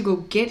went to go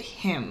get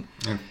him.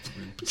 And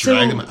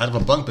dragged him out of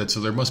a bunk bed, so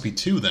there must be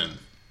two then.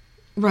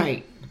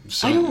 Right.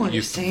 So I don't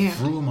understand. You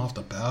threw him off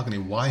the balcony.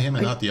 Why him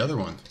and not the other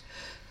one?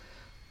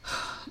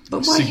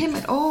 But why him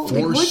at all?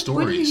 Like,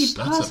 what did he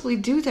That's possibly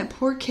do, that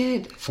poor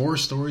kid? 4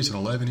 stories and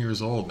 11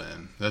 years old,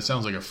 man. That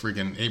sounds like a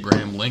freaking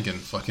Abraham Lincoln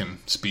fucking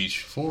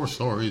speech. 4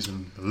 stories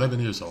and 11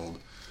 years old.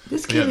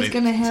 This kid is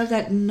going to have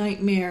that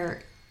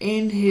nightmare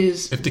in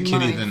his If the kid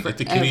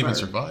mind even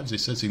survives, they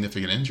said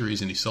significant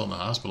injuries, and he's still in the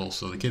hospital,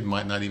 so the kid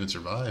might not even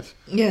survive.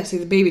 Yeah, see,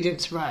 the baby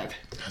didn't survive.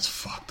 That's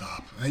fucked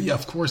up. Yeah,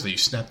 of course, you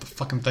snap the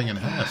fucking thing in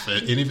half.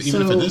 And even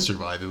if it did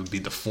survive, it would be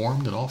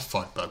deformed and all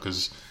fucked up,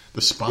 because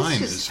the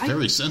spine is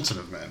very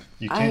sensitive, man.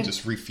 You can't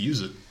just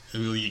refuse it.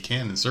 Well, you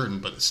can in certain,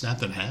 but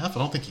snapped in half? I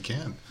don't think you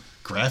can.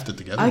 Graft it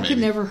together, I could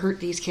never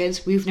hurt these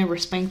kids. We've never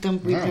spanked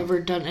them. We've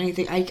never done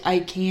anything. I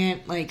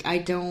can't, I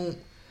don't...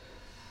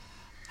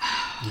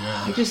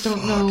 Yeah, I just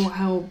don't know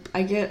how...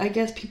 I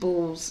guess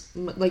people's...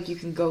 you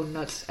can go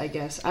nuts, I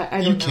guess.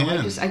 I don't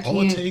know. I can't...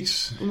 All it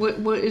takes...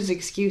 What is the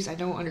excuse? I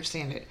don't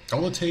understand it.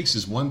 All it takes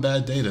is one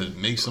bad day to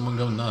make someone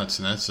go nuts,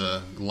 and that's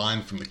a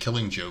line from The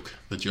Killing Joke.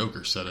 The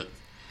Joker said it.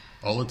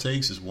 All it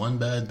takes is one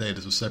bad day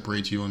to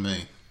separate you and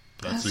me.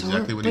 That's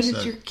exactly what he said. But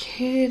it's your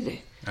kid.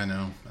 I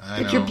know.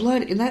 It's your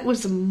blood, and that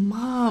was the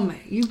mom.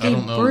 You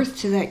gave birth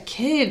to that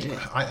kid.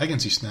 I can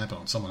see snapping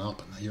on someone else,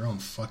 but not your own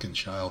fucking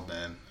child,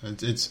 man.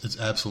 It's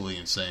absolutely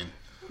insane.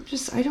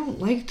 I don't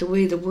like the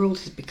way the world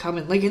is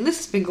becoming. And this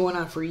has been going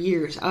on for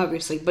years,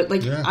 obviously. But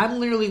I'm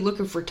literally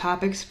looking for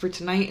topics for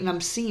tonight, and I'm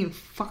seeing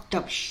fucked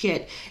up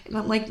shit, and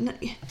I'm like,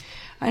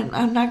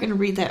 I'm not going to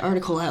read that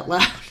article out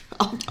loud.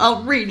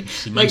 I'll read.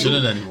 You mentioned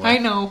it anyway. I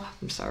know.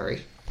 I'm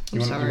sorry.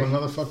 You want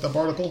another fucked up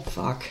article?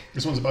 Fuck.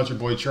 This one's about your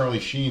boy Charlie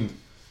Sheen.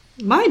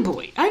 My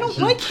boy? I don't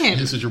like him.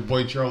 This is your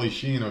boy Charlie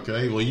Sheen,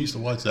 okay? Well, you used to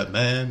watch that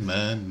Man.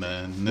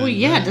 Well,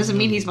 yeah, it doesn't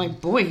mean he's my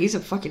boy. He's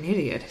a fucking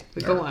idiot.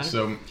 But go on.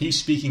 So, he's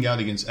speaking out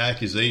against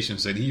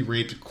accusations that he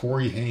raped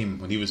Corey Haim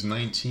when he was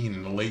 19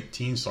 and the late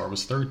teen star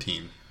was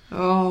 13.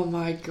 Oh,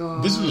 my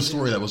God. This is a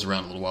story that was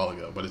around a little while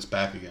ago, but it's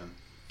back again.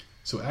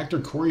 So actor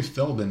Corey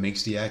Feldman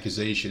makes the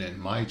accusation in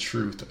My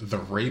Truth, The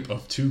Rape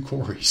of Two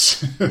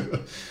Coreys.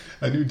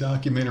 A new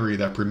documentary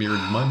that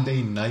premiered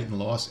Monday night in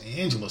Los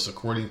Angeles,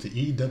 according to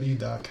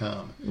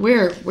EW.com.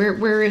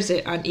 Where is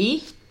it? On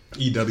E?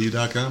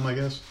 EW.com, I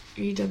guess.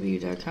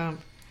 EW.com.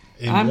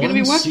 I'm going to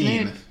be watching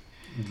it.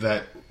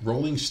 That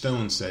Rolling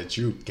Stone said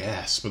drew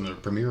gasp in the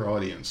premiere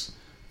audience.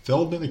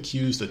 Feldman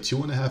accused a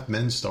 2.5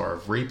 Men star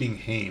of raping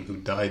Haim, who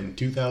died in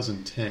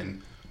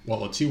 2010,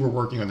 while the two were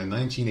working on the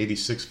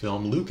 1986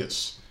 film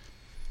Lucas.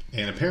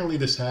 And apparently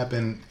this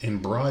happened in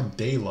broad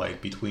daylight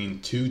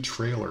between two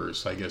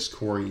trailers. I guess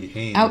Corey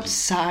Haim...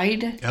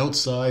 Outside?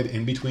 Outside,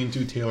 in between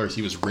two trailers.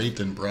 He was raped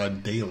in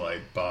broad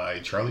daylight by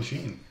Charlie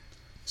Sheen.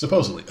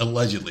 Supposedly.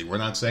 Allegedly. We're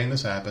not saying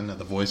this happened.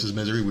 The Voice is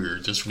Misery. We're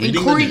just reading the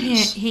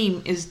news. And Corey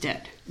Haim is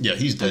dead. Yeah,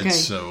 he's dead. Okay.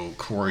 So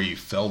Corey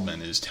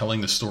Feldman is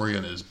telling the story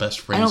on his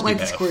best friend's behalf. I don't like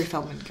this Corey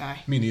Feldman guy.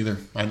 Me neither.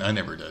 I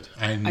never did.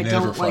 I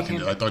never fucking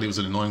did. I thought he was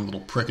an annoying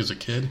little prick as a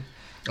kid.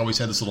 Always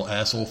had this little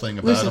asshole thing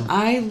about him.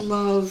 I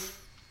love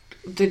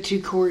the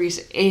two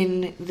Coreys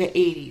in the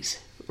 80s,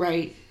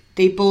 right?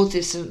 They both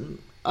did some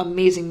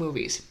amazing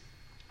movies.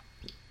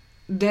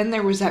 Then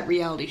there was that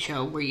reality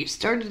show where you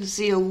started to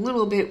see a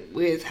little bit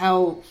with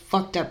how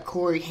fucked up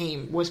Corey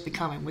Haim was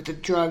becoming with the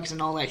drugs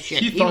and all that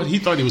shit. He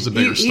thought he was a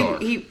bigger star.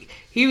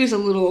 He was a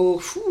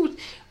little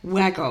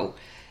wacko.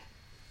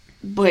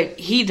 But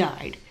he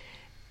died.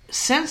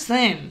 Since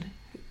then,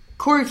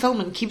 Corey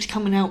Feldman keeps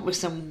coming out with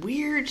some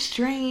weird,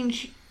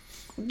 strange...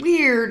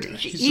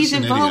 He's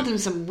involved in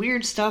some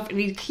weird stuff, and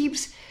he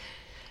keeps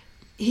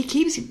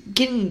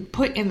getting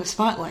put in the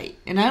spotlight.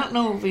 And I don't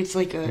know if it's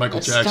like a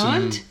Michael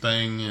Jackson stunt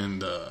thing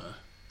and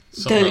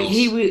something else.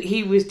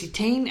 He was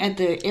detained at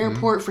the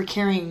airport for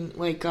carrying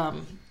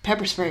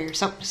pepper spray or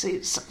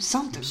something.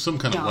 Some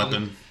kind of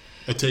weapon,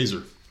 a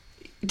taser.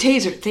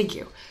 Taser, thank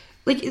you.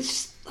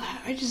 It's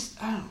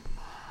just I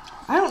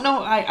don't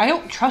know. I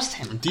don't trust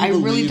him. I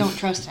really don't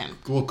trust him.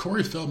 Well,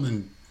 Corey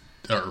Feldman.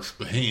 Or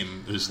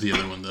Haim is the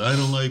other one that I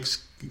don't like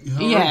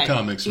horror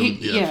comics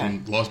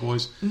from Lost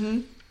Boys.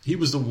 Mm-hmm. He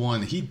was the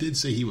one. He did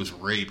say he was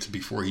raped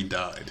before he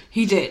died.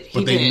 He did.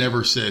 But they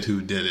never said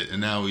who did it.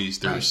 And now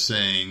they're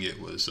saying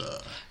it was...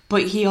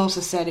 But he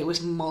also said it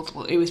was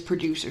multiple. It was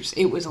producers.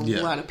 It was a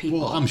lot of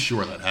people. Well, I'm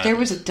sure that happened. There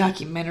was a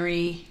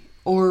documentary.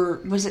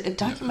 Or was it a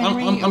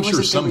documentary? I'm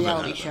sure some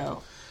reality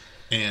show.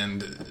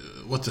 And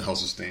what the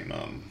hell's his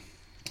name?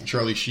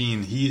 Charlie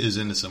Sheen, he is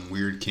into some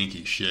weird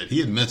kinky shit.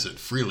 He admits it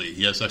freely.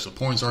 He has sex with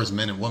porn stars,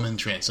 men and women,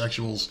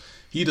 transsexuals.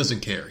 He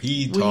doesn't care.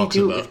 He talks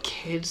about with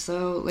kids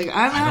though.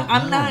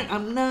 I'm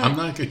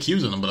not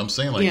accusing him, but I'm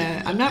saying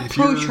I'm not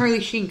pro Charlie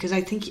Sheen because I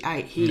think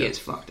he is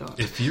fucked up.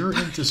 If you're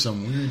into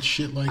some weird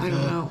shit like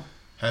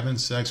having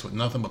sex with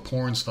nothing but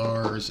porn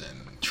stars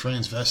and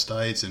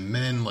transvestites and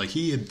men,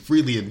 he had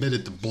freely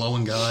admitted to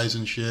blowing guys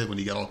and shit when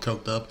he got all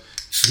coked up.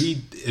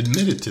 He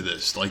admitted to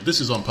this. This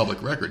is on public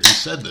record. He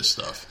said this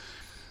stuff.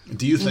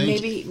 Do you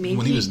think maybe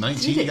when he was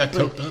 19 he got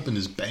coked up and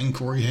his bang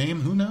Corey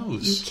Haim? Who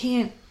knows?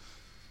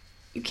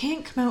 You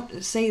can't come out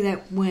and say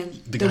that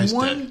when the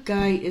one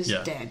guy is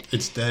dead.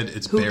 It's dead.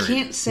 It's buried. Who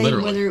can't say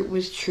whether it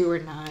was true or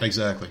not.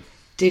 Exactly.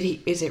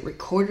 Is it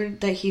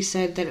recorded that he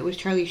said that it was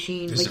Charlie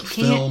Sheen? Is there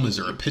film? Is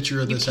there a picture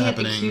of this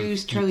happening? You can't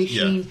accuse Charlie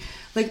Sheen.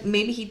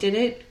 Maybe he did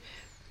it,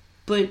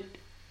 but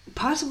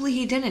Possibly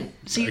he didn't.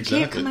 So you Exactly.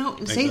 can't come out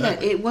and say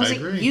that. It I wasn't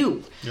agree.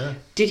 you. Yeah.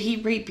 Did he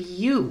rape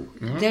you?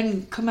 Yeah.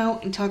 Then come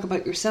out and talk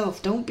about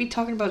yourself. Don't be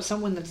talking about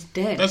someone that's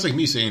dead. That's like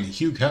me saying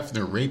Hugh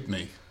Hefner raped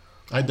me.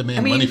 I demand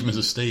I mean, money from his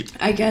estate.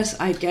 I guess,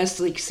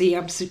 like, see,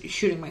 I'm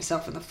shooting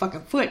myself in the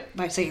fucking foot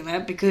by saying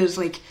that because,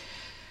 like,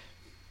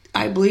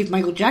 I believe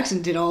Michael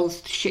Jackson did all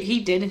the shit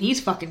he did, and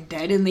he's fucking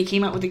dead, and they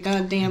came out with a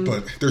goddamn...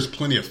 But there's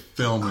plenty of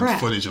film crap. and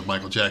footage of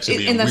Michael Jackson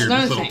being and that's weird with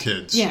another little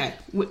thing. kids. Yeah.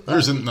 There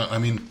isn't, I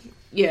mean...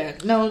 Yeah,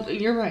 no,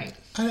 you're right.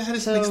 I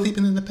just So- like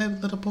sleeping in the bed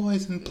with little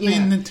boys and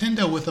playing Yeah.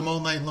 Nintendo with them all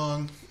night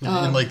long.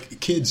 And like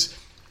kids,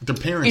 their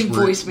parents in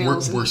were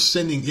voicemails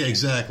sending, yeah,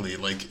 exactly,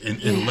 like in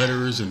Yeah.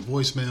 letters and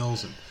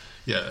voicemails. And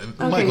yeah,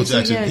 Okay, Michael so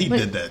Jackson, yeah, he but-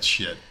 did that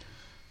shit.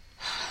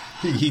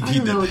 He I did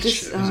don't know, that this,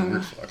 shit. He's a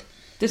weird fuck.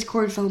 This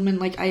Corey Feldman,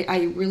 like,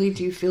 I really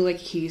do feel like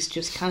he's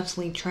just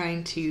constantly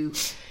trying to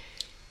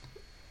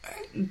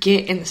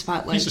get in the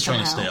spotlight. He's just trying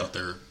to somehow. stay out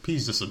there.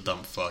 He's just a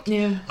dumb fuck.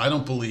 Yeah. I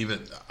don't believe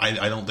it.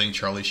 I don't think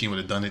Charlie Sheen would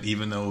have done it,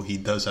 even though he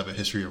does have a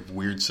history of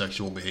weird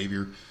sexual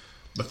behavior.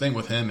 The thing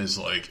with him is,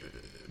 like,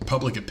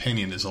 public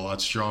opinion is a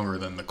lot stronger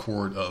than the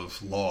court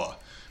of law.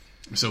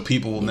 So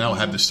people will now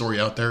have the story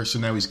out there, so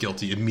now he's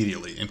guilty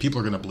immediately. And people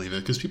are going to believe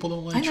it because people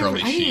don't like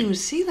Charlie I didn't Sheen. even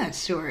see that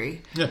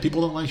story. Yeah,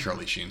 people don't like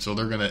Charlie Sheen, so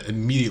they're going to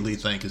immediately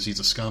think because he's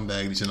a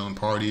scumbag, he's an own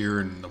partier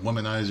and a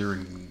womanizer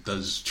and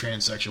does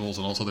transsexuals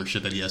and all this other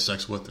shit that he has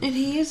sex with. And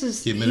he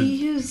is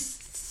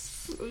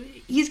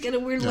he's got a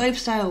weird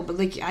lifestyle, but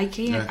like I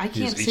can't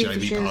he's say for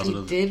HIV sure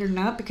positive. if he did or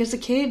not because the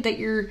kid that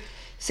you're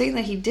saying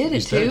that he did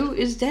He's it to dead.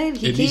 is dead.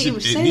 He It can't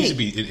even say. needs to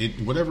be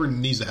whatever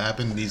needs to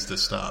happen needs to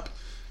stop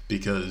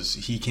because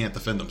he can't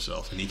defend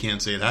himself and he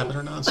can't say it happened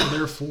or not. So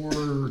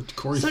therefore,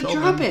 Corey So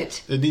Feldman, drop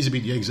it. It needs to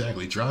be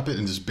exactly drop it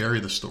and just bury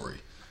the story,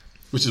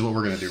 which is what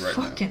we're going to do right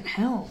Fucking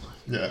hell.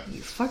 now. Yeah.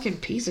 You fucking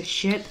piece of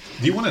shit.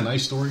 Do you want a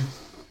nice story?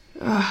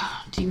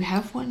 Do you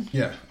have one?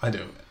 Yeah, I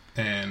do.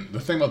 And the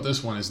thing about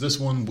this one is this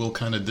one will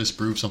kind of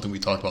disprove something we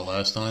talked about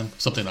last time.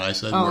 Something I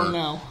said Oh, where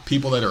no.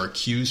 people that are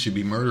accused should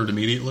be murdered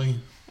immediately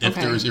if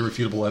Okay. there is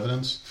irrefutable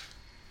evidence.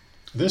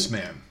 This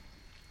man,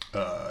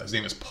 his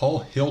name is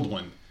Paul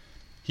Hildwin.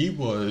 He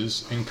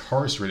was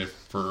incarcerated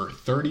for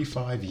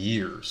 35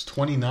 years,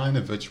 29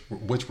 of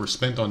which were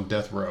spent on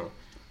death row.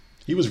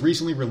 He was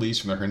recently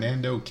released from the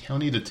Hernando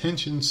County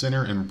Detention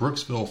Center in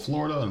Brooksville,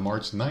 Florida on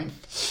March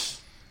 9th.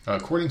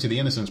 According to the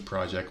Innocence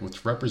Project,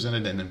 which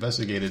represented and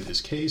investigated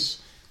his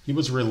case, he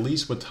was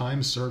released with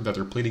time served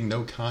after pleading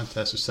no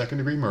contest to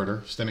second-degree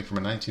murder stemming from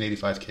a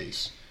 1985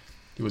 case.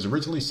 He was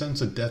originally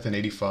sentenced to death in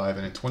 1985,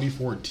 and in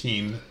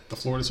 2014, the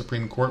Florida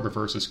Supreme Court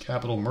reversed his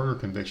capital murder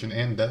conviction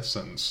and death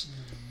sentence.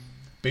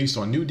 Based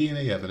on new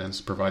DNA evidence,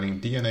 providing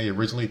DNA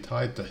originally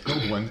tied to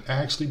Hildwin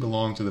actually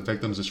belonged to the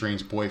victim's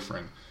estranged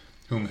boyfriend,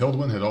 whom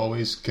Hildwin had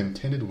always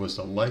contended was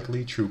the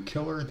likely true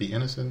killer, the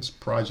Innocence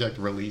Project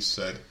release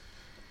said.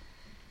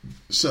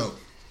 So,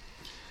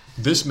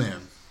 this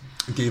man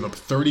gave up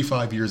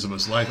 35 years of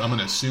his life. I'm going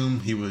to assume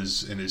he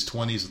was in his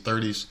 20s or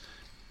 30s.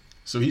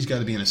 So he's got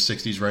to be in his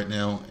 60s right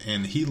now.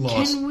 And he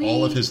lost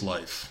all of his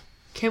life.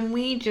 Can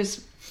we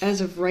just,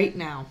 as of right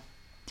now,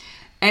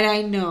 and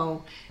I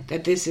know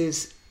that this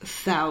is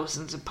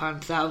thousands upon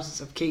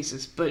thousands of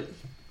cases, but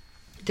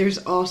there's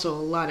also a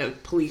lot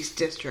of police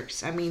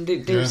districts. I mean,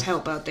 there's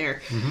help out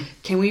there. Mm-hmm.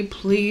 Can we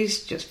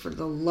please, just for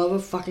the love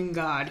of fucking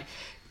God,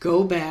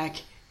 go back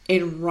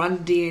and run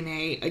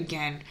DNA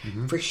again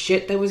for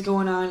shit that was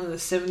going on in the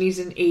 70s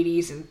and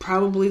 80s and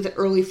probably the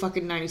early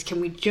fucking 90s?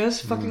 Can we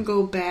just fucking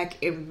go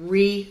back and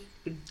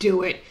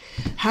redo it?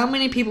 How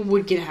many people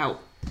would get out?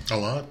 A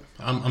lot.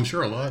 I'm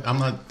sure a lot. I'm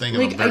not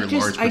thinking Like, a very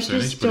large I just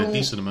percentage, but a don't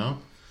decent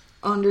amount.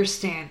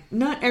 Understand.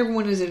 Not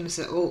everyone is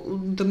innocent. Well,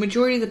 the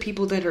majority of the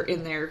people that are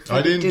in there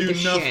I didn't did do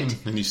the nothing.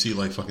 shit. And you see,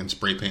 like, fucking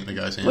spray paint in the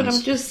guy's hands. But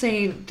I'm just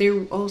saying,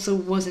 there also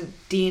wasn't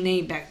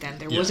DNA back then.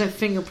 There wasn't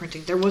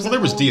fingerprinting. There wasn't. Well,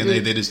 there was all DNA. the-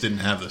 They just didn't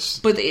have this.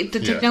 But the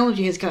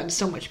technology has gotten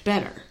so much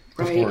better,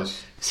 right? Of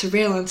course.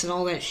 Surveillance and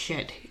all that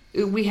shit.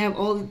 We have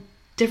all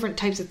different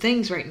types of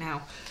things right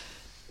now.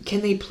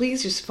 Can they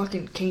please just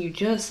fucking? Can you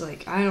just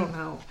like I don't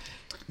know?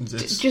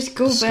 It's Just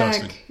go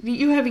disgusting. back.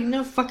 You have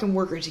enough fucking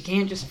workers. You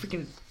can't just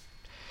freaking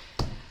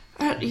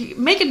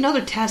make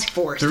another task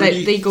force that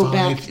they go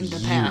back in the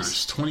years,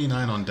 past.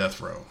 29 on death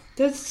row.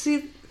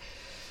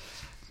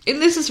 And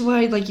this is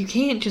why, like, you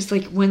can't just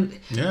like when.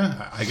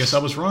 Yeah, I guess I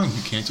was wrong.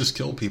 You can't just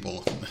kill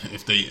people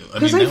if they.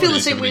 Because I feel the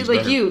nowadays, same way everything's like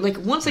better. you. Like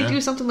once they do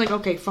something, like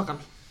okay, fuck them.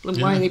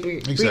 Why are they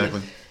breathing?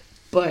 Exactly.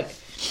 But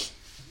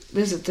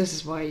this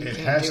is why you It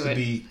can't has do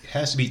to it.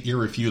 has to be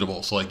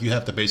irrefutable. So like you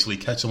have to basically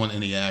catch someone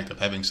in the act of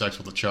having sex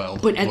with a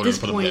child. But in at order this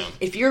to put point, them down.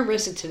 if you're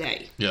arrested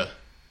today, Yeah.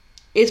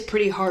 it's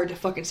pretty hard to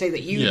fucking say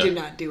that you Yeah, did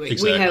not do it.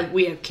 exactly.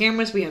 We have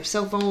cameras, we have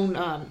cell phone,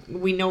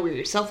 we know where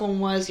your cell phone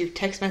was, your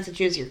text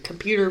messages, your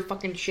computer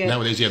fucking shit.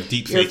 Nowadays you have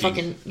deep Your faking.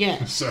 fucking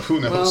yeah. So who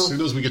knows? Well, who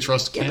knows? We could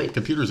trust yeah, but-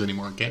 computers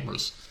anymore and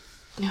cameras.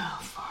 Oh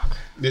fuck.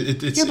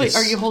 It's, but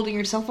are you holding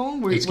your cell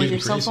phone? Was your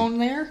cell phone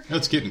there?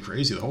 That's getting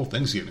crazy. The whole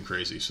thing's getting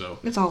crazy. So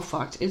it's all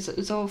fucked.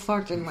 It's all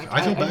fucked. And like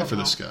I feel bad for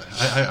this guy.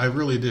 I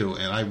really do,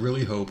 and I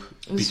really hope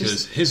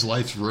because his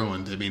life's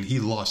ruined. I mean, he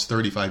lost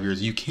 35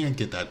 years. You can't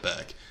get that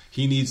back.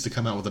 He needs to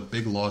come out with a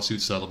big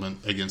lawsuit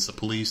settlement against the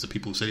police, the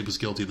people who say he was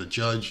guilty, the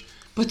judge.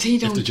 But they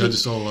don't. If the judge is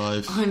still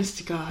alive, honest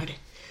to God,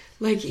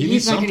 like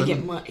he's not going to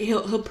get much.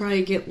 He'll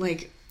probably get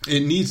like.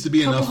 It needs to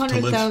be enough to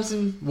live.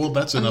 100,000. Well,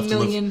 that's enough to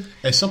million. live.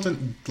 As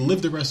something,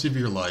 live the rest of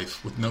your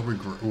life with no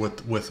regret,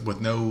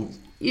 with no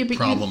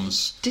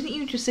problems. Didn't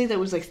you just say that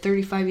was like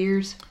 35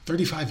 years?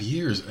 35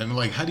 years, and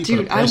like, how do you Dude,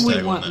 put a price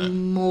tag on that? I would want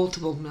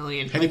multiple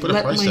million. How do you put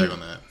a price tag on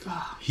that?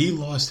 He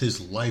lost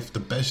his life.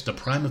 The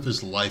prime of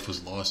his life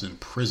was lost in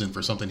prison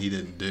for something he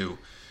didn't do.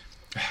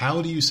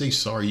 How do you say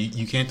sorry?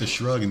 You can't just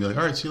shrug and be like,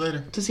 all right, see you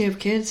later. Does he have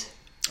kids?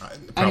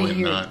 Probably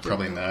not.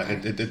 Probably not.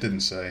 It didn't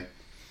say.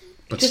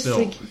 But just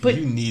still,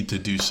 you need to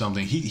do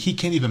something. He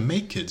can't even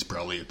make kids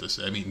probably at this.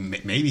 I mean,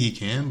 maybe he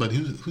can, but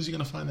who's he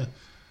going to find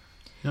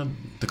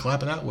to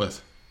clap it out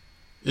with?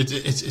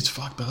 It's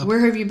fucked up. Where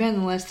have you been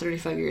the last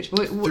 35 years?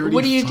 What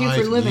do you do for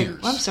a living?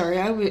 Years. I'm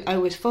sorry, I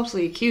was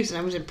falsely accused and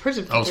I was in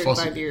prison for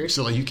 35 years.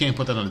 So like, you can't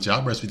put that on a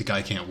job resume. The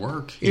guy can't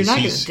work. You're not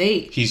going to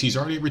date. He's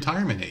already at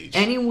retirement age.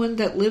 Anyone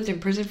that lived in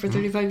prison for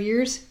 35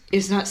 years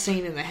is not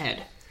sane in the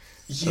head.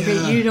 Yeah,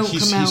 okay, you don't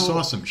come out he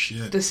saw some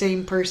shit. The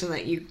same person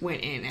that you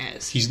went in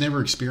as. He's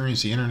never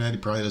experienced the internet. He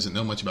probably doesn't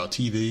know much about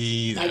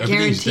TV. I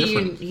guarantee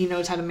you he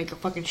knows how to make a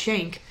fucking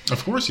shank.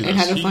 Of course he does. And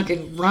how to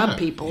fucking rob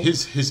people.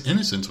 His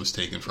innocence was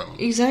taken from him.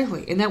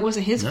 Exactly. And that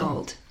wasn't his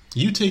fault.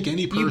 You take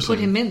any person... You put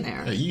him in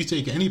there. You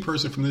take any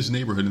person from this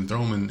neighborhood and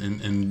throw him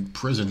in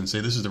prison and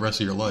say, this is the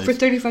rest of your life. For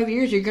 35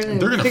 years, you're going to...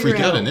 They're going to freak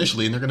out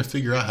initially, and they're going to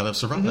figure out how to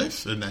survive.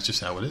 Mm-hmm. And that's just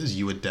how it is.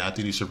 You adapt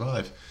and you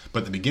survive. But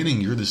at the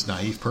beginning, you're this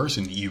naive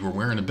person. You were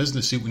wearing a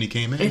business suit when you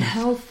came in. And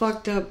how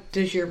fucked up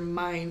does your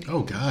mind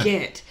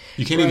get?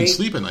 You can't even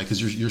sleep at night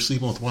because you're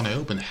sleeping with one eye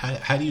open.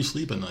 How do you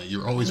sleep at night?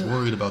 You're always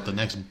worried about the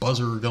next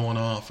buzzer going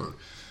off or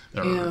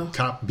a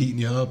cop beating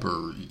you up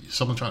or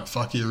someone trying to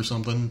fuck you or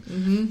something.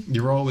 Mm-hmm.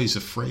 You're always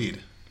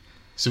afraid.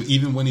 So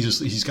even when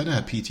he's going to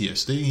have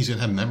PTSD, he's going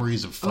to have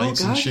memories of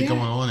fights and shit going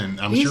on,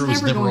 and I'm sure it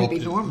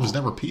was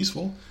never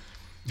peaceful.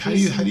 How do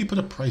you put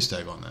a price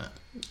tag on that?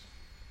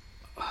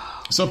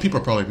 Some people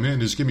are probably like, man,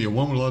 just give me a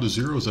 1 with a lot of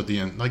zeros at the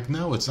end. Like,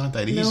 no, it's not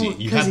that easy.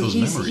 You have those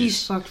memories.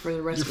 He's fucked for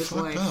the rest of his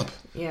life. You're fucked up.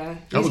 Yeah.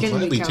 I would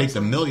gladly take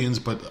the millions,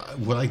 but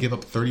would I give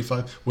up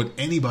 35? Would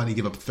anybody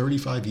give up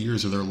 35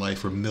 years of their life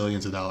for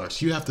millions of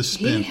dollars? You have to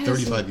spend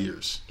 35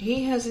 years.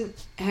 He hasn't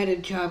had a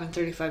job in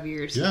 35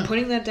 years. Yeah.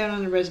 Putting that down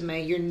on the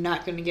resume, you're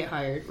not going to get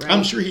hired, right?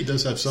 I'm sure he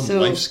does have some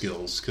life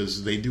skills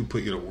because they do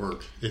put you to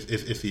work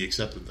if he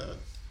accepted that.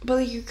 But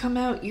like, you come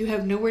out, you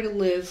have nowhere to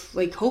live.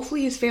 Like,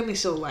 hopefully his family's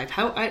still alive.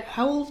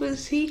 How old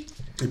is he?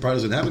 He probably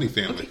doesn't have any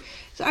family. Okay.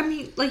 So I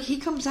mean, like, he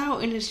comes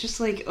out and it's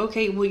just like,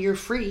 okay, well, you're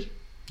free.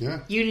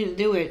 Yeah. You didn't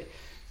do it.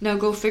 Now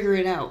go figure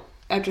it out.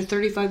 After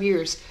 35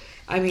 years,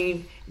 I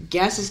mean,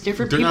 gas is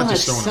different. People have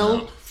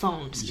cell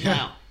phones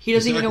now. He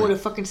doesn't even know what a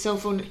fucking cell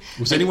phone is.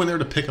 Was anyone there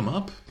to pick him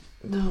up?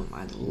 No,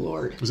 my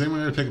lord. Was anyone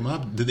there to pick him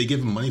up? Did they give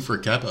him money for a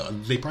cab?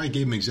 They probably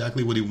gave him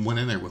exactly what he went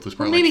in there with. Was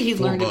probably maybe like he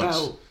learned $4.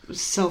 about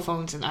cell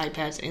phones and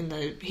iPads in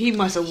the... He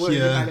must have learned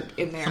about it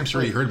in there. I'm sure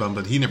he heard about them,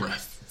 but he never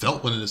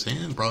felt one in his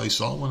hand. Probably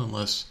saw one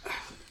unless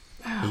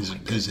his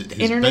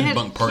bed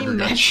bunk partner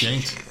got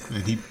shanked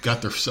and he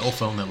got their cell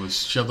phone that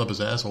was shoved up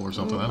his asshole or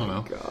something. I don't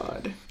know.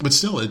 God. But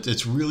still,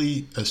 it's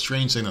really a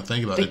strange thing to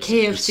think about. The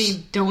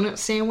KFC donut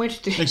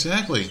sandwich.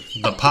 Exactly.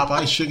 The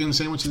Popeye chicken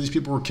sandwich that these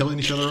people were killing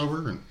each other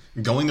over and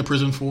going to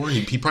prison for.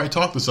 He probably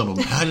talked to some of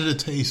them. How did it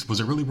taste? Was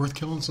it really worth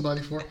killing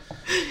somebody for?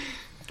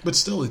 But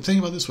still, think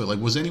about it this way. Like,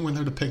 was anyone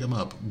there to pick him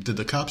up? Did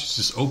the cops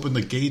just open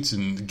the gates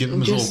and give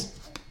him his little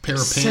pair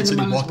of pants that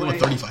he walked in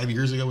with 35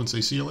 years ago and say,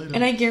 see you later?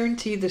 And I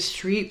guarantee the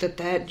street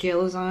that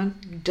jail is on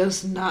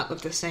does not look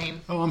the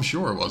same. Oh, I'm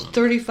sure it wasn't.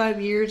 35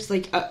 years,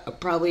 like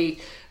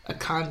probably a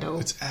condo.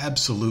 It's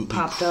absolutely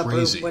popped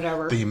crazy. Up or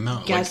whatever. The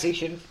amount. Gas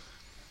station.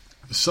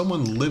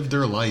 Someone lived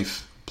their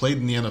life, played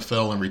in the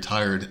NFL and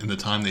retired in the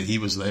time that he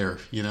was there.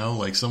 You know,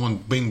 like someone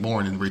being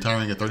born and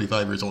retiring at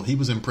 35 years old. He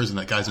was in prison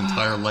that guy's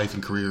entire life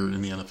and career in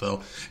the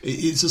NFL.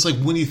 It's just like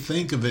when you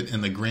think of it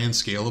in the grand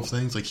scale of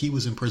things, like he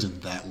was in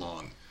prison that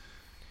long.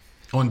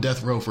 On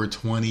death row for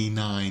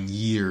 29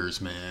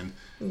 years, man.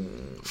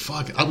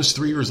 Fuck. I was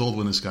 3 years old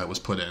when this guy was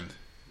put in.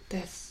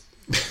 That's...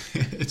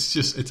 it's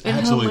absolutely nuts.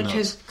 And how much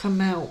has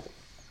come out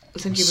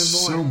since you've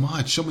been born? So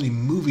much. So many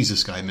movies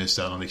this guy missed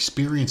out on,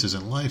 experiences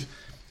in life.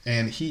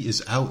 And he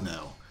is out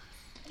now.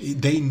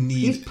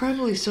 He's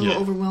probably so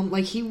overwhelmed.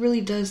 Like, he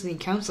really does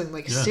need counseling.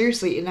 Like,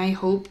 seriously. And I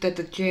hope that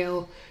the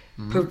jail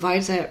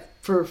provides that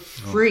for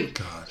free. Oh,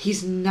 God.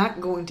 He's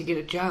not going to get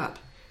a job.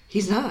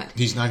 He's not.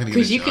 He's not going to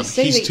get a job. Could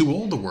say he's too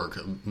old to work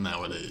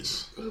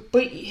nowadays.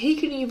 But he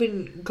can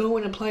even go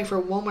and apply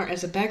for Walmart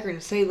as a beggar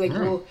and say, like,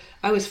 well,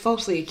 I was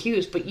falsely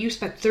accused, but you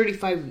spent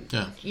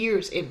 35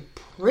 years in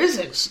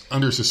prison.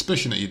 Under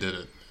suspicion that you did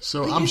it.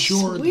 So Like, I'm it's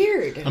sure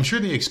weird. I'm sure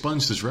they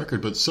expunged his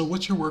record, but so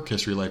what's your work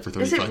history like for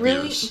 35 Is it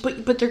really? years?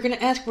 But they're going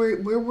to ask, where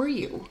were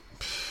you?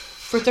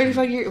 For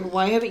 35 years,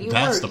 why haven't you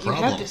That's worked? the You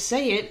problem. have to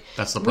say it.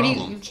 That's the What do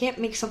problem. You can't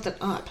make something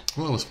up.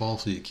 Well, I was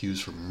falsely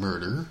accused for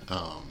murder.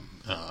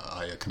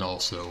 I can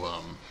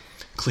also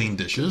clean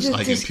dishes. I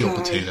can This peel guy.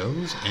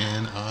 potatoes,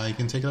 and I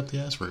can take it up the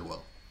ass very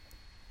well.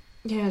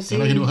 Yeah, see?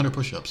 And I can do 100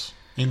 push-ups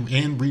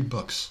and read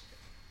books.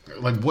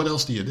 Like, what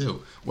else do you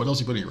do? What else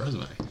do you put in your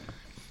resume?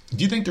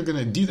 Do you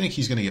think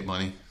he's gonna get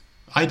money?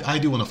 I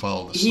do want to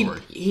follow the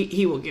story.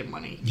 He will get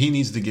money. He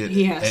needs to get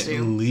He has at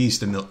to.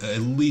 least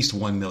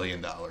 $1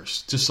 million,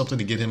 just something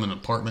to get him an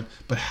apartment.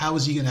 But how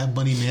is he gonna have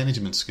money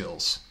management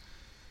skills?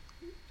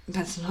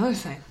 That's another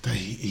thing.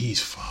 He's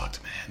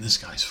fucked, man. This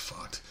guy's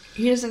fucked.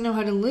 He doesn't know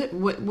how to live.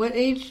 What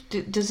age?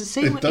 Does it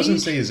say It what doesn't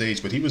age? say his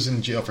age, but he was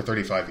in jail for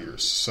 35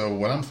 years. So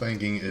what I'm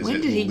thinking is, When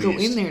at did he go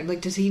least- in there?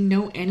 Like, does he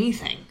know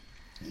anything?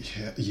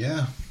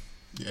 Yeah,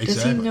 exactly.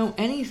 Does he know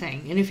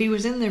anything? And if he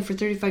was in there for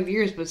 35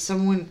 years, but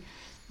someone,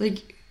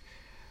 like,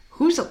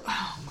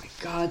 oh my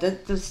god,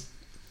 that's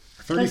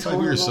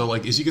 35 years. So, horrible.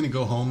 like, is he going to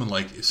go home and,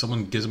 like,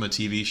 someone gives him a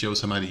TV show,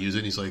 somebody to use it,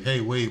 and he's like, hey,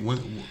 when's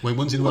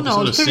the new Well,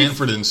 no, episode of it's 30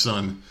 Sanford and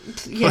Son?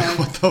 Yeah. Like,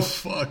 what the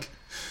fuck?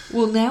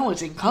 Well, now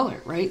it's in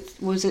color, right?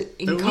 Was it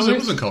in It color?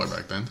 was in color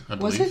back then, I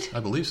Was believe. it? I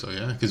believe so,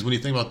 yeah. Because when you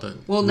think about the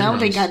Well, now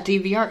they reruns- got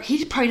DVR.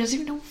 He probably doesn't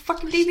even know what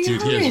fucking DVR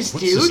Dude, he has, is,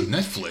 what's this dude.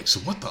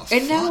 Netflix? What the fuck?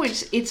 And now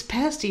it's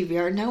past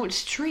DVR. Now it's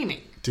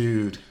streaming.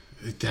 Dude,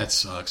 that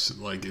sucks.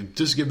 Like,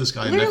 just give this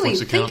guy a Literally, Netflix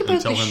think account about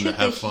and tell the him to shit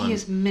have that fun. he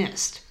has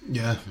missed.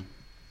 Yeah.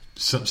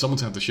 Someone's going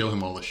to have to show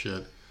him all the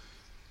shit.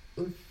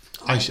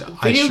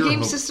 Video sure game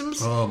hope-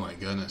 systems? Oh, my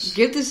goodness.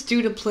 Give this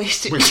dude a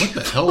PlayStation. Wait, what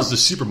the hell is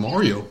this Super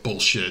Mario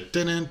bullshit?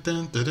 Dun, dun,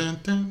 dun, dun, dun,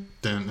 dun,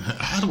 dun.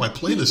 How do I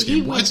play this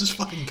game? Why is this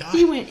fucking guy?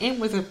 He went in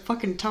with a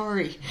fucking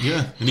Atari.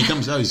 Yeah, and he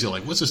comes out, he's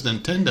like, what's this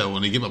Nintendo?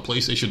 And they give him a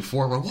PlayStation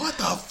 4. We're, what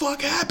the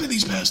fuck happened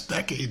these past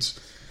decades?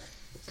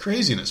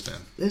 Craziness,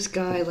 man. This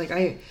guy,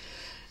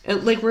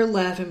 we're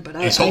laughing, but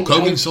Is Hulk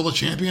Hogan still a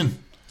champion?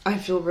 I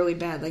feel really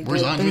bad. Like,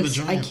 Where's Andre the I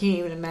Giant? can't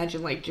even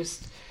imagine, like,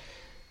 just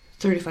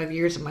 35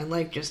 years of my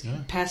life just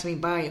pass me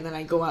by, and then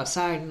I go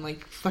outside and,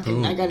 like,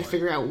 fucking, Oh, I gotta boy.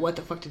 figure out what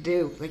the fuck to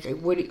do. Like,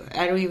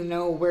 I don't even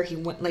know where he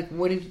went. Like,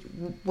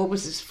 what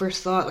was his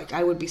first thought? Like,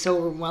 I would be so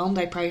overwhelmed,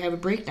 I'd probably have a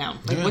breakdown.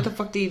 Like, Yeah. what the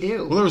fuck do you do?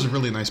 Well, there was a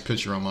really nice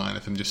picture online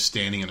of him just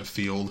standing in a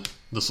field,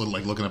 just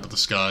like looking up at the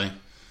sky.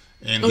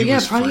 And Oh, he yeah,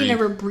 was probably free.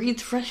 never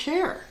breathed fresh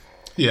air.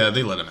 Yeah,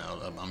 they let him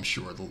out, I'm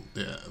sure.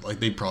 Yeah, like,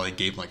 they probably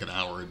gave him like an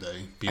hour a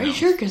day. Are you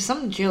sure? Because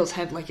some jails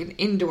had, like, an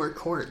indoor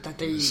court that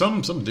they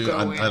Some do. go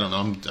I in. don't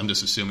know. I'm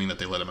just assuming that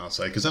they let him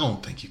outside because I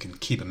don't think you can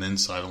keep him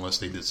inside unless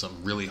they did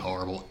something really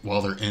horrible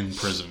while they're in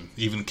prison.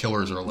 Even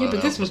killers are allowed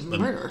but this out was in-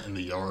 murder. in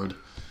the yard.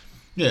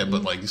 Yeah,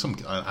 but like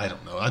I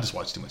don't know. I just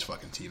watch too much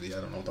fucking TV.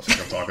 I don't know what the fuck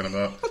I'm talking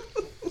about.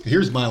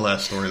 Here's my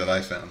last story that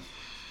I found.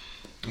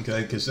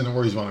 Okay, because I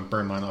always want to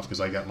burn mine off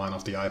because I got mine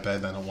off the iPad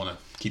and I don't want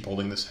to keep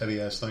holding this heavy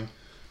ass thing.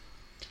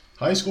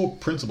 High school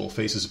principal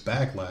faces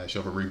backlash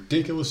over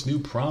ridiculous new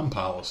prom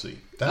policy.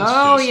 That's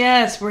just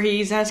yes, where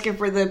he's asking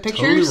for the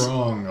pictures. totally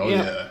wrong. Oh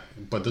Yeah. yeah.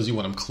 But does he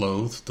want them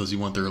clothed? Does he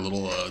want their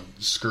little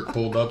skirt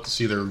pulled up to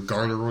see their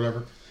garter or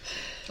whatever?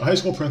 A high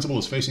school principal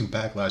is facing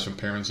backlash from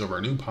parents over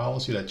a new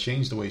policy that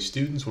changed the way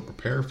students would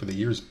prepare for the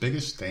year's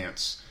biggest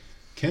dance.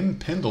 Kim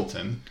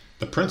Pendleton,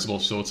 the principal,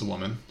 so it's a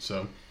woman,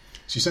 so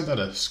she sent out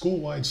a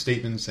school-wide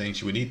statement saying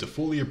she would need to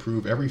fully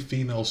approve every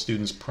female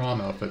student's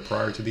prom outfit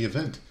prior to the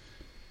event.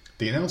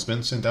 The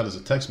announcement, sent out as a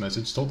text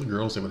message, told the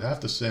girls they would have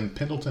to send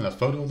Pendleton a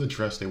photo of the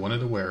dress they wanted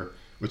to wear,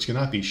 which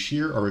cannot be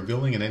sheer or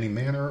revealing in any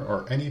manner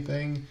or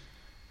anything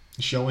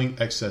showing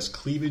excess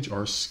cleavage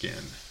or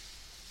skin.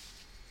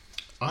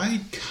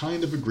 I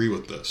kind of agree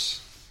with this.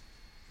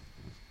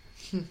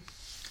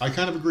 I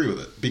kind of agree with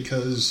it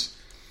because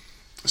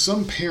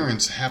some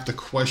parents have to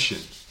question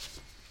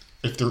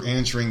if they're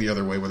answering the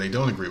other way where they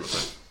don't agree with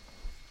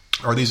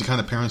it. Are these the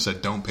kind of parents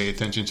that don't pay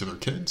attention to their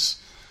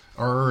kids?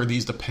 Or are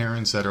these the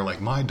parents that are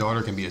like, my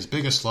daughter can be as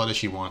big a slut as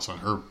she wants on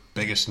her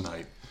biggest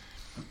night?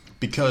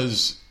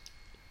 Because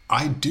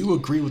I do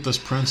agree with this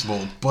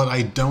principal, but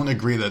I don't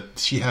agree that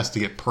she has to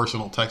get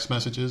personal text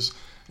messages.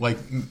 Like,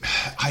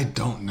 I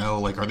don't know.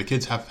 Like, are the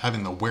kids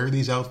having to wear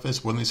these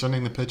outfits when they're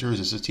sending the pictures?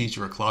 Is the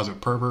teacher a closet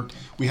pervert?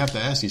 We have to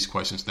ask these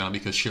questions now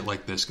because shit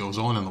like this goes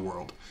on in the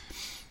world.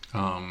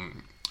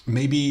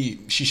 Maybe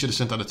she should have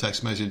sent out a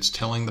text message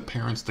telling the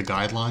parents the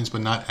guidelines,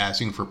 but not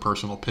asking for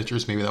personal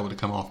pictures. Maybe that would have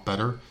come off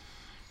better.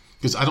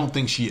 Because I don't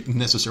think she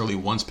necessarily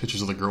wants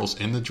pictures of the girls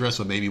in the dress,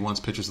 but maybe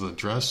wants pictures of the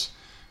dress.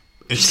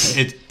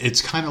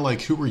 It's kind of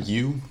like, who are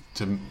you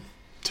to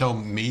tell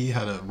me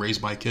how to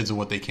raise my kids and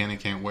what they can and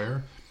can't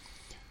wear?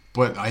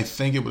 But I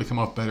think it would have come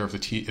off better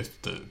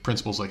if the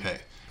principal's like, hey,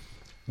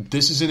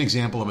 this is an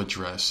example of a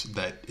dress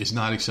that is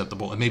not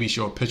acceptable, and maybe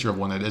show a picture of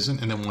one that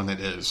isn't and then one that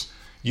is.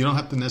 You don't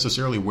have to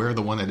necessarily wear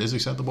the one that is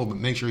acceptable, but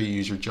make sure you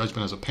use your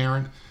judgment as a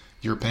parent.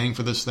 You're paying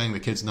for this thing. The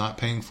kid's not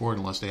paying for it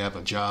unless they have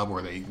a job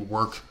or they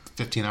work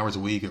 15 hours a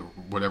week or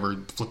whatever,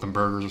 flipping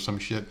burgers or some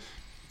shit.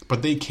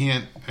 But they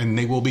can't, and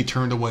they will be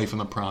turned away from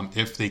the prom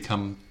if they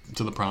come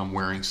to the prom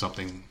wearing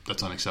something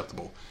that's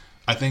unacceptable.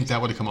 I think that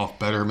would have come off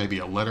better, maybe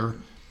a letter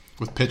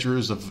with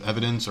pictures of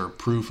evidence or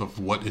proof of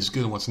what is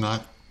good and what's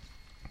not.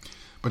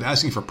 But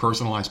asking for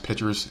personalized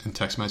pictures and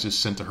text messages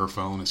sent to her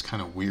phone is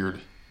kind of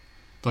weird,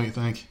 don't you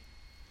think?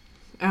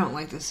 I don't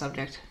like this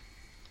subject.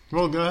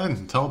 Well, go ahead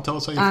and tell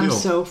us how you I'm feel.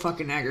 so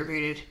fucking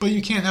aggravated. But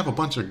you can't have a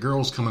bunch of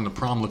girls coming to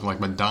prom looking like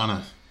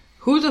Madonna.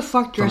 Who the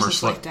fuck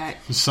dresses like that?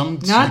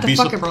 Not the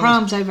fucking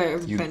proms I've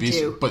ever been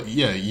to. But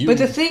yeah, But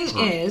the thing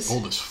is,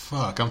 old as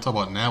fuck. I'm talking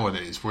about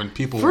nowadays when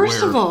people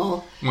first of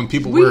all, when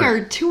people we wear,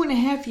 are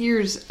 2.5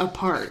 years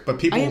apart. But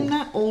people, I am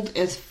not old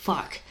as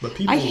fuck. But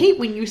people, I hate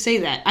when you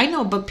say that. I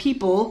know, but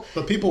people.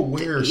 But people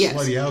wear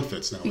slutty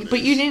outfits nowadays. But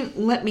you didn't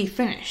let me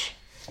finish.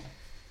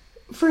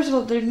 First of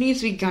all, there needs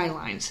to be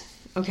guidelines.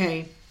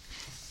 Okay,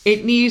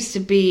 it needs to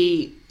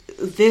be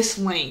this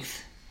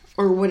length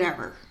or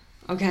whatever.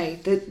 Okay,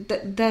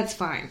 that's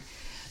fine.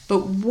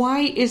 But why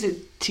is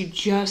it to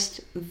just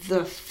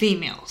the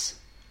females?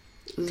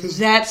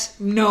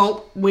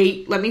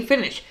 Wait, let me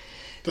finish.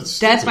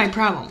 That's my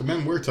problem. The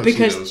men wear tuxedos.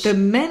 Because the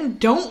men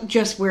don't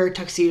just wear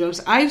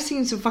tuxedos. I've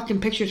seen some fucking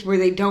pictures where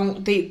they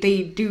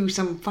do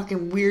some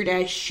fucking weird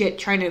ass shit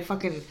trying to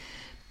fucking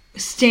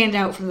stand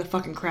out from the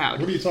fucking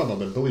crowd. What are you talking about?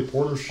 That Billy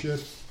Porter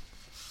shit?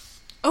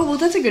 Oh, well,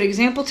 that's a good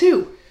example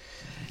too.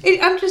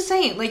 I'm just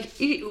saying, like,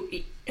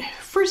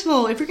 first of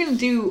all, if you're going to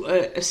do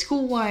a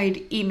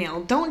school-wide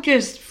email, don't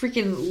just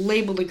freaking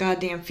label the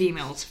goddamn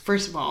females,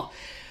 first of all.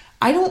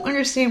 I don't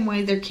understand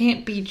why there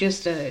can't be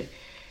just an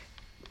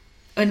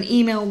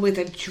email with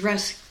a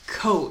dress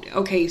code.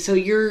 Okay, so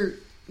your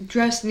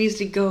dress needs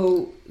to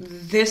go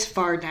this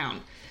far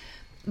down.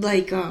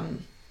 Like,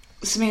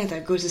 Samantha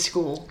goes to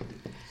school.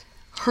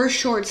 Her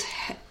shorts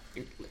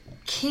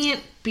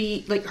can't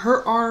be, like,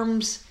 her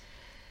arms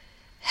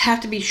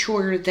have to be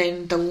shorter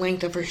than the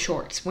length of her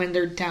shorts when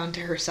they're down to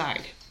her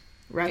side,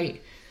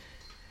 right?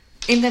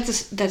 And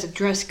that's a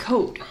dress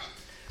code.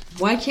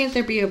 Why can't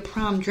there be a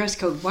prom dress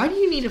code? Why do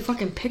you need a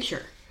fucking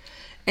picture?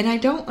 And I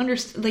don't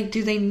understand, like,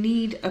 do they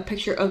need a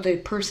picture of the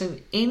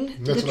person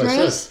in the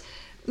dress?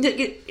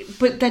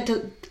 But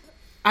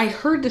I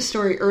heard the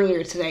story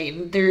earlier today,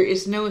 and there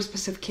is no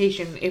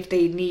specification if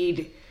they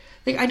need.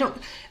 Like,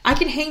 I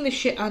can hang the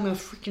shit on a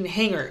freaking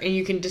hanger and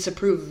you can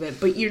disapprove of it,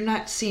 but you're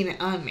not seeing it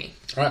on me.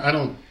 I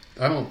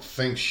don't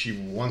think she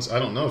wants, I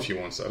don't know if she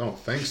wants, I don't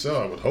think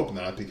so. I would hope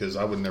not, because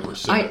I would never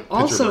send a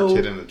picture of her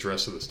kid in a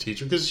dress of this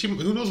teacher, because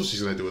who knows what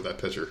she's going to do with that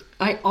picture.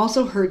 I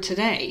also heard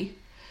today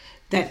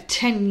that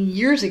 10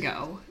 years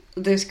ago,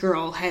 this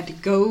girl had to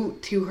go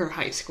to her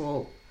high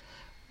school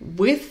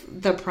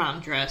with the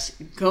prom dress,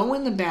 go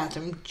in the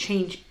bathroom,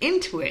 change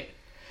into it,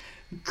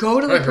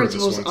 go to the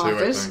principal's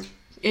office.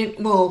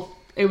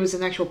 It was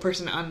an actual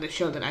person on the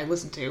show that I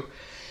listened to.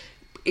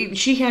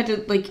 She had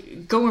to,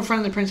 like, go in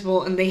front of the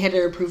principal and they had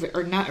to approve it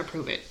or not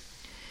approve it.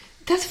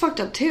 That's fucked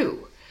up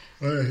too.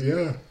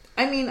 Yeah.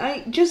 I mean,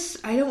 I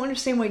don't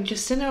understand why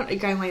just send out a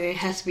guideline that it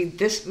has to be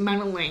this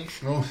amount of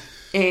length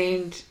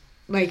and,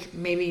 like,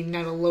 maybe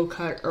not a low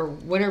cut or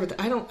whatever.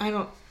 I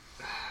don't.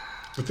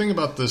 The thing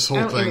about this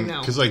whole thing,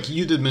 because, like,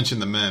 you did mention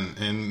the men,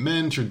 and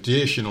men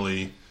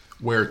traditionally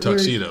wear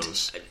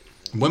tuxedos.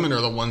 Women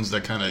are the ones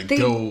that kind of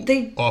go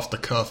off the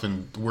cuff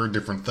and wear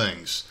different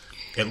things.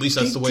 At least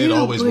that's the way it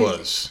always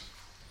was.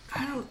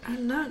 I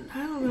don't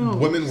know.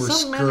 Women wear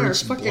Some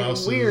skirts, men are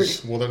blouses. weird.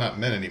 Well, they're not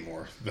men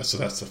anymore. That's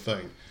the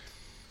thing.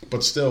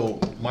 But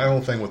still, my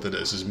whole thing with it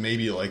is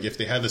maybe, like, if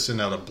they had to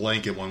send out a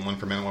blanket one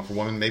for men and one for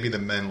women, maybe the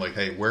men, like,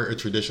 hey, wear a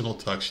traditional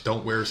tux.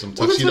 Don't wear some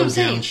tuxedo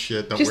gown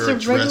shit. Don't wear a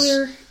dress.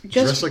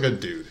 Dress like a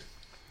dude.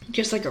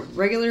 Just like a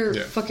regular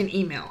fucking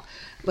email.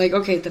 Like,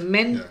 okay, the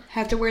men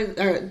have to wear,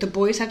 or the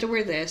boys have to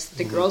wear this,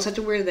 the girls have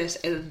to wear this,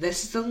 and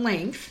this is the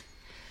length,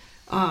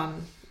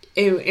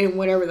 and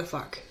whatever the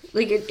fuck.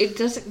 Like, it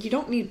doesn't, you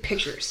don't need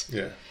pictures.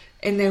 Yeah.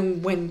 And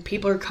then when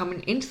people are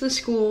coming into the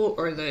school,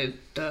 or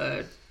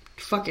the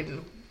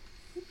fucking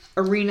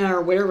arena,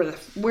 or wherever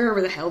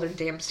the hell their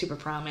damn stupid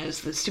prom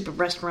is, the stupid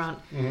restaurant,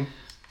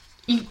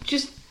 you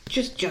just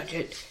judge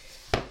it.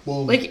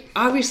 Well, like,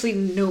 obviously,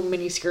 no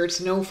mini skirts,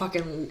 no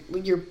fucking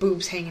your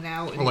boobs hanging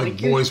out, and or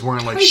like boys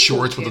wearing like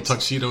shorts with a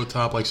tuxedo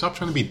top. Like, stop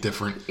trying to be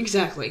different.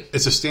 Exactly.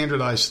 It's a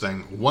standardized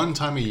thing. One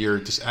time a year,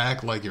 just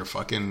act like you're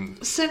fucking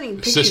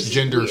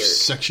cisgender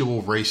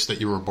sexual race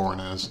that you were born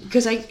as.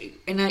 Because I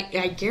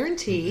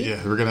guarantee.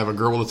 Yeah, we're gonna have a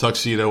girl with a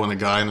tuxedo and a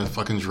guy in a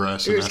fucking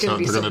dress, and that's how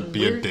they're gonna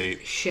be a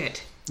date.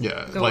 Shit.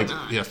 Yeah, like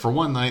for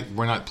one night,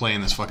 we're not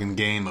playing this fucking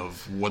game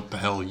of what the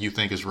hell you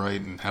think is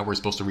right and how we're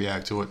supposed to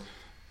react to it.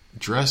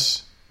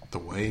 Dress the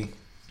way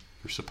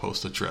you're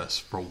supposed to dress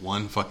for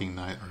one fucking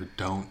night, or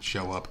don't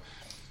show up.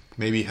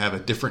 Maybe have a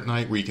different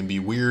night where you can be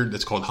weird.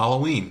 It's called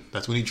Halloween.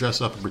 That's when you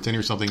dress up and pretend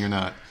you're something you're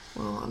not.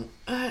 Well,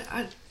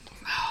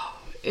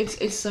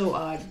 it's so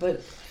odd,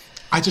 but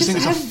I just think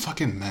it's a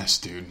fucking mess,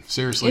 dude.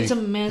 Seriously, it's a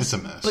mess. It's a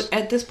mess. But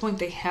at this point,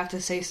 they have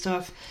to say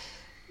stuff.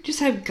 Just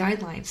have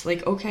guidelines.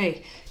 Like,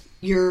 okay,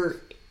 your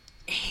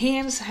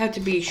hands have to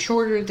be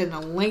shorter than the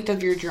length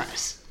of your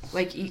dress.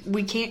 Like,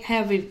 we can't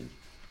have it,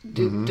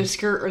 the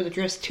skirt or the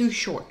dress too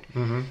short.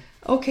 Mm-hmm.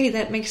 Okay,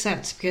 that makes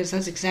sense, because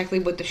that's exactly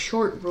what the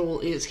short rule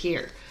is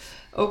here.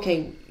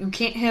 Okay, you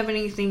can't have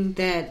anything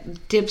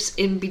that dips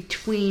in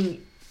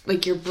between,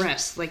 like, your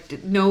breasts,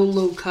 like, no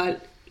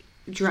low-cut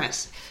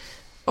dress.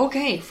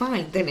 Okay,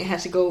 fine, then it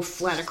has to go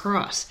flat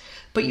across.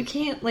 But you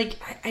can't, like,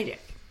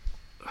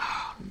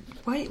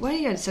 why do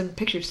you gotta send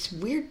pictures to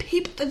weird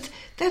people?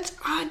 That's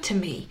odd to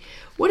me.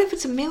 What if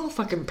it's a male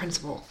fucking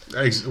principal?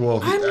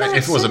 Well,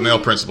 if it was a male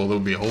principal, it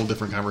would be a whole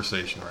different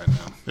conversation right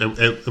now.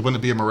 It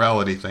wouldn't be a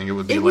morality thing. It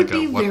would be what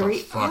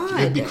the fuck?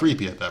 It'd be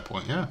creepy at that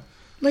point, yeah.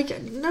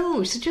 Like,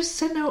 no, so just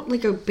send out,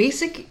 like, a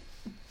basic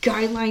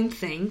guideline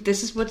thing.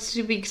 This is what's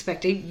to be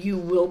expected. You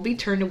will be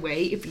turned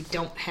away if you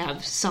don't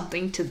have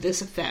something to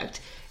this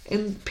effect.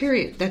 And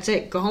period. That's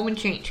it. Go home and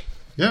change.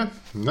 Yeah,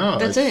 no.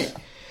 That's it.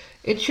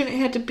 It shouldn't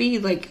have to be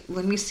like,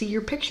 let me see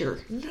your picture.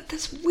 No,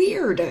 that's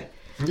weird.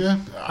 Yeah,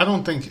 I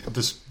don't think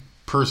this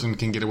person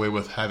can get away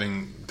with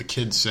having the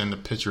kids send a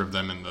picture of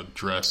them in the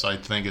dress. I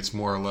think it's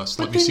more or less,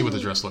 let me see what the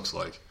dress looks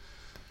like.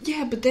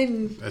 Yeah, but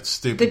then that's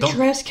stupid. The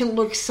dress can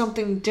look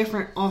something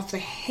different off the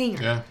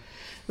hanger. Yeah.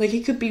 Like,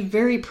 it could be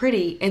very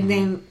pretty, and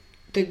then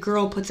the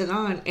girl puts it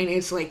on, and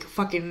it's like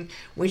fucking,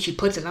 when she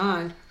puts it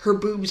on, her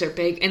boobs are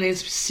big, and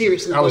it's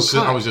seriously I was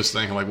just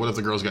thinking, like, what if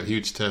the girl's got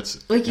huge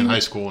tits in high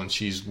school, and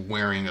she's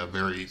wearing a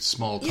very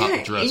small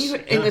top dress?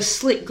 And the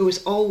slit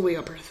goes all the way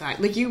up her thigh.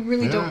 Like, you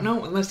really don't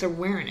know unless they're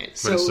wearing it.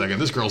 Wait a second,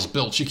 this girl's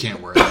built, she can't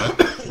wear that.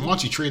 Why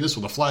don't you trade this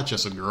with a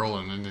flat-chested girl,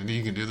 and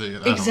you can do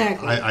that?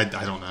 Exactly. I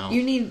don't know.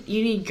 You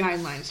need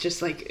guidelines,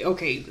 just like,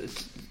 okay,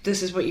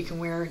 this is what you can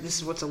wear, this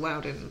is what's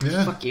allowed, and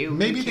fuck you.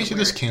 Maybe they should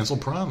just cancel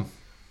prom.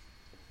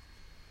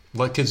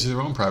 Let kids do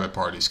their own private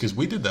parties, because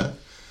we did that.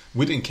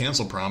 We didn't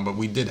cancel prom, but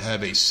we did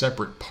have a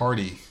separate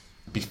party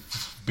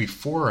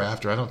before or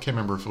after. I can't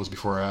remember if it was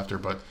before or after,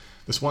 but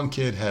this one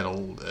kid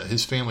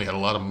his family had a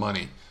lot of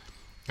money.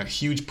 A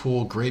huge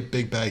pool, great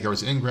big backyard. It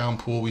was an in-ground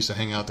pool. We used to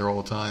hang out there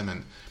all the time,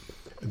 and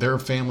their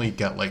family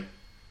got like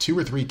 2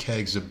 or 3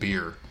 kegs of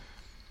beer,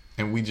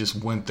 and we just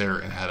went there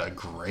and had a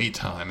great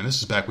time. And this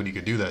is back when you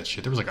could do that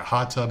shit. There was like a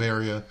hot tub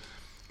area,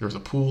 there was a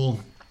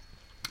pool,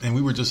 and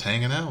we were just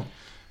hanging out.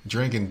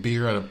 Drinking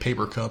beer out of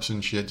paper cups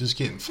and shit, just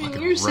getting fucking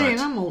wrecked. You're saying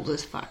I'm old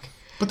as fuck.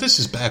 But this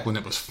is back when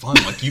it was fun.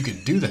 Like, you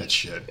could do that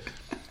shit.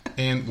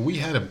 And we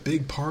had a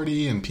big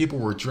party, and people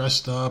were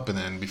dressed up, and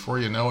then before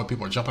you know it,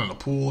 people are jumping in the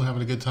pool,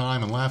 having a good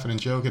time, and laughing and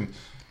joking.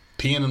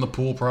 Peeing in the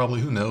pool, probably.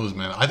 Who knows,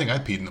 man? I think I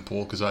peed in the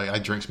pool, because I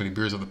drank so many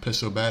beers, I had to piss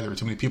so bad, there were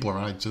too many people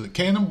around. So the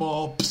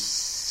cannonball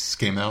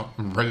came out,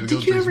 I'm ready to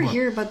go. Did you ever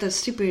hear about that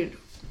stupid...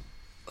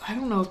 I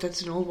don't know if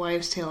that's an old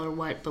wives' tale or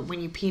what, but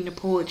when you pee in the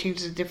pool, it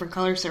changes a different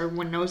color so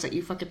everyone knows that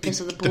you fucking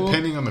piss in the pool.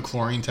 Depending on the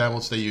chlorine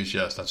tablets they use,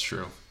 yes, that's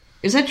true.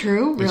 Is that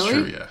true? Really? It's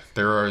true, yeah.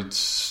 There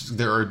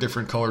are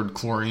different colored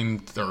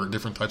chlorine, there are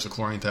different types of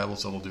chlorine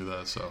tablets that'll do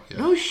that, so, yeah.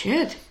 Oh,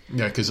 shit.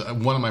 Yeah, because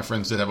one of my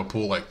friends did have a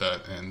pool like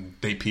that, and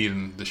they peed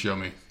in to show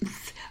me.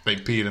 They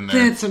peed in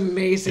there. That's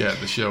amazing. Yeah,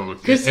 the show.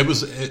 It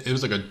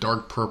was like a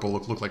dark purple,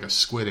 looked like a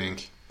squid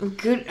ink.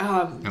 Good,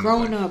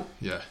 growing up.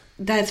 Yeah.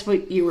 That's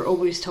what you were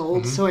always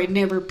told, so I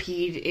never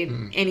peed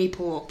in any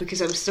pool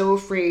because I was so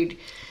afraid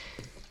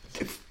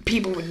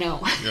people would know.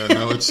 Yeah,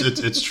 no, it's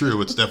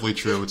true. It's definitely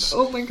true.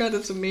 Oh my god,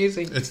 that's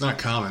amazing. It's not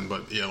common,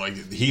 but yeah,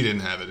 like he didn't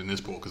have it in his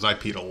pool because I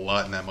peed a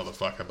lot in that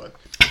motherfucker. But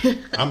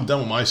I'm done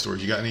with my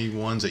stories. You got any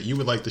ones that you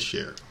would like to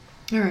share?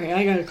 All right,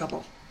 I got a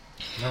couple.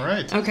 All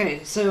right.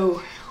 Okay,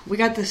 so we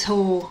got this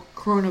whole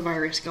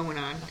coronavirus going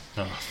on.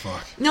 Oh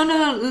fuck.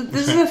 No.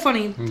 This is a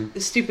funny,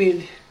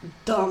 stupid,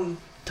 dumb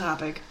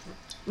topic.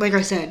 Like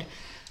I said,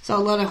 saw a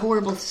lot of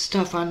horrible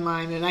stuff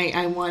online, and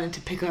I wanted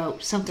to pick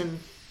out something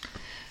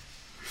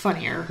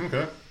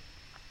funnier.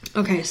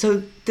 Okay,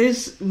 so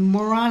this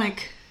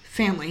moronic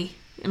family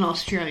in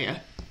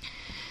Australia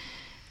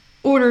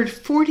ordered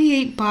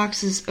 48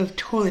 boxes of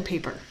toilet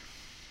paper.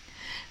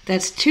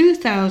 That's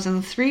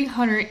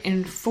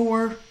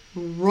 2,304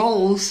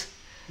 rolls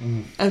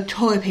of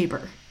toilet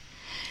paper.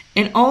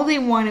 And all they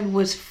wanted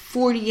was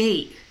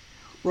 48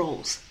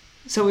 rolls.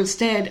 So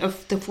instead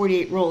of the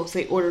 48 rolls,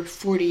 they ordered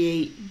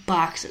 48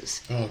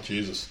 boxes. Oh,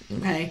 Jesus.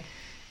 Okay.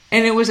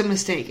 And it was a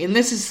mistake. And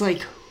this is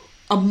like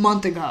a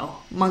month ago.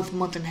 Month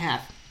and a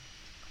half.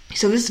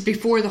 So this is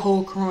before the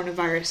whole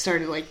coronavirus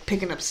started like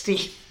picking up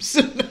steam.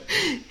 So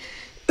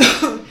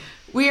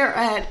we are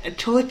at a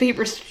toilet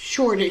paper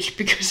shortage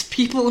because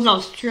people in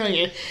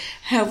Australia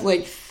have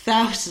like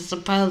thousands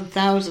upon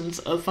thousands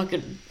of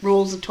fucking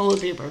rolls of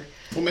toilet paper.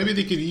 Well, maybe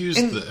they could use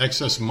the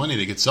excess money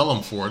they could sell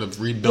them for to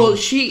rebuild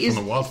from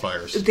the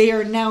wildfires. They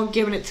are now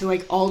giving it to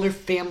like all their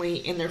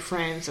family and their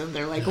friends, and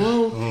they're like,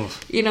 well,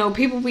 you know,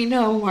 people we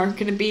know aren't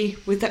going to be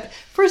with that.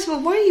 First of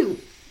all, why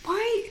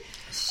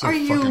are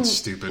you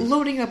stupid.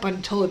 Loading up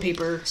on toilet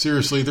paper?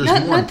 Seriously, there's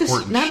more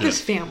important shit. Not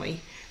this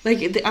family.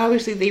 Like,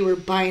 obviously they were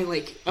buying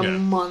like a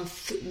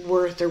month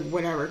worth or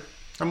whatever.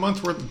 A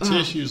month worth of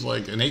tissues,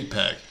 like an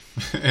 8-pack.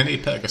 An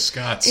 8-pack of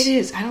Scots. It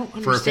is. I don't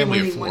understand why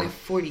they wanted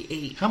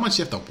 48. How much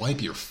you have to wipe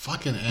your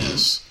fucking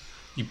ass?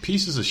 You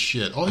pieces of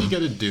shit. All you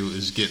got to do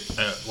is get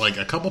like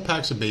a couple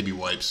packs of baby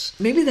wipes.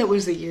 Maybe that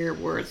was the year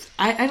worth.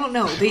 I don't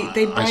know.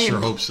 They buy I sure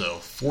them. hope so.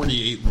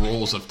 48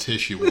 rolls of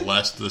tissue will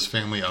last this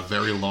family a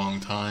very long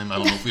time. I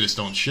don't know if we just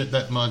don't shit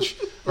that much,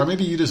 or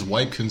maybe you just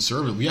wipe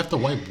conservative. We have to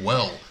wipe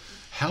well.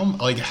 How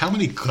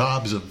many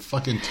gobs of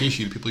fucking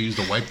tissue do people use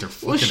to wipe their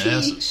fucking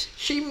asses?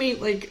 She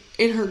made like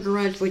in her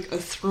garage like a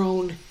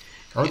throne.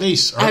 Are they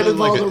out of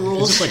like all the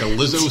rolls? is this like a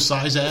Lizzo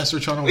size ass they're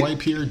trying to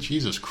wipe here?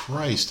 Jesus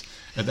Christ!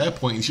 At that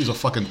point, you use a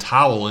fucking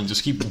towel and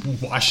just keep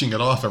washing it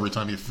off every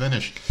time you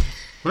finish.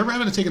 Whatever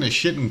happened to taking a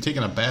shit and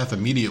taking a bath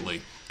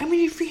immediately? I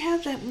mean, if we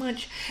have that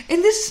much,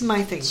 and this is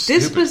my thing.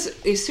 Stupid. This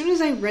was as soon as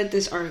I read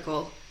this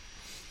article,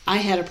 I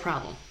had a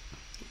problem.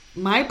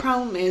 My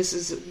problem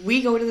is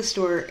we go to the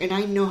store and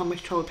I know how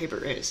much toilet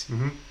paper is.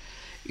 Mm-hmm.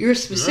 You're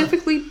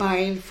specifically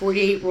buying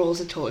 48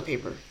 rolls of toilet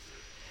paper.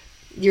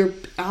 You're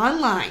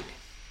online.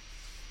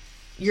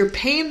 You're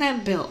paying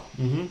that bill.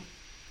 Mm-hmm.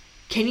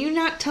 Can you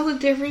not tell the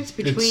difference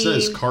between... It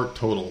says cart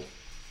total.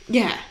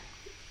 Yeah.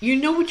 You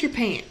know what you're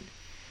paying.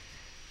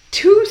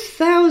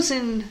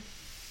 2,000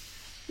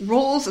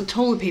 rolls of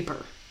toilet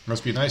paper.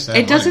 Must be nice to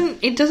have It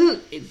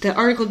doesn't... The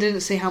article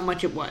didn't say how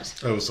much it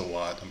was. It was a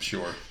lot, I'm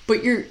sure.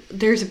 But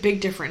there's a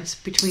big difference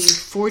between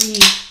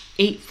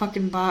 48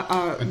 fucking and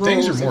rolls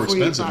things are more and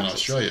 48 expensive in boxes.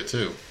 Australia,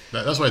 too.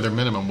 That's why their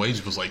minimum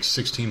wage was like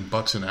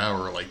 $16 an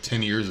hour like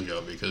 10 years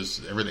ago,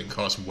 because everything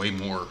costs way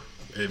more.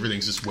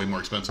 Everything's just way more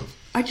expensive.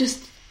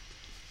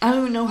 I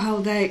don't know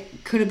how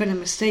that could have been a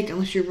mistake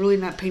unless you're really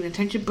not paying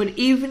attention. But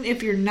even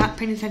if you're not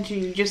paying attention,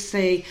 you just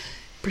say,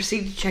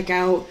 proceed to check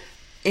out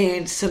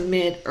and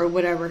submit or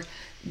whatever,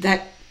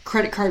 that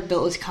credit card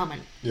bill is coming.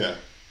 Yeah.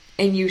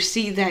 And you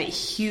see that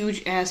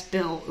huge ass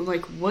bill.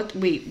 Like, what?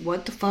 Wait,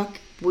 what the fuck?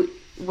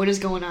 What is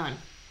going on?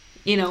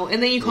 You know,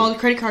 and then you call the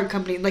credit card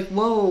company like,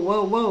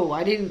 whoa,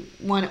 I didn't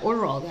want to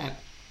order all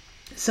that.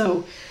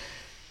 So...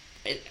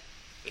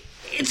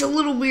 It's a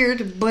little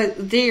weird,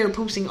 but they are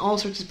posting all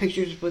sorts of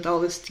pictures with all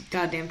this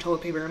goddamn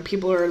toilet paper, and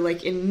people are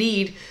like in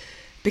need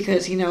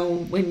because, you know,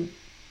 when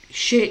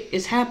shit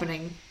is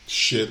happening,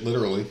 Shit,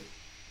 literally.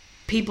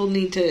 people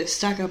need to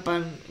stock up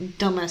on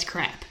dumbass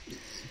crap.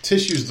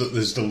 Tissue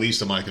is the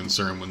least of my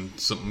concern when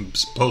something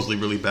supposedly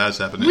really bad's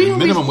happening. We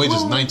Minimum wage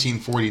is always-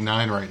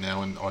 $19.49 right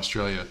now in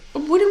Australia.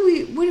 What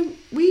do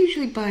we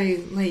usually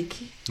buy? Like,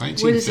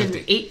 what is it,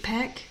 an 19.50.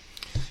 8-pack?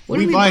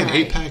 We buy an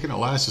 8-pack and it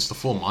lasts us the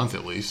full month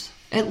at least.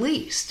 At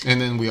least. And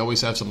then we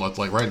always have some left.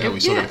 Like right now, we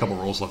still got a couple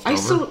rolls left over. I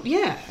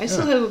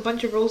still have a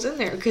bunch of rolls in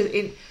there because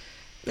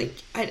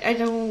I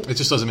don't. It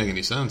just doesn't make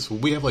any sense.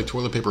 We have like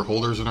toilet paper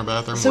holders in our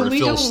bathroom So where it we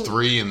fills don't-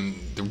 3, and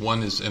the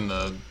one is in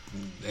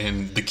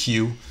the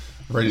queue,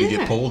 ready to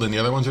get pulled, and the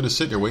other ones are just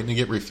sitting there waiting to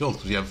get refilled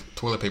because we have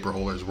toilet paper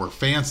holders. We're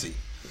fancy.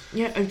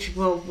 Yeah,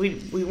 well,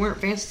 we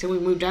weren't fancy till we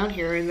moved down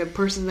here, and the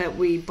person that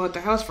we bought the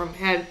house from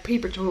had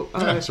paper So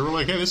we're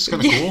like, hey, this is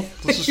kind of cool.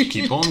 Let's just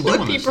keep on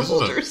doing this.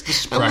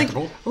 This is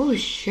practical. Like, oh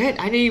shit!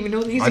 I didn't even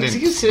know these Me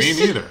existed.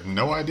 neither.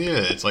 No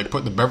idea. It's like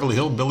putting the Beverly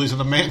Hillbillies in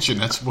a mansion.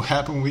 That's what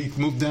happened when we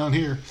moved down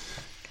here.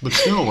 But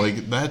still,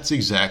 like, that's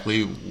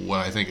exactly what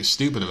I think is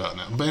stupid about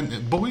now.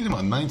 But wait a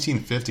minute,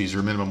 1950s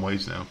are minimum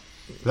wage now.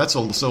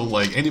 So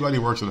like anybody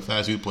who works at a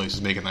fast food place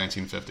is making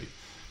 $19.50.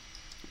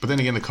 But then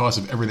again, the cost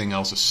of everything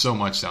else is so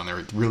much down there.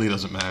 It really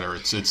doesn't matter.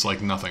 It's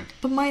like nothing.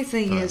 But my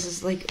thing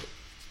is like,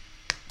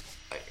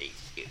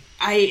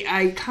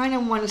 I kind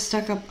of want to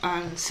stock up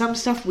on some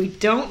stuff. We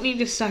don't need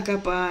to stock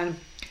up on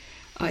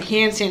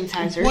hand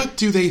sanitizer. What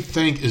do they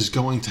think is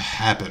going to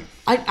happen?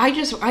 I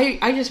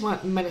just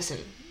want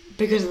medicine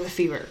because of the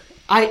fever.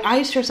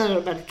 I stress out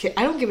about a kid.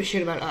 I don't give a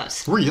shit about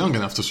us. We're young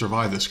enough to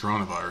survive this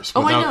coronavirus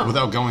I know.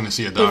 without going to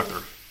see a doctor.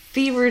 The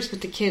fevers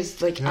with the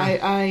kids, like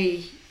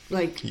I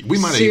like. We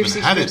might have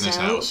even had it in stress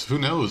this out. house. Who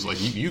knows? Like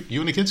you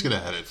and the kids could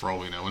have had it for all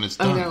we know, and it's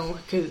done. I know,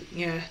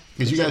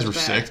 because you guys were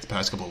sick the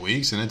past couple of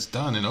weeks, and it's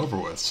done and over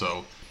with.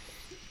 So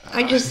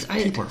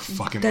people are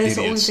fucking that's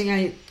idiots. the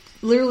only thing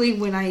literally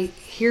when I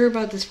hear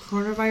about this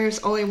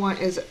coronavirus, all I want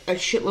is a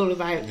shitload of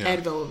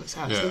Advil in this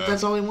house. Yeah.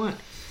 That's all I want.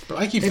 But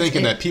I keep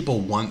thinking that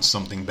people want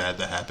something bad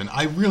to happen.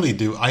 I really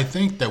do. I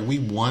think that we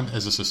want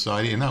as a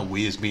society, and not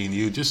we as me and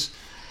you, just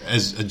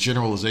as a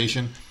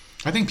generalization,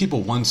 I think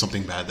people want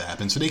something bad to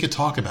happen so they could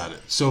talk about it,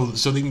 so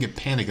they can get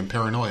panic and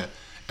paranoia.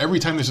 Every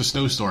time there's a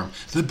snowstorm,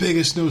 the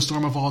biggest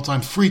snowstorm of all time,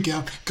 freak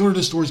out, go to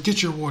the stores,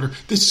 get your water.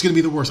 This is going to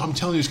be the worst. I'm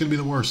telling you, it's going to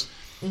be the worst.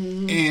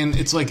 Mm-hmm. And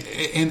it's like,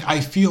 and I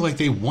feel like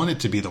they want it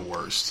to be the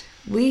worst.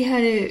 We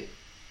had it.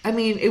 I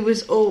mean, it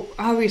was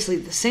obviously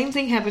the same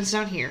thing happens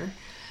down here,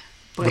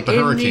 but the in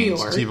hurricanes, New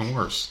York, it's even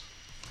worse.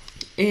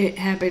 It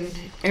happened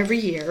every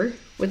year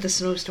with the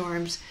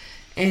snowstorms,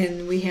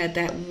 and we had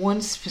that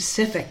one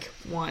specific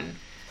one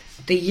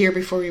the year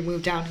before we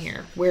moved down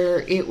here, where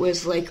it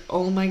was like,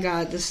 oh my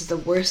god, this is the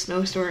worst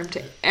snowstorm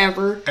to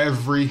ever.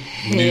 Every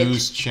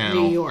news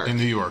channel in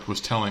New York was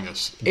telling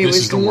us it this was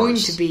is the going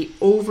worst. to be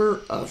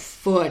over a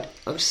foot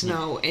of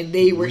snow, and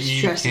they were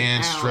stressing out.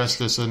 We can't stress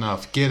this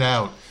enough. Get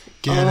out.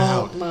 Get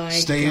out. My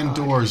Stay God.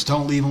 indoors.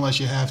 Don't leave unless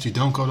you have to.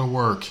 Don't go to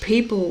work.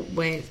 People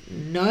went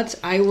nuts.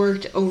 I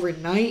worked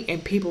overnight,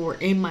 and people were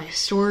in my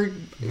store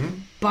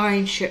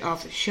buying shit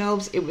off the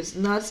shelves. It was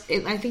nuts.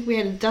 And I think we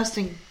had a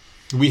dusting.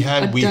 We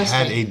had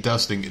a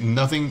dusting.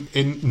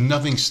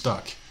 Nothing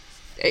stuck.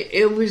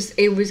 It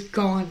was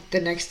gone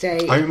the next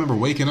day. I remember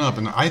waking up,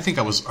 and I think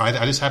I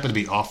just happened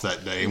to be off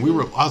that day, and we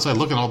were outside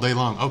looking all day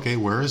long. Okay,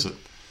 where is it?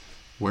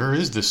 Where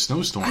is this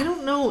snowstorm? I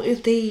don't know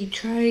if they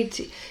tried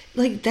to,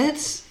 like,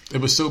 that's...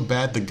 It was so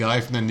bad, the guy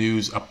from the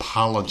news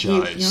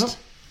apologized. Yep.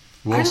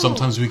 Well,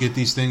 sometimes we get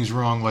these things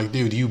wrong. Like,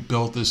 dude, you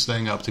built this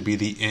thing up to be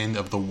the end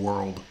of the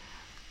world.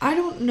 I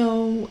don't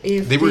know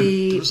if there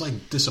was,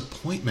 like,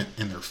 disappointment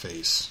in their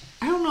face.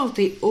 I don't know if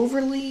they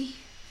overly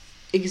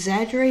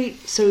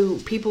exaggerate so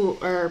people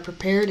are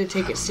prepared to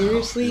take it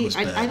seriously.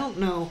 I don't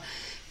know.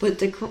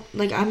 But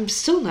I'm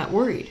still not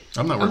worried.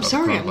 I'm not worried about the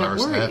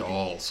coronavirus at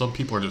all. Some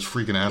people are just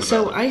freaking out about it.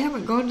 So I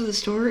haven't gone to the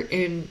store,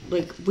 and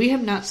like we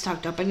have not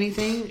stocked up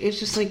anything. It's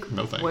just like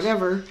no thanks.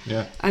 Whatever.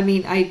 Yeah. I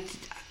mean, I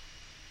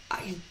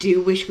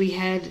do wish we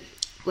had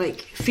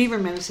like fever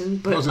medicine,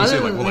 but other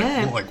than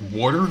that, like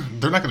water,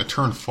 they're not going to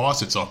turn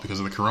faucets off because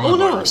of the coronavirus. Oh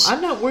no,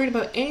 I'm not worried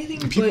about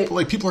anything.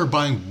 People are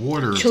buying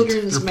water.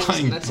 Children's they're medicine.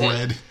 buying That's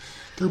bread. it.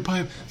 They're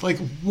buying, like,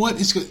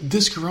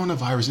 this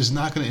coronavirus is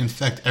not going to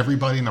infect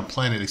everybody on the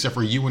planet except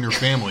for you and your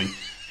family,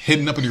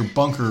 hidden up in your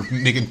bunker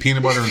making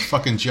peanut butter and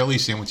fucking jelly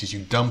sandwiches, you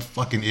dumb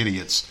fucking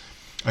idiots.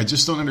 I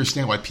just don't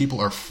understand why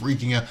people are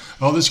freaking out.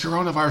 Oh, this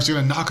coronavirus is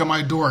going to knock on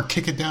my door,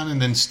 kick it down, and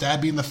then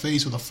stab me in the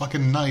face with a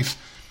fucking knife.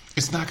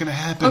 It's not going to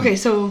happen. Okay,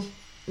 so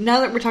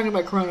now that we're talking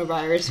about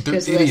coronavirus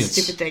because of that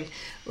stupid thing,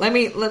 let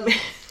me bring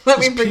this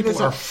up.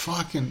 People are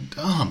fucking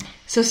dumb.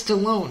 So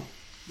Stallone.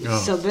 Oh,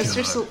 so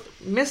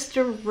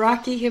Mr.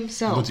 Rocky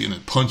himself. What's he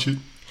gonna punch it?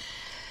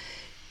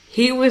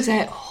 He was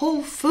at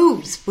Whole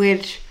Foods,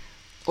 which,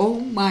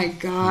 oh my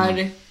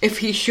God, if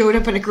he showed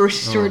up at a grocery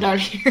store down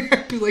here,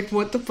 I'd be like,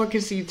 what the fuck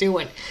is he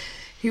doing?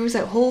 He was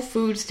at Whole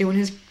Foods doing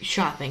his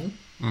shopping,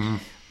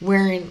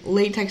 wearing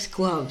latex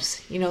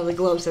gloves. You know, the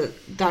gloves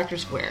that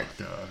doctors wear.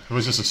 God. It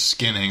was just a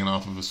skin hanging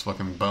off of his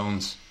fucking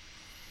bones.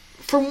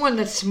 For one,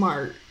 that's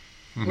smart,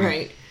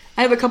 right?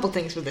 I have a couple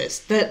things with this.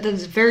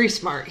 That's very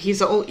smart. He's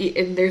the only,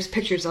 and there's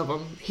pictures of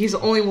him. He's the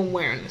only one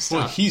wearing this stuff.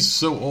 Well, he's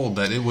so old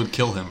that it would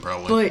kill him,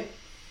 probably. But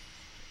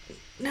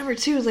number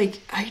two, like,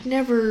 I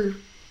never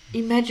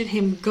imagined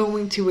him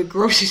going to a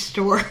grocery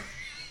store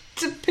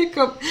to pick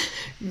up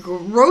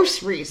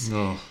groceries.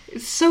 Oh.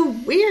 It's so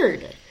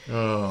weird.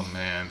 Oh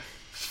man,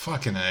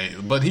 fucking A.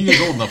 But he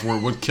is old enough where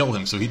it would kill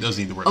him, so he does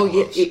need to wear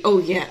gloves.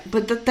 Yeah.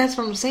 But that's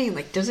what I'm saying.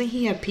 Like, doesn't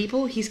he have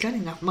people? He's got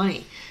enough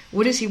money.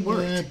 What is he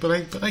worth? Yeah,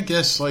 but I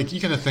guess, like, you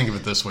gotta think of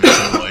it this way,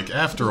 too. Like,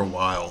 after a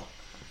while,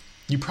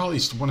 you probably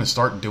want to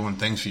start doing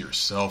things for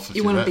yourself.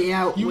 You want to be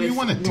out with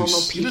normal people.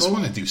 You just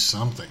want to do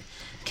something.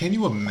 Can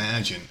you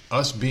imagine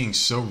us being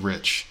so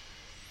rich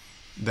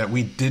that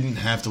we didn't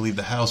have to leave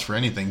the house for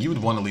anything? You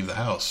would want to leave the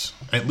house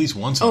at least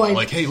once in a while.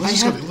 Like, hey,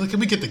 let's just go. Can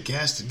we get the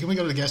gas? Can we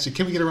go to the gas station?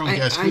 Can we get our own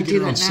gas? Can we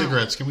get our own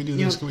cigarettes? Can we do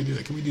this? Can we do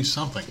that? Can we do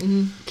something?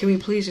 Can we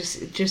please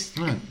just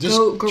go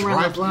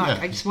around the block? Yeah.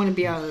 I just want to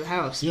be out of the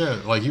house. Yeah,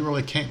 like you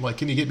really can't. Like,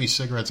 can you get me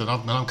cigarettes? And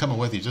I'm coming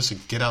with you just to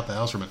get out the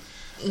house for a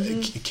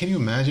minute. Can you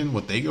imagine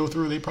what they go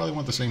through? They probably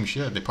want the same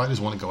shit. They probably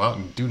just want to go out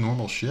and do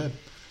normal shit.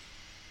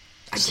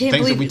 I can't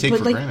believe it, but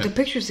like the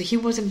pictures, he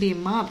wasn't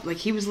being mobbed. Like,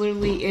 he was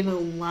literally in a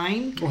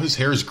line. Well, his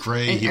hair's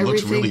gray. He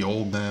looks really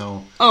old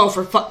now.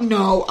 Oh,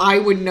 no! I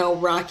would know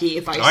Rocky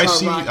if I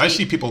saw Rocky. I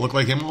see people look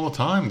like him all the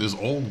time. There's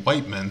old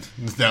white men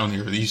down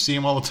here. You see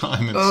him all the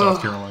time in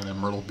South Carolina,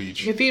 Myrtle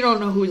Beach. If you don't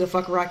know who the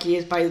fuck Rocky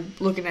is by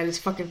looking at his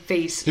fucking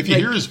face, if you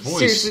hear his voice,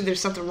 seriously,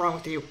 there's something wrong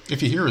with you.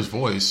 If you hear his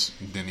voice,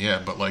 then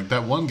yeah. But like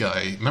that one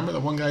guy, remember that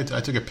one guy I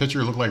took a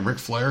picture, looked like Ric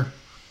Flair,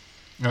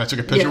 and I took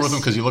a picture with him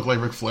because he looked like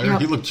Ric Flair.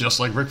 Yep. He looked just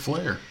like Ric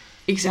Flair.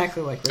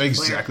 Exactly like Ric Flair.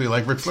 Exactly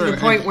like Ric Flair. To the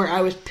point where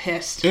I was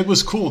pissed. It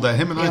was cool that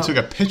him and I took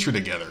a picture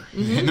together.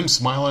 And him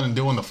smiling and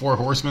doing the Four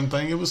Horsemen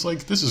thing. It was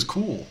like, this is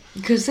cool.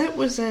 Because that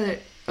was at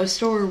a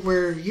store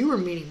where you were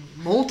meeting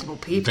multiple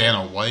people.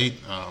 Vanna White.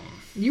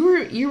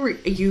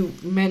 You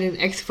met an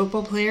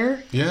ex-football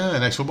player. Yeah,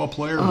 an ex-football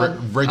player.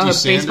 Reggie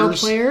Sanders. Baseball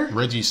player.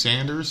 Reggie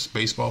Sanders,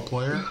 baseball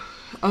player.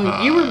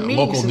 You were meeting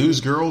local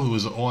news girl who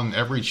was on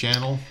every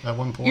channel at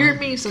one point. You were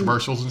meeting some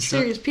commercials and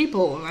serious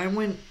people. And I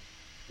went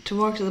to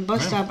walk to the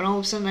bus stop, and all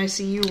of a sudden I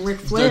see you, Ric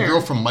Flair. The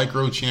girl from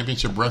Micro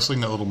Championship Wrestling,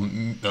 that little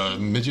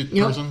midget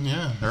person.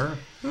 Yeah, her.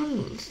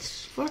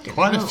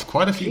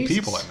 Quite a few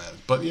people I met.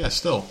 But yeah,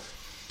 still.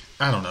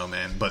 I don't know,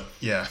 man. But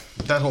yeah,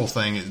 that whole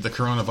thing, the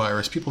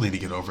coronavirus, people need to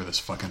get over this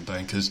fucking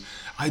thing. Because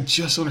I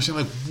just don't understand,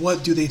 like,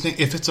 what do they think?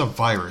 If it's a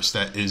virus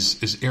that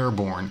is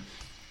airborne,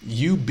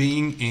 you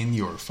being in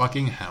your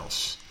fucking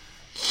house,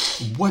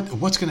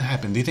 what's going to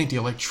happen? Do you think the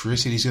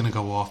electricity is going to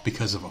go off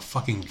because of a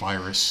fucking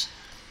virus?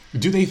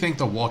 Do they think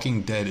The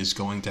Walking Dead is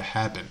going to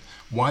happen?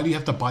 Why do you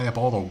have to buy up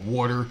all the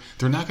water?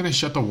 They're not going to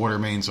shut the water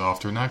mains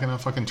off. They're not going to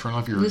fucking turn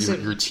off your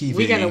TV.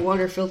 We got a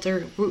water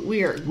filter.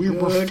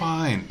 We're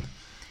fine.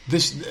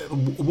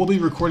 We'll be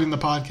recording the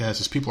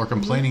podcast as people are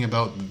complaining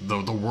about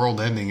the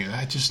world ending.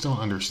 I just don't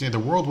understand. The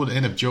world would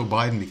end if Joe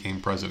Biden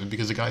became president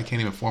because the guy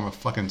can't even form a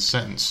fucking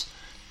sentence.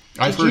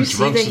 Did you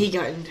see that he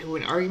got into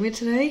an argument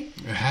today?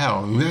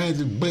 How? He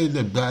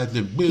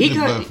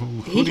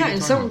got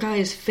in some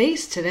guy's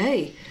face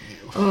today.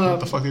 What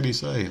the fuck did he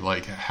say?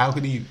 Like, how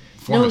could he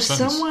form a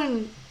sentence?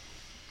 Someone...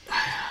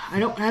 I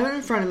don't have it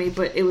in front of me,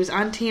 but it was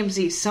on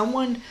TMZ.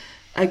 Someone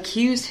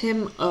accused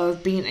him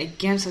of being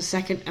against the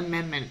Second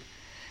Amendment,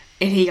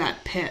 and he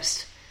got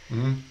pissed.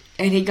 Mm-hmm.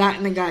 And he got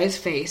in the guy's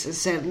face and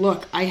said,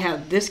 "Look, I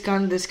have this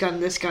gun, this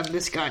gun, this gun,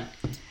 this gun.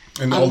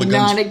 And I'm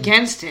not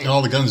against it." And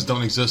all the guns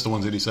don't exist, the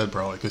ones that he said,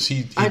 probably. Because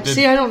he did...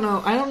 See, I don't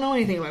know. I don't know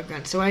anything about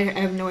guns, so I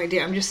have no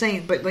idea. I'm just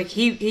saying. But, like,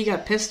 he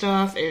got pissed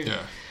off. And,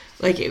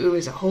 like, it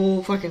was a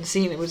whole fucking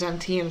scene. It was on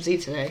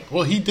TMZ today.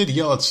 Well, he did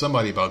yell at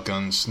somebody about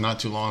guns not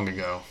too long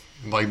ago.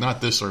 Like, not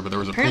this story, but there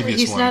was a Apparently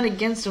previous he's one. not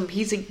against them.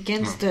 He's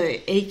against the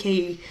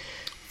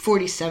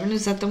AK-47.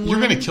 Is that the one? You're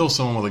going to kill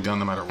someone with a gun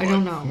no matter what. I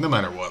don't know. No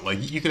matter what. Like,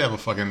 you could have a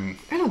fucking...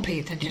 I don't pay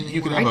attention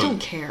anymore. I don't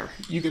care.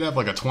 You could have,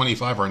 like, a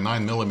 25 or a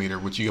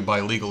 9mm, which you could buy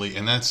legally,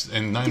 and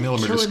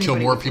 9mm kill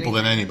more people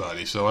than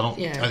anybody. So I don't...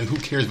 Yeah. Who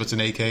cares if it's an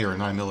AK or a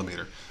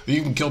 9mm?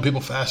 You can kill people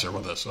faster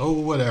with this. Oh,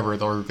 whatever.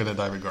 They're going to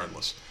die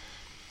regardless.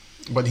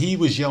 But he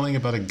was yelling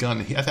about a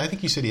gun. I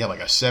think he said he had like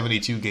a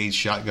 72 gauge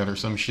shotgun or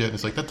some shit.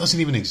 It's like, that doesn't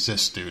even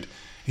exist, dude.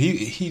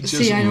 He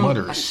just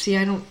mutters.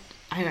 I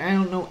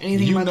don't know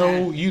anything about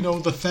that. You know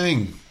the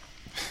thing.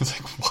 It's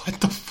like, what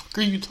the fuck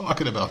are you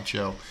talking about,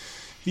 Joe?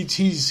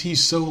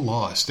 He's so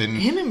lost. And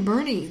him and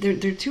Bernie,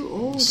 they're too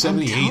old.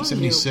 78,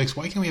 76.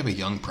 Why can't we have a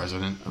young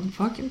president? I'm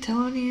fucking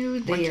telling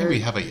you. Why can't we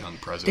have a young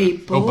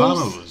president?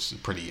 Obama was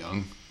pretty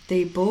young.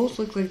 They both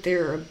look like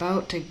they're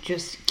about to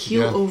just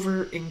keel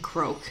over and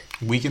croak.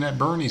 Weekend at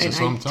Bernie's,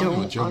 that's what I'm telling you,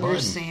 with Joe Biden. I don't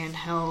understand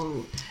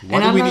how... Why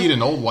do we need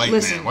an old white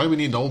man? Why do we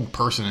need an old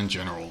person in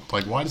general?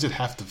 Like, why does it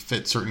have to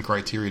fit certain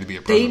criteria to be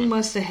a president? They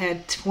must have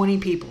had 20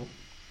 people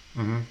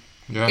in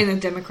the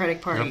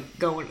Democratic Party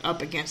going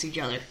up against each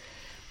other.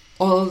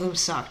 All of them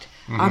sucked.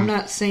 Mm-hmm. I'm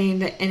not saying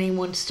that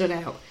anyone stood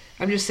out.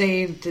 I'm just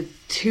saying the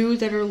two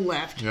that are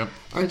left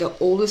are the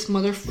oldest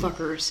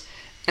motherfuckers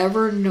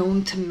ever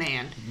known to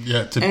man.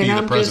 Yeah, to be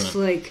the president. Just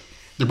like,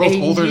 they're both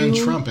older than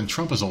Trump, and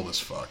Trump is old as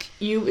fuck.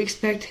 You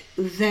expect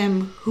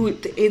them,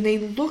 and they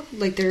look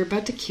like they're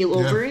about to keel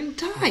over and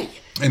die.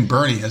 And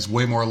Bernie has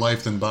way more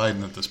life than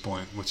Biden at this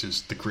point, which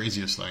is the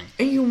craziest thing.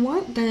 And you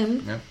want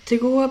them to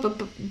go up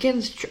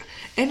against Trump.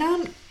 And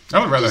I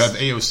would rather have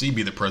AOC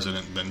be the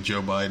president than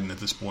Joe Biden at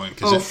this point.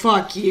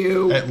 Fuck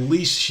you. At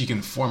least she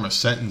can form a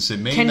sentence. It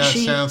may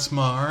sound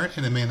smart,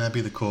 and it may not be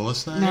the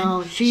coolest thing.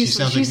 No, she's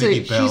a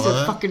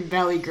fucking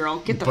valley girl.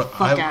 Get the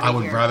fuck out of here. I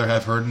would rather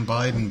have her than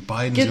Biden.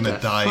 Biden's going to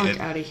die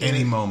at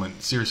any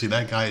moment. Seriously,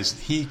 that guy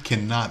he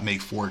cannot make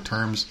 4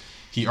 terms.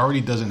 He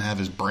already doesn't have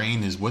his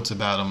brain, his wits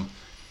about him.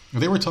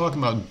 They were talking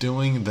about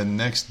doing the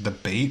next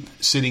debate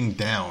sitting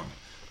down.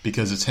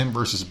 Because it's him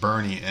versus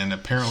Bernie, and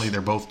apparently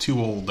they're both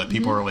too old that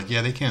people are like,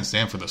 they can't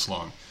stand for this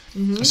long.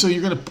 Mm-hmm. So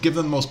you're going to give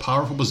them the most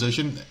powerful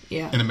position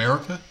in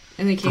America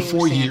and they can't for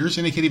 4 years,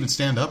 and they can't even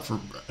stand up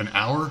for an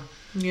hour?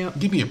 Yep.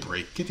 Give me a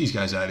break. Get these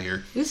guys out of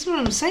here. This is what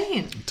I'm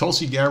saying.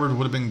 Tulsi Gabbard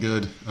would have been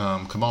good.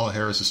 Kamala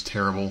Harris is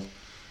terrible.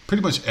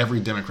 Pretty much every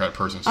Democrat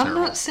person's terrible.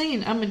 I'm not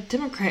saying I'm a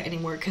Democrat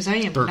anymore, because I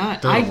am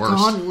not. I've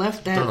gone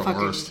left that fucking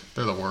worst.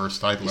 They're the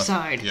worst. I've left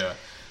side. Yeah.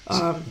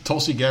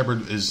 Tulsi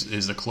Gabbard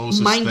is the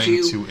closest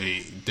thing to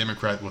a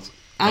Democrat with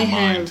a mind. I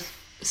have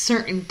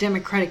certain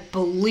Democratic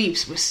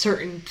beliefs with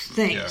certain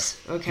things.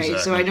 Yeah, okay, exactly.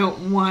 So I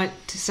don't want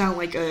to sound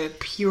like a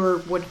pure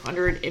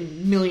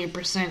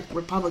 100,000,000%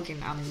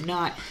 Republican. I'm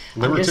not.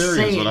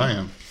 Libertarian is what I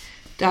am.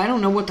 I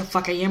don't know what the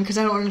fuck I am because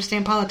I don't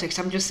understand politics.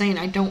 I'm just saying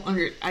I don't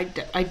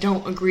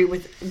agree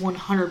with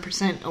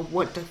 100% of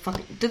what the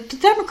fuck the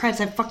Democrats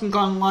have fucking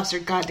gone and lost their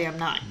goddamn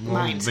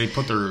minds. They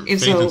put their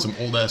faith in some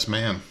old ass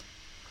man.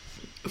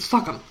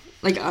 Fuck them.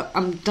 Like,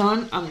 I'm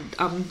done.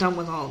 I'm done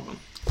with all of them.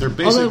 They're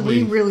basically... Although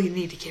we really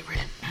need to get rid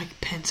of Mike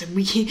Pence, and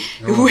we can't...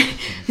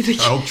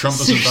 I hope Trump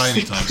doesn't die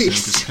anytime soon,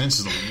 because Pence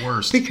is the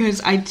worst.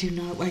 Because I do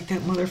not like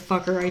that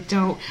motherfucker. I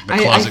don't. The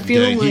closet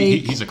gay.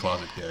 He's a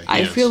closet gay.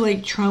 I feel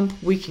like Trump,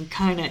 we can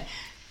kind of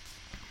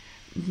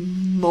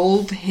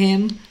mold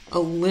him a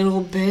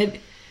little bit.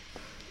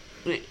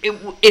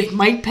 If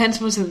Mike Pence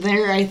wasn't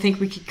there, I think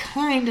we could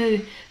kind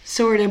of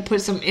sort of put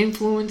some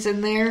influence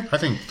in there. I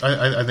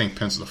think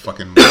Pence is a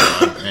fucking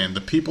moron, and the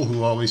people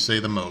who always say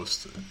the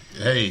most,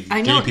 hey,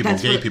 gay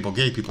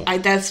people.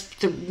 That's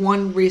the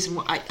one reason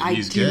why I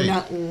do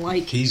not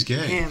like him. He's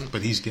gay,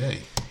 but he's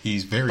gay.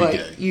 He's very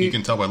gay. You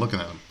can tell by looking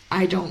at him.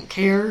 I don't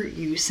care.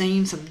 You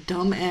saying some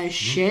dumb ass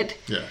shit.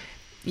 Yeah.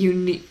 You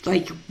need,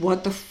 like,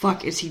 what the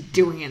fuck is he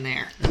doing in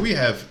there? We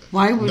have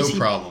no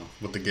problem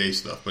with the gay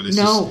stuff, but it's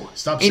just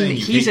stop saying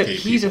you hate gay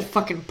people. He's a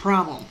fucking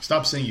problem.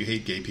 Stop saying you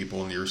hate gay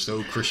people and you're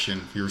so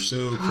Christian. You're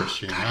so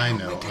Christian. God, I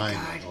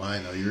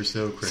know. You're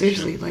so Christian.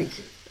 Seriously, like,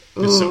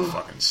 It's so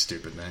fucking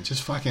stupid, man.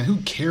 Just fucking, who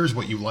cares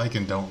what you like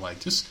and don't like?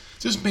 Just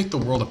make the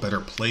world a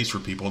better place for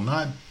people,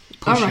 not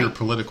push your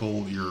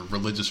political, your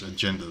religious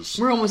agendas.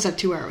 We're almost at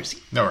 2 hours.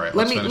 All right,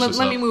 let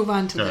me move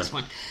on to this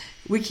one.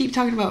 We keep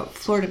talking about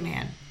Florida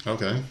man.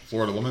 Okay,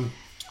 Florida woman.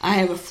 I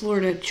have a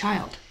Florida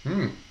child.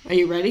 Are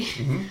you ready?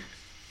 Mm-hmm.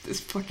 This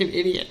fucking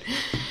idiot.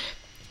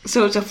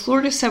 So it's a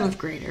Florida 7th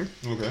grader.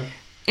 Okay.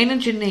 In a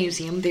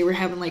gymnasium, they were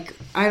having, like,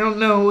 I don't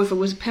know if it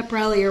was a pep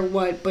rally or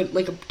what, but,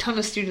 like, a ton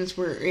of students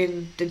were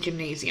in the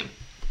gymnasium.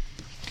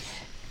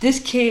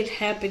 This kid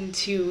happened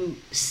to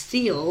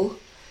steal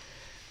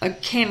a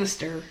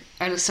canister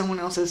out of someone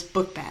else's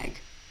book bag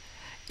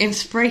and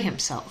spray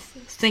himself,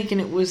 thinking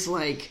it was,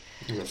 like,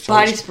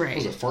 body spray.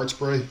 Was it fart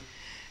spray?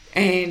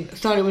 And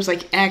thought it was,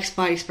 like, Axe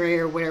body spray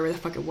or whatever the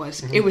fuck it was.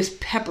 Mm-hmm. It was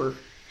pepper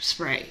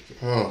spray.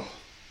 Oh.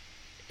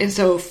 And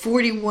so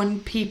 41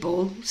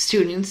 people,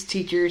 students,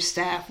 teachers,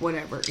 staff,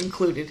 whatever,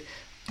 included,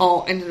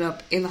 all ended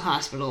up in the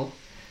hospital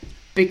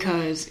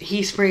because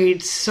he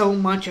sprayed so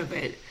much of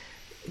it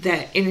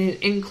that in an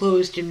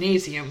enclosed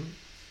gymnasium,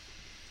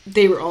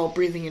 they were all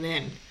breathing it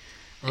in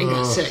and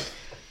got sick.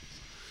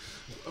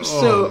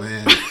 Oh,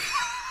 man.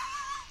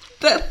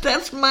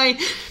 That's my...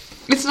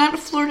 It's not a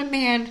Florida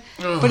man,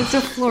 but it's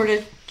a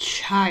Florida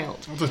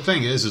child. Well, the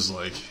thing is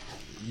like...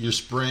 You're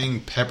spraying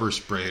pepper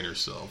spray at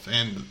yourself.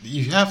 And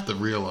you have to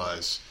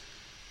realize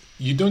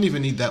you don't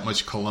even need that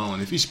much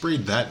cologne. If he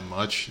sprayed that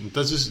much,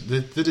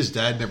 did his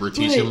dad never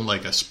teach him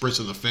like a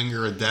spritz of the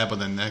finger, a dab on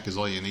the neck is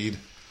all you need?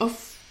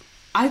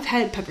 I've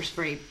had pepper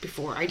spray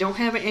before. I don't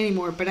have it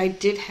anymore, but I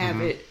did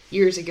have it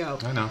years ago.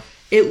 I know.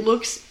 It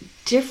looks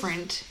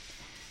different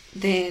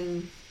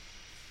than...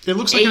 It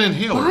looks like an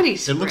inhaler. Body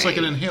spray. It looks like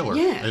an inhaler.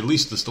 Yeah. At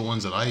least it's the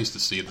ones that I used to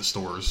see at the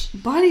stores.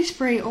 Body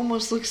spray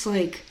almost looks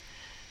like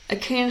a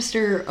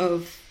canister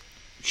of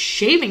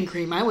shaving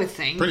cream, I would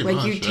think. Pretty like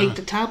much, you take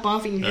the top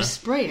off and you just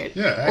spray it.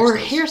 Yeah, or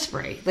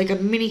hairspray, like a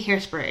mini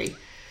hairspray.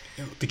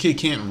 The kid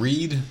can't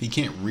read. He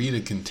can't read a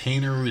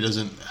container. He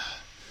doesn't...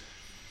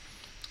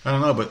 I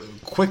don't know, but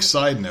quick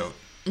side note.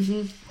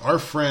 Mm-hmm. Our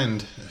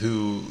friend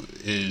who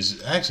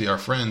is... Actually, our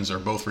friends are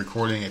both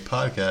recording a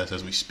podcast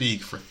as we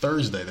speak for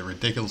Thursday, the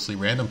Ridiculously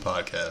Random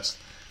podcast.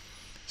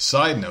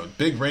 Side note,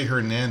 Big Ray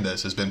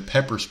Hernandez has been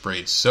pepper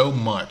sprayed so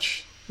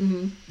much...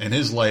 in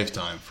his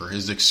lifetime for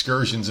his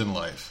excursions in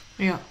life.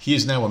 Yeah. He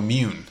is now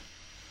immune.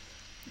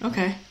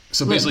 Okay.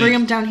 So basically, bring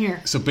him down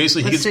here. So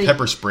basically, he gets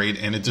pepper sprayed,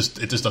 and it just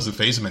doesn't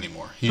faze him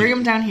anymore. Bring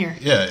him down here.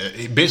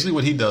 Yeah. Basically,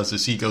 what he does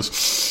is he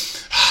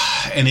goes,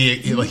 and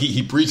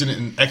he breathes in it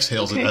and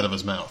exhales it out of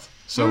his mouth.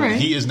 So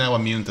he is now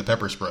immune to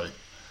pepper spray.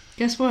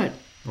 Guess what?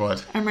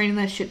 What? I'm writing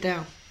that shit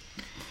down.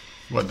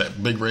 What,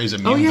 that Big Ray's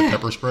immune to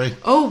pepper spray?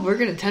 Oh, we're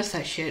gonna test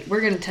that shit.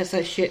 We're gonna test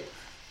that shit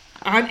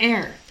on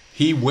air.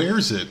 He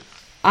wears it.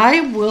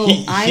 I will.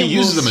 He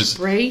uses them as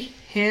spray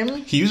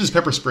him. He uses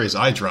pepper spray as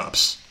eye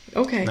drops.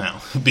 Okay.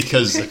 Now,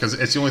 because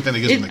it's the only thing that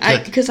gives him the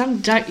kick. Because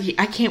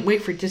I can't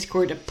wait for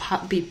Discord to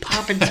be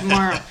popping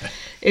tomorrow.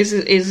 Is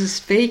this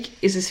fake?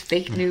 Is this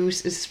fake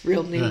news? Is this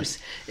real news?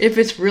 Yeah. If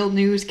it's real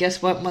news,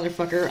 guess what,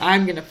 motherfucker?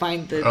 I'm gonna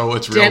find the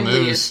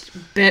deadliest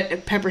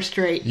pepper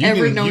spray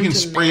ever known to man. You can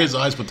spray his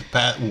eyes with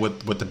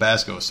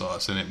Tabasco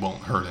sauce, and it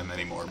won't hurt him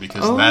anymore.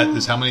 Because that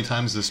is how many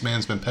times this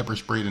man's been pepper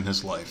sprayed in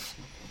his life.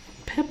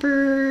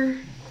 Pepper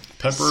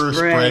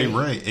spray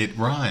Ray. It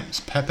rhymes.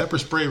 Pepper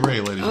spray Ray,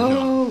 ladies and gentlemen.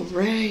 Oh,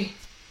 Ray.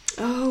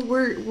 Oh,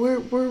 we're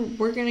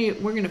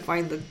gonna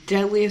find the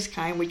deadliest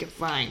kind we can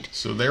find.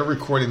 So they're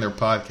recording their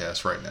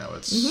podcast right now.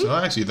 It's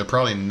actually they're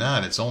probably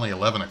not. It's only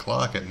 11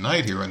 o'clock at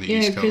night here on the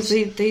East Coast.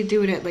 Yeah, because they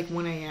do it at like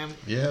 1 a.m.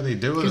 Yeah, they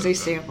do it because they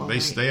stay up all night. They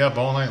stay up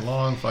all night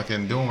long,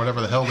 fucking doing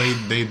whatever the hell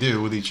they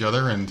do with each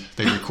other, and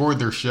they record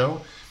their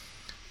show.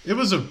 It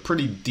was a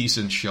pretty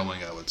decent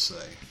showing, I would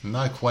say.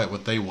 Not quite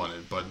what they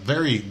wanted, but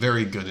very,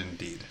 very good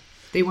indeed.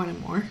 They wanted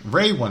more?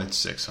 Ray wanted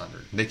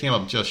 600. They came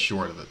up just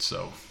short of it,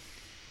 so...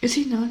 Is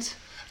he nuts?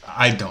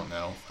 I don't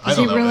know. Does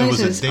he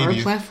realize it's our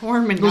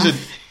platform and not... It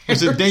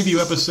was a debut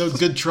episode.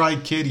 Good try,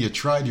 kid. You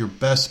tried your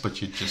best,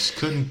 but you just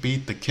couldn't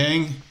beat the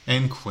king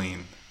and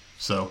queen.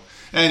 So,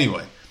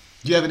 anyway.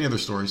 Do you have any other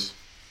stories?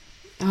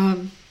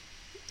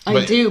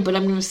 I do, but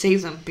I'm going to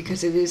save them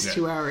because it is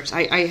 2 hours.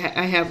 I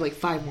have like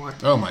 5 more.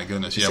 Oh my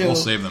goodness! Yeah, so we'll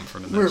save them for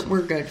the next one.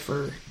 We're good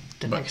for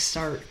the next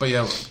start. But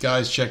yeah,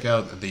 guys, check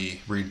out the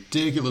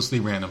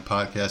Ridiculously Random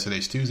podcast.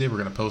 Today's Tuesday. We're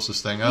going to post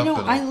this thing up.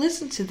 I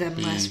listened to them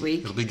last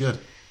week. It'll be good.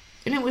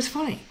 And it was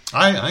funny.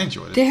 I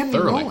enjoyed it. They had me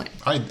thoroughly. rolling.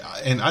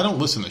 I don't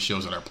listen to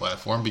shows on our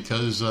platform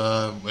because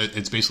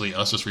it's basically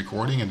us just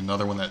recording, and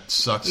another one that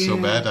sucks so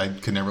bad I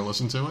could never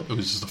listen to it. It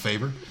was just a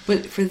favor.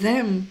 But for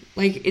them,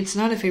 like, it's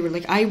not a favor.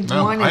 Like, I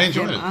wanted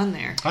them on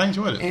there. I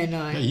enjoyed it.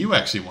 And you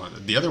actually wanted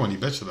it. The other one you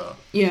bitched about.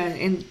 Yeah,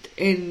 and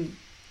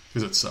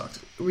because it sucked.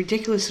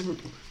 Ridiculous.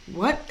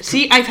 What?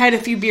 See, I've had a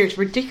few beers.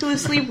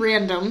 Ridiculously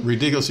Random.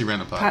 Ridiculously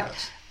Random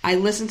podcast. I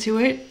listened to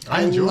it.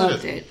 I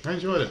loved it. I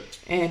enjoyed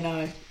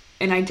it.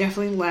 And I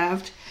definitely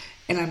laughed,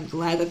 and I'm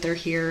glad that they're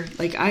here.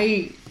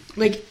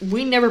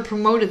 We never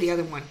promoted the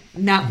other one.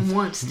 Not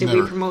once did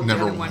we promote the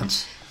other one.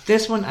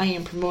 This one I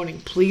am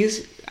promoting.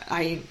 Please,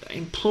 I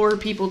implore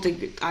people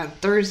to on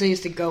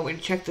Thursdays to go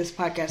and check this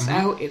podcast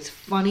out. It's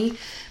funny.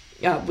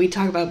 We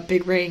talk about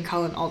Big Ray and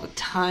Colin all the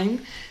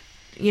time.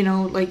 You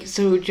know, like,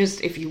 so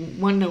just if you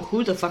want to know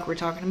who the fuck we're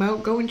talking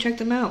about, go and check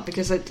them out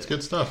because it's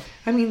good stuff.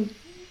 I mean,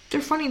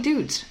 they're funny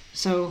dudes.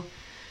 So,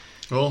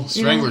 well,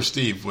 Strangler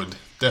Steve would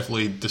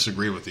definitely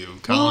disagree with you.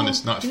 Colin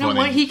is not funny. You know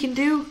what he can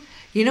do?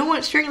 You know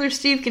what Strangler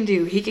Steve can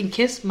do? He can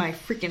kiss my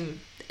freaking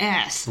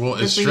ass. Well,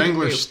 is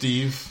Strangler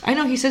Steve... I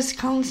know, he says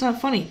Colin's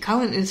not funny.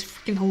 Colin is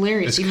freaking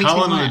hilarious. Is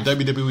Colin on the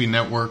WWE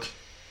Network?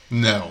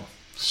 No.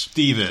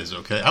 Steve is,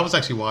 okay? I was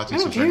actually watching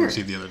some Strangler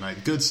Steve the other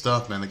night. Good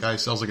stuff, man. The guy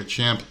sells like a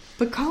champ.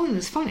 But Colin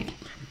is funny.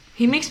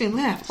 He makes me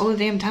laugh all the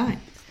damn time.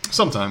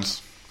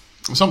 Sometimes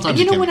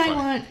you know what I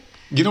want?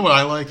 You know what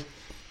I like?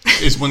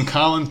 Is when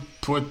Colin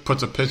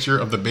puts a picture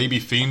of the baby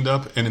Fiend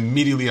up, and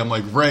immediately I'm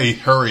like, Ray,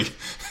 hurry.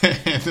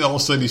 And then all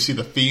of a sudden you see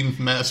the Fiend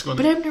mask on it.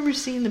 But I've never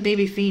seen the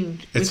baby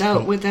Fiend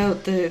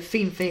without the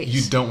Fiend face.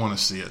 You don't want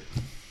to see it.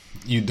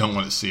 You don't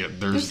want to see it.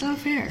 That's not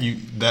fair.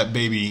 That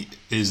baby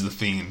is the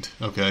Fiend,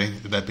 okay?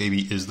 That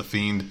baby is the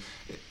Fiend.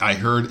 I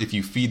heard if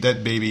you feed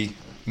that baby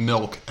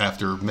milk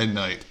after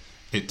midnight,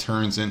 it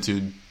turns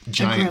into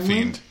Giant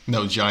Fiend.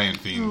 No, Giant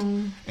Fiend.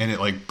 Oh. And it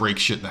like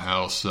breaks shit in the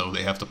house, so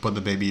they have to put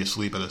the baby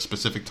asleep at a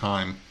specific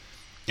time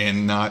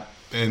and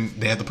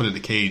they have to put it in a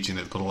cage and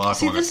put a lock on it.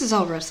 See, this is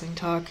all wrestling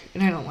talk,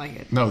 and I don't like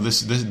it. No,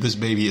 this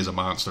baby is a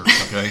monster,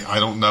 okay? I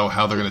don't know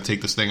how they're going to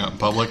take this thing out in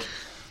public,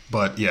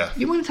 but yeah.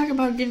 You want to talk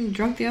about getting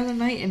drunk the other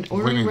night and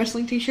ordering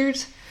wrestling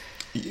t-shirts?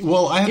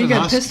 Well, I had You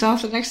got pissed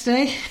off the next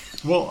day?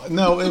 Well,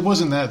 no, it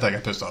wasn't that I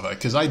got pissed off at,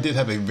 because I did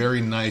have a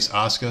very nice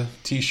Asuka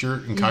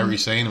t-shirt and Kairi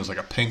Sane. It was like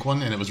a pink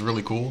one, and it was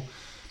really cool.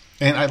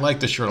 And I like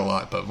this shirt a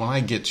lot, but when I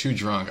get too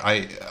drunk,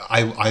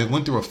 I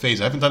went through a phase.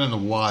 I haven't done it in a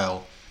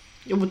while.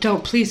 Well,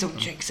 please don't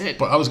jinx it.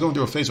 But I was going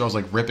through a phase where I was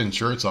like ripping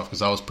shirts off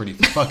because I was pretty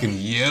fucking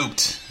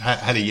yoked. I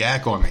had a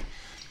yak on me.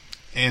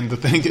 And the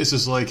thing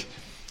is like,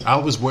 I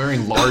was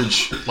wearing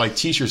large, like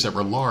t-shirts that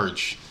were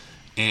large,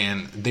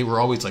 and they were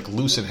always like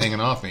loose and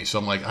hanging off me. So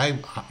I'm like,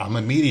 I'm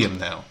a medium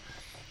now.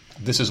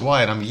 This is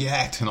why, and I'm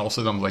yacked, and all of a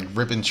sudden I'm like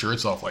ripping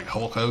shirts off like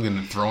Hulk Hogan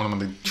and throwing them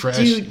in the trash.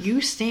 Dude,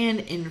 you stand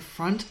in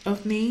front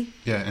of me.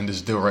 Yeah, and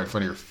just do it right in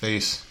front of your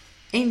face.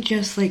 And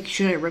just like,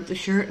 should I rip the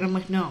shirt? And I'm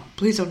like, no,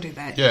 please don't do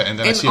that. Yeah, and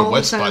then I see a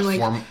wet spot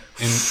form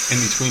in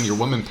between your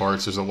women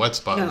parts. There's a wet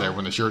spot there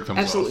when the shirt comes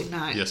off. Absolutely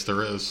not. Yes,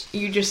 there is.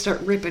 You just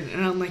start ripping,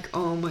 and I'm like,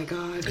 oh my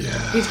god.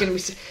 Yeah. He's going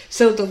to be...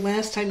 So the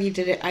last time you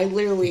did it, I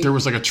literally... There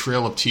was like a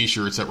trail of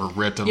t-shirts that were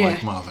ripped, and like,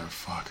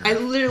 motherfucker. I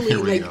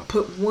literally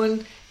put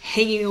one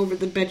hanging over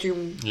the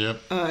bedroom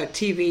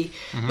TV.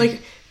 Mm-hmm.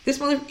 Like, this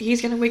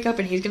he's going to wake up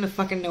and he's going to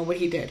fucking know what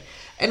he did.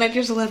 And I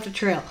just left a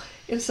trail.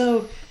 And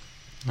so,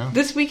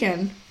 this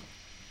weekend,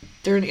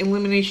 during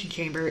Elimination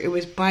Chamber, it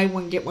was buy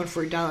one, get one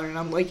for $1. And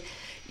I'm like,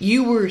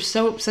 you were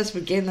so obsessed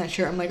with getting that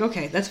shirt. I'm like,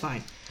 okay, that's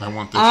fine. I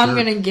want this shirt. I'm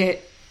going to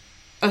get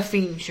a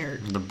Fiend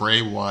shirt. The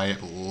Bray Wyatt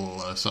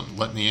something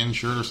Let Me In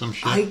shirt or some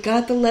shit? I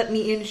got the Let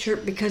Me In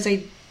shirt because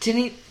I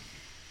didn't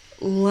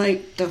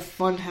like the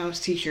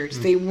Funhouse t-shirts.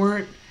 They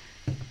weren't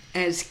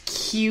as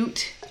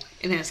cute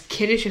and as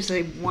kiddish as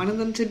I wanted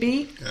them to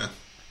be. Yeah.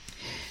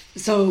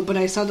 So, but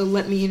I saw the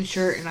Let Me In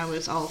shirt and I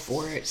was all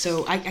for it.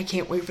 So I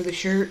can't wait for the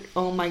shirt.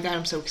 Oh my god,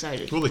 I'm so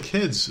excited. Well, the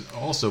kids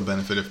also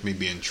benefited from me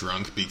being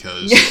drunk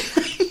because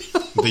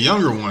the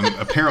younger one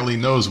apparently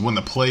knows when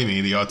to play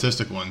me, the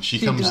autistic one. She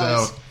comes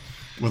out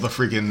with a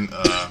freaking,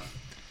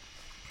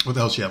 what the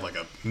hell she have, like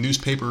a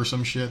newspaper or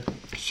some shit?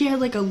 She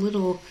had like a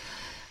little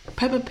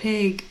Peppa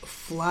Pig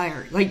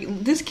flyer.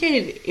 Like, this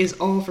kid is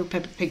all for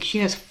Peppa Pig. She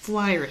has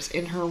flyers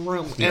in her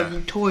room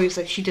and toys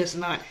that she does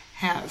not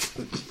have.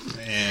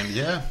 And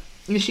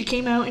and she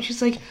came out and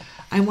she's like,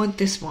 I want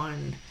this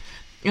one.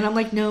 And I'm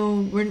like, no,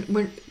 we're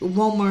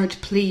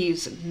Walmart,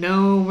 please.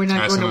 No, we're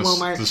not going to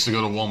Walmart. Just to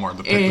go to Walmart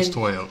to pick this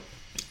toy out.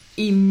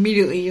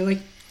 Immediately, you're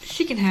like,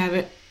 she can have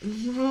it.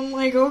 I'm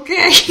like,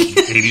 okay.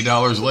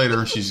 $80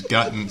 later, she's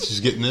getting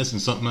this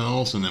and something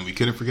else, and then we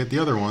couldn't forget the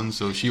other one,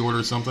 so she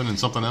ordered something and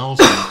something else.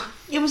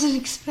 It was an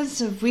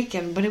expensive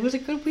weekend, but it was a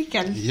good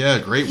weekend. Yeah,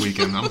 great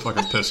weekend. I'm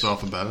fucking pissed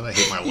off about it. I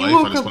hate my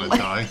life. I just want to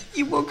die.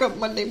 You woke up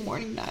Monday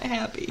morning not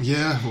happy.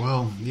 Yeah,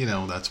 well,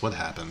 that's what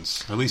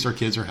happens. At least our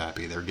kids are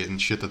happy. They're getting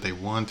shit that they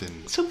want.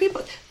 And so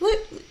people,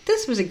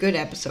 this was a good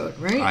episode,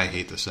 right? I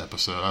hate this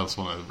episode. I just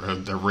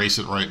want to erase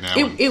it right now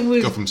and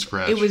go from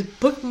scratch. It was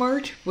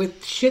bookmarked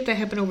with shit that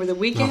happened over the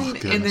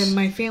weekend, and then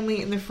my family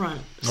in the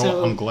front.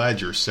 So I'm glad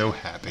you're so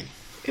happy.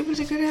 It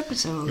was a good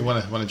episode. You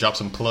want to drop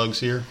some plugs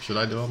here? Should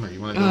I do them, or you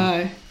want to do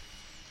them?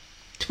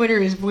 Twitter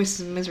is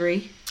Voices of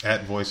Misery.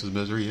 At Voices of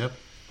Misery, yep.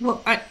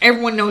 Well,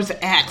 everyone knows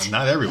the at.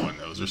 Not everyone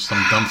knows. There's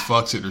some dumb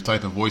fucks that are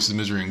typing Voices of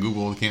Misery in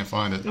Google and can't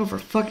find it. Oh, for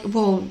fuck.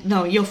 Well,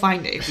 no, you'll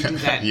find it if you do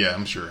that. Yeah,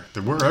 I'm sure.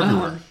 We're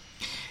everywhere.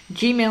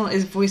 Gmail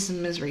is Voices of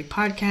Misery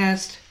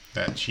Podcast.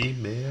 At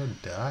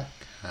gmail.com.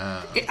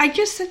 I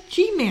just said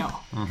Gmail.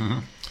 Mm-hmm.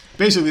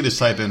 Basically, just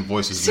type in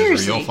Voices of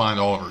Misery. You'll find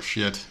all of our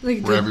shit.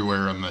 We're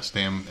everywhere on this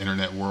damn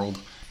internet world.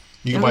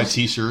 You can buy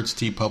t-shirts,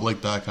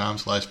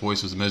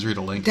 tpublic.com/voicesofmisery.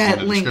 The link is That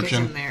in the link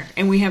description. is in there.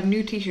 And we have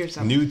new t-shirts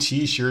up. New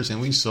t-shirts, and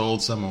we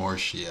sold some more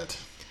shit.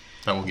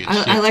 That will get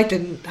I like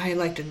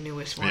the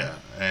newest one. Yeah,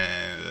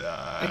 and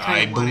I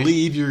I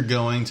believe you're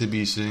going to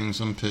be seeing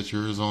some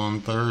pictures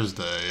on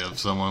Thursday of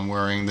someone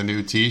wearing the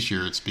new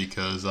t-shirts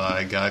because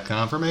I got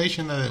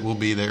confirmation that it will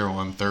be there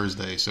on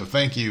Thursday. So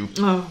thank you,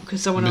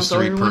 because someone else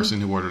mystery ordered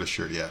person who ordered a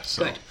shirt. Yeah,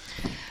 so Good.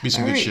 be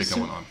some All good right, shit so-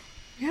 going on.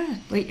 Yeah,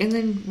 and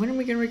then when are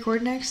we going to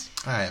record next?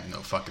 I have no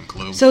fucking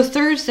clue. So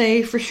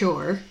Thursday, for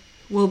sure,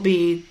 will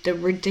be the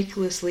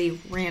Ridiculously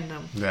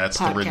Random That's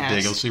podcast. the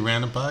Ridiculously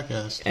Random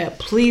Podcast.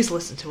 Please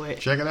listen to it.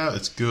 Check it out.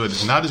 It's good.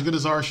 It's not as good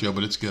as our show,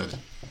 but it's good.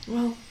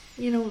 Well,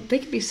 they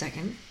could be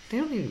second. They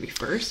don't need to be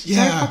first.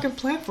 Yeah, it's our fucking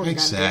platform,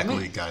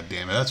 exactly. goddammit. God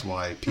damn it. That's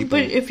why people...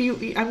 But if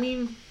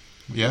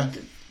Yeah?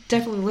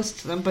 definitely listen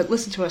to them, but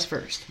listen to us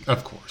first.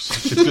 Of course.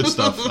 It's good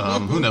stuff.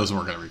 Who knows when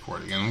we're going to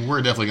record again.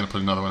 We're definitely going to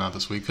put another one out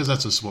this week because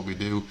that's just what we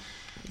do.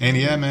 And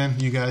yeah, man,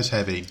 you guys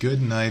have a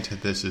good night.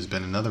 This has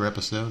been another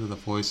episode of the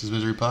Voices of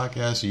Misery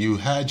podcast. You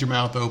had your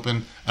mouth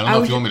open. I don't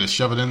know if you want me to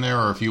shove it in there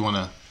or if you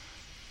want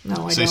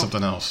to say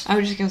something else. I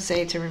was just going to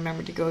say to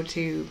remember to go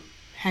to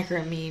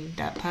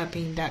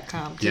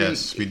hackerandmean.podbean.com to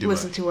Yes, we do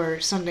listen to our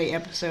Sunday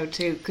episode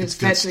too,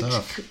 because It's good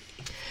stuff.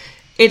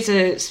 It's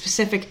a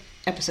specific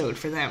episode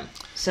for them,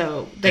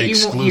 so that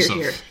Exclusive. you won't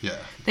hear here. Yeah.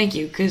 Thank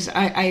you, because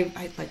I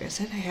like I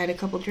said, I had a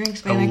couple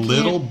drinks, man. A I can't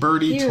little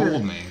birdie hear.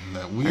 told me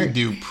that we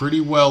do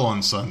pretty well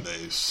on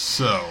Sundays,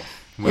 so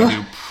we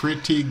do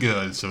pretty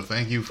good. So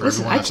thank you for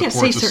Listen, everyone I that can't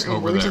say supports us certain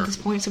over words there. at this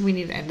point, so we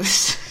need to end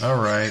this. All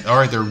right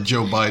there,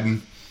 Joe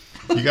Biden.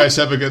 You guys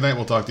have a good night.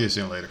 We'll talk to you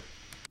soon later.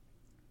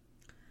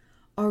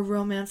 Are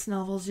romance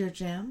novels your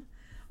jam?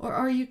 Or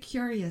are you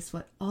curious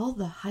what all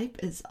the hype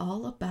is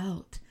all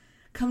about?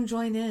 Come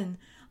join in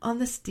on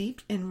the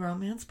Steeped in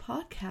Romance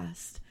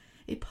podcast,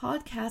 a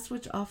podcast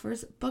which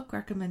offers book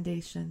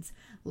recommendations,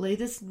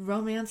 latest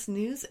romance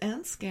news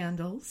and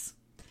scandals,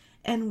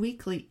 and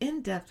weekly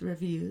in-depth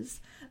reviews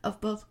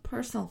of both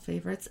personal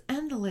favorites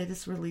and the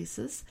latest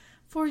releases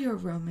for your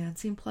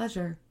romancing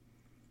pleasure.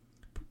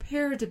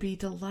 Prepare to be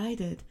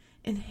delighted,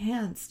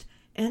 enhanced,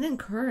 and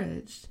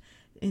encouraged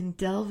in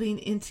delving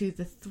into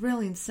the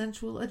thrilling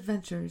sensual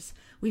adventures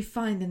we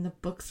find in the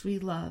books we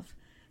love.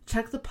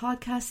 Check the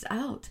podcast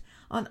out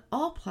on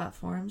all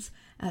platforms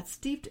at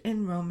Steeped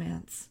in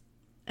Romance,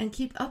 and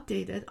keep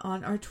updated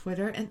on our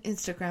Twitter and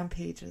Instagram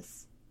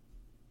pages.